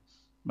కూర్చున్నాయి.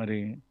 మరి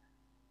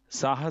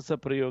సాహస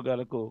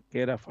ప్రయోగాలకు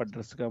కేర్ ఆఫ్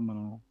అడ్రస్గా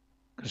మనం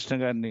కృష్ణ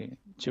గారిని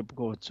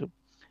చెప్పుకోవచ్చు.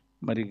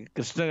 మరి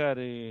కృష్ణ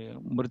గారి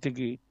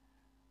మృతికి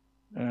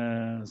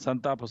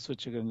సంతాప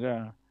సూచకంగా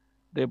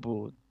రేపు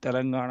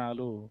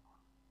తెలంగాణలో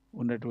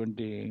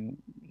ఉన్నటువంటి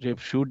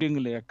రేపు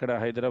షూటింగ్లు ఎక్కడ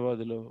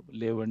హైదరాబాదులో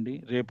లేవండి,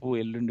 రేపు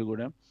ఎల్లుండి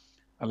కూడా.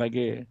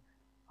 అలాగే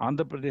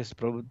ఆంధ్రప్రదేశ్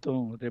ప్రభుత్వం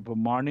రేపు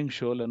మార్నింగ్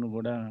షోలను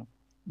కూడా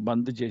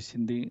బంద్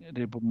చేసింది.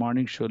 రేపు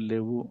మార్నింగ్ షోలు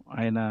లేవు.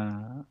 ఆయన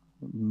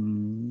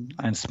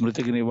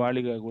స్మృతికి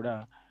నివాళిగా కూడా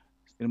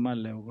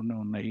సినిమాలు లేకుండా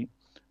ఉన్నాయి.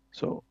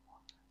 సో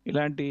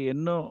ఇలాంటి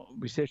ఎన్నో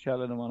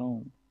విశేషాలను మనం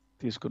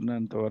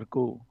తీసుకున్నంత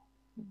వరకు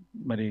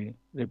మరి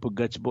రేపు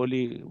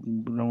గచ్చిబౌలి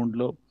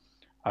గ్రౌండ్లో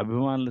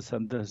అభిమానుల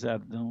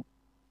సంతోషార్థం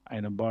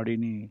ఆయన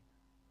బాడీని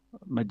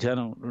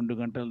మధ్యాహ్నం 2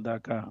 గంటల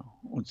దాకా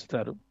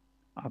ఉంచుతారు.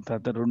 ఆ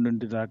తర్వాత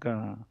 2 దాకా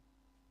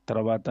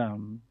తర్వాత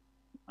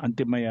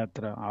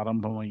అంతిమయాత్ర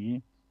ఆరంభమయ్యి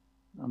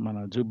మన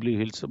జూబ్లీ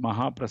హిల్స్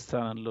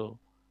మహాప్రస్థానంలో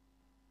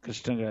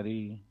కృష్ణ గారి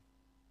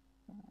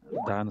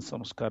దహన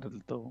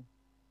సంస్కారాలతో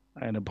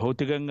ఆయన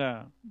భౌతికంగా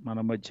మన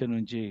మధ్య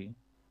నుంచి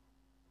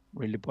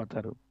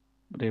వెళ్ళిపోతారు.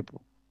 రేపు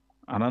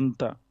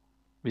అనంత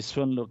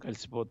విశ్వంలో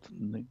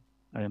కలిసిపోతుంది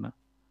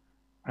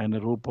ఆయన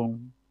రూపం,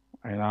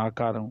 ఆయన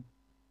ఆకారం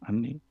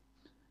అన్నీ.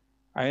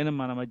 ఆయన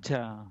మన మధ్య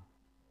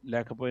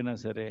లేకపోయినా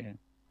సరే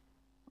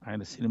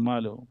ఆయన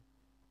సినిమాలు,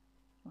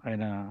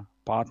 ఆయన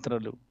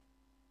పాత్రలు,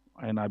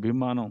 ఆయన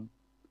అభిమానం,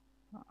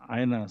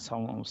 ఆయన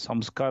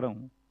సంస్కారం,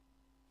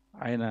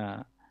 ఆయన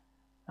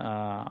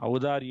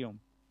ఔదార్యం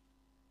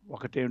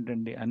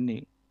ఒకటేమిటండి, అన్నీ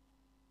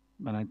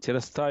మన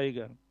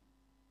చిరస్థాయిగా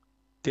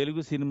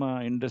తెలుగు సినిమా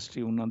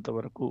ఇండస్ట్రీ ఉన్నంత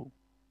వరకు,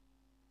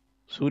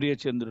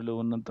 సూర్యచంద్రులు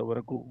ఉన్నంత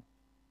వరకు,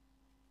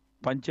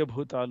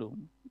 పంచభూతాలు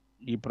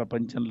ఈ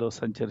ప్రపంచంలో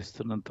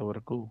సంచరిస్తున్నంత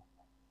వరకు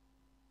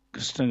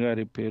కృష్ణ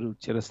గారి పేరు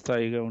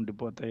చిరస్థాయిగా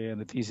ఉండిపోతాయి.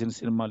 ఆయన తీసిన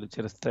సినిమాలు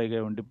చిరస్థాయిగా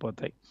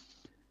ఉండిపోతాయి.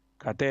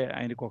 కథే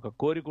ఆయనకు ఒక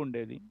కోరిక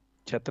ఉండేది,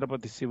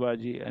 ఛత్రపతి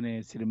శివాజీ అనే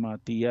సినిమా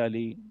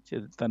తీయాలి,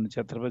 తను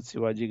ఛత్రపతి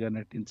శివాజీగా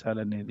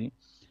నటించాలనేది.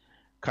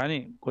 కానీ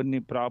కొన్ని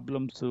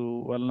ప్రాబ్లమ్స్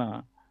వలన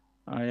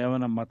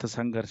ఏమైనా మత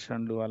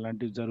సంఘర్షణలు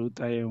అలాంటివి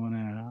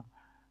జరుగుతాయేమనే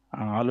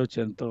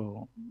ఆలోచనతో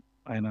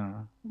ఆయన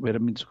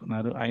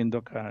విరమించుకున్నారు. ఆయనది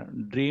ఒక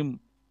డ్రీమ్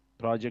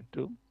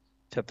ప్రాజెక్టు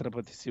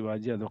ఛత్రపతి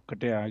శివాజీ,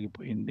 అదొక్కటే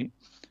ఆగిపోయింది.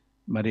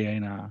 మరి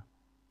ఆయన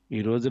ఈ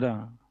రోజున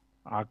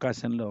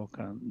ఆకాశంలో ఒక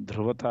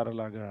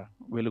ధృవతారలాగా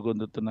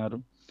వెలుగొందుతున్నారు.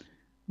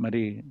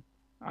 మరి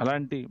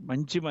అలాంటి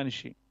మంచి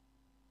మనిషి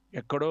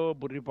ఎక్కడో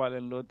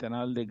బుర్రిపాలెంలో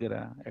తెనాలి దగ్గర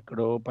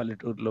ఎక్కడో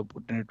పల్లెటూరులో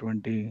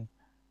పుట్టినటువంటి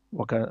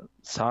ఒక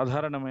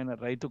సాధారణమైన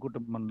రైతు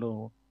కుటుంబంలో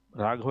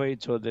రాఘవయ్య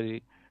చౌదరి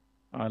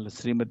వాళ్ళ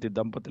శ్రీమతి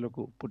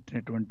దంపతులకు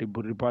పుట్టినటువంటి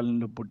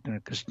బుర్రిపాలెంలో పుట్టిన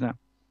కృష్ణ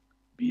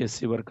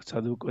బిఎస్సి వరకు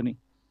చదువుకొని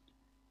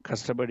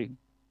కష్టపడి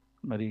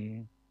మరి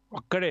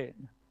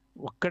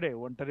ఒక్కడే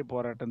ఒంటరి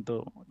పోరాటంతో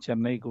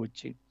చెన్నైకి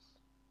వచ్చి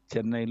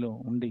చెన్నైలో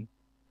ఉండి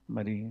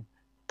మరి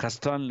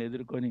కష్టాలను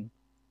ఎదుర్కొని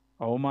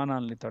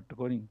అవమానాలని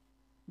తట్టుకొని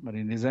మరి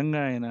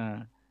నిజంగా ఆయన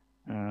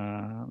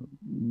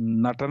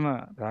నటన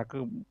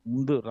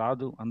ముందు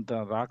రాదు, అంత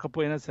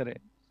రాకపోయినా సరే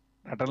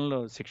నటనలో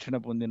శిక్షణ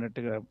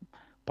పొందినట్టుగా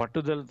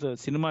పట్టుదలతో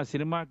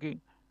సినిమాకి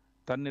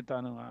తన్ని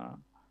తాను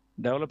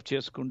డెవలప్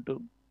చేసుకుంటూ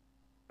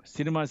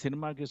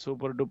సినిమాకి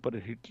సూపర్ డూపర్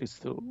హిట్లు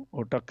ఇస్తూ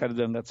ఒట్టొక్కరి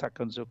దొంగ,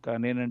 చక్కని చుక్క,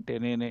 నేనంటే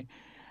నేనే,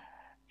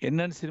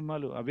 ఎన్నెన్ని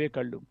సినిమాలు అవే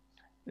కళ్ళు.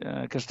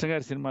 కృష్ణ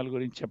గారి సినిమాల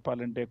గురించి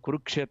చెప్పాలంటే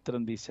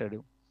కురుక్షేత్రం తీశాడు,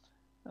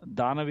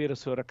 దానవీర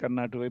సూరకర్ణ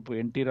అటువైపు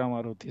ఎన్టీ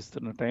రామారావు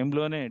తీస్తున్న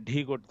టైంలోనే ఢీ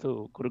కొడుతూ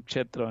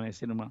కురుక్షేత్రం అనే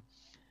సినిమా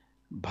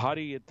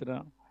భారీ ఎత్తున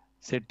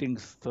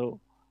సెట్టింగ్స్తో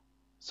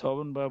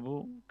శోభన్ బాబు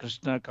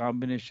కృష్ణ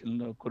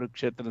కాంబినేషన్లో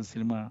కురుక్షేత్రం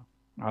సినిమా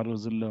ఆ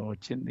రోజుల్లో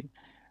వచ్చింది.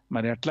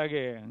 మరి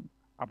అట్లాగే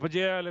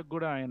అపజయాలకు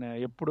కూడా ఆయన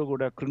ఎప్పుడు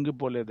కూడా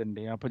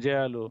కృంగిపోలేదండి.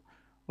 అపజయాలు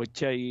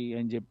వచ్చాయి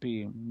అని చెప్పి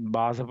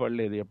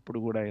బాధపడలేదు ఎప్పుడు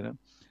కూడా. ఆయన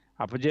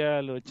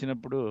అపజయాలు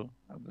వచ్చినప్పుడు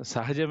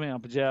సహజమే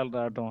అపజయాలు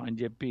రావటం అని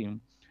చెప్పి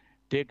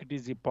టేక్ ఇట్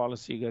ఈజీ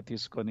పాలసీగా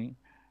తీసుకొని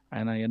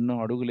ఆయన ఎన్నో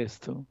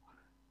అడుగులేస్తూ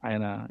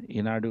ఆయన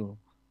ఈనాడు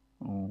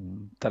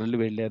తరలి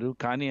వెళ్ళారు.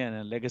 కానీ ఆయన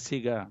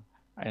లెగసీగా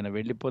ఆయన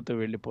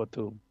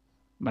వెళ్ళిపోతూ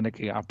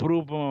మనకి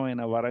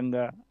అపురూపమైన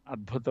వరంగా,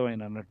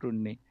 అద్భుతమైన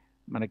నటుడిని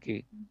మనకి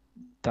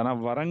తన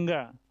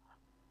వరంగా,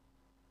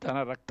 తన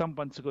రక్తం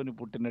పంచుకొని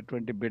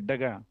పుట్టినటువంటి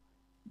బిడ్డగా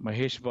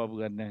మహేష్ బాబు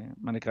గారిని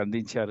మనకి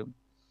అందించారు.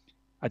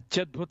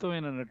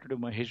 అత్యద్భుతమైన నటుడు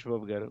మహేష్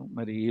బాబు గారు.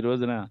 మరి ఈ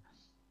రోజున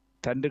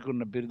తండ్రికి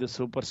ఉన్న బిరుదు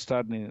సూపర్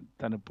స్టార్ని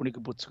తను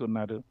పుణికి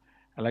పుచ్చుకున్నారు.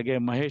 అలాగే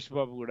మహేష్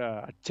బాబు కూడా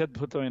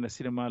అత్యద్భుతమైన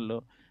సినిమాల్లో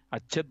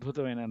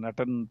అత్యద్భుతమైన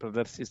నటనను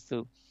ప్రదర్శిస్తూ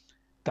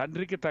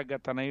తండ్రికి తగ్గ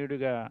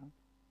తనయుడిగా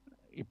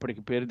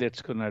ఇప్పటికి పేరు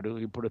తెచ్చుకున్నాడు.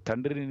 ఇప్పుడు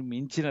తండ్రిని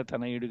మించిన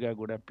తనయుడిగా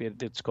కూడా పేరు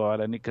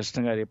తెచ్చుకోవాలని కృష్ణ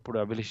గారు ఎప్పుడు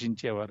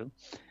అభిలషించేవారు.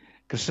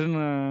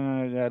 కృష్ణ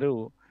గారు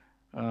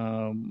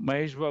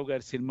మహేష్ బాబు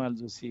గారి సినిమాలు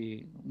చూసి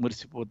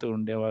మురిసిపోతూ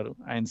ఉండేవారు.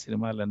 ఆయన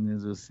సినిమాలన్నీ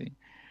చూసి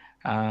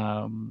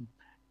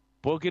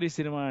పోకిరి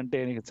సినిమా అంటే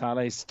ఆయనకి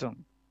చాలా ఇష్టం.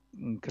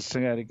 కృష్ణ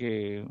గారికి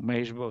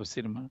మహేష్ బాబు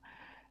సినిమా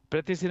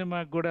ప్రతి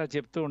సినిమాకి కూడా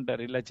చెప్తూ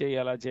ఉంటారు, ఇలా చేయి,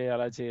 అలా చేయి,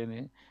 అలా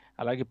చేయని.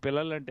 అలాగే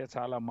పిల్లలంటే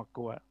చాలా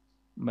మక్కువ.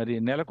 మరి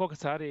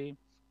నెలకొకసారి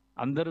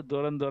అందరూ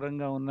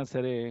దూరంగా ఉన్నా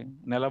సరే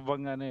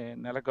నెలవ్వంగానే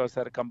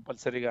నెలకొకసారి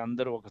కంపల్సరీగా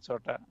అందరూ ఒక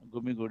చోట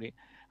గుమిగూడి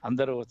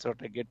అందరూ ఒక చోట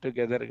గెట్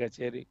టుగెదర్గా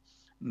చేరి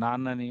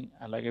నాన్నని,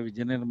 అలాగే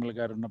విజయనిర్మల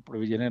గారు ఉన్నప్పుడు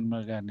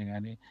విజయనిర్మల గారిని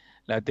కానీ,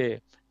 లేకపోతే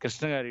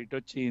కృష్ణ గారు ఇటు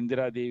వచ్చి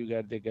ఇందిరాదేవి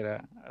గారి దగ్గర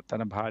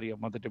తన భార్య,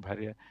 మొదటి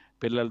భార్య,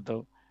 పిల్లలతో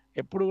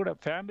ఎప్పుడు కూడా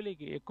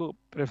ఫ్యామిలీకి ఎక్కువ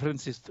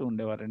ప్రిఫరెన్స్ ఇస్తూ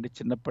ఉండేవారండి.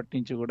 చిన్నప్పటి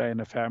నుంచి కూడా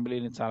ఆయన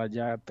ఫ్యామిలీని చాలా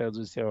జాగ్రత్తగా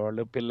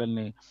చూసేవాళ్ళు.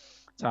 పిల్లల్ని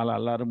చాలా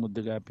అల్లారు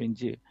ముద్దుగా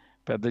పెంచి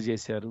పెద్ద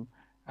చేశారు.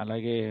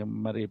 అలాగే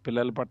మరి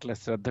పిల్లల పట్ల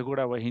శ్రద్ధ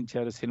కూడా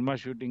వహించారు. సినిమా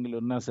షూటింగ్లు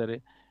ఉన్నా సరే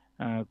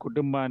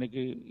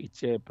కుటుంబానికి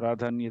ఇచ్చే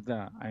ప్రాధాన్యత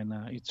ఆయన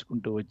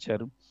ఇచ్చుకుంటూ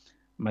వచ్చారు.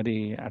 మరి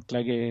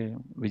అట్లాగే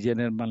విజయ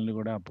నిర్మల్ని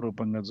కూడా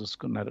అపురూపంగా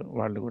చూసుకున్నారు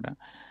వాళ్ళు కూడా.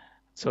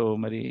 సో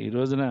మరి ఈ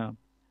రోజున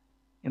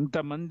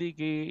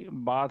ఇంతమందికి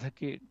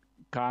బాధకి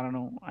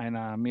కారణం ఆయన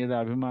మీద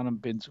అభిమానం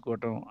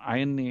పెంచుకోవటం,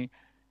 ఆయన్ని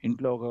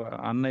ఇంట్లో ఒక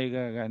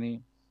అన్నయ్యగా కానీ,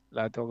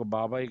 లేకపోతే ఒక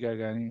బాబాయ్గా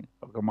కానీ,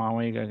 ఒక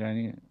మామయ్యగా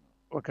కానీ,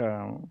 ఒక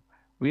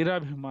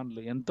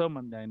వీరాభిమానులు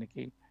ఎంతోమంది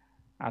ఆయనకి.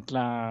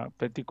 అట్లా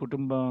ప్రతి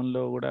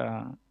కుటుంబంలో కూడా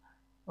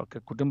ఒక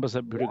కుటుంబ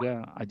సభ్యుడిగా,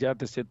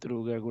 అజాత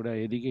శత్రువుగా కూడా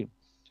ఎదిగి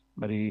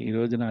మరి ఈ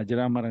రోజున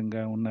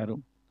అజరామరంగా ఉన్నారు.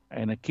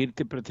 ఆయన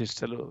కీర్తి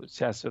ప్రతిష్టలు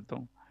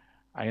శాశ్వతం,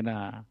 ఆయన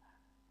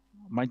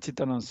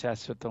మంచితనం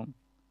శాశ్వతం,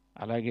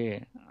 అలాగే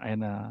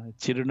ఆయన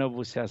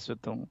చిరునవ్వు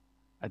శాశ్వతం,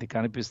 అది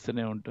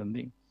కనిపిస్తూనే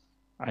ఉంటుంది.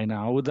 ఆయన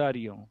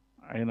ఔదార్యం,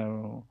 ఆయన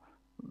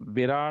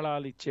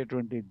విరాళాలు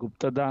ఇచ్చేటువంటి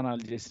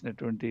గుప్తదానాలు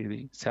చేసినటువంటిది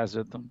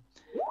శాశ్వతం.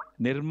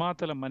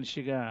 నిర్మాతల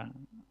మనిషిగా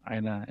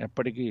ఆయన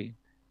ఎప్పటికీ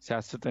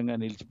శాశ్వతంగా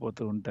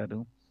నిలిచిపోతూ ఉంటారు.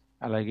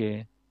 అలాగే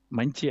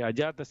మంచి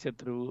అజాత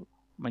శత్రువు,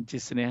 మంచి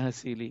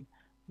స్నేహశీలి,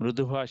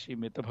 మృదుభాషి,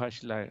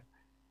 మితభాషిలా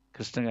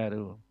కృష్ణ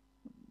గారు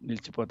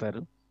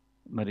నిలిచిపోతారు.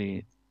 మరి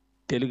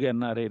తెలుగు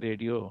ఎన్ఆర్ఐ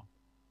రేడియో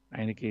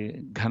ఆయనకి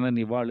ఘన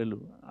నివాళులు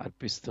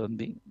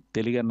అర్పిస్తోంది.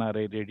 తెలుగు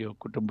ఎన్ఆర్ఐ రేడియో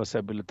కుటుంబ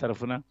సభ్యుల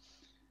తరఫున,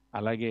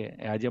 అలాగే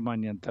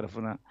యాజమాన్యం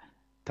తరఫున,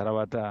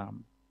 తర్వాత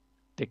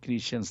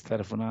టెక్నీషియన్స్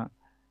తరఫున,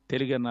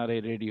 తెలుగు ఎన్ఆర్ఐ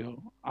రేడియో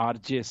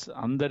ఆర్జేస్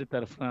అందరి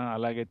తరఫున,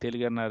 అలాగే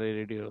తెలుగు ఎన్ఆర్ఐ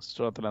రేడియో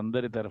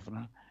శ్రోతలందరి తరఫున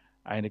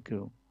ఆయనకు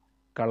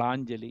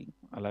కళాంజలి,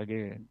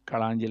 అలాగే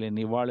కళాంజలి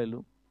నివాళులు,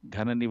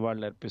 ఘన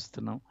నివాళులు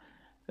అర్పిస్తున్నాం.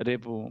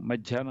 రేపు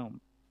మధ్యాహ్నం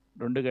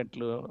 2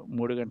 గంటలు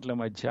 3 గంటల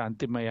మధ్య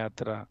అంతిమ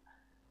యాత్ర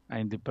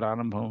ఆయనది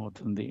ప్రారంభం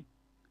అవుతుంది.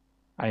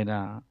 ఆయన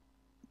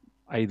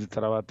 5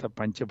 తర్వాత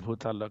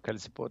పంచభూతాల్లో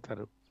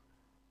కలిసిపోతారు.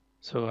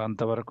 సో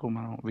అంతవరకు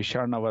మనం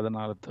విషాణ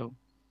వదనాలతో,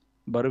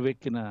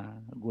 బరువెక్కిన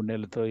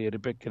గుండెలతో,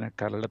 ఎరుపెక్కిన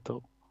కళ్ళతో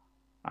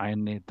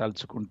ఆయన్ని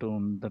తలుచుకుంటూ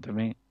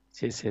ఉండటమే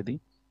చేసేది.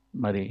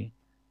 మరి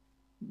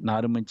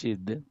నారుమంచి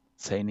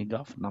సైనింగ్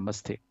ఆఫ్.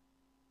 నమస్తే.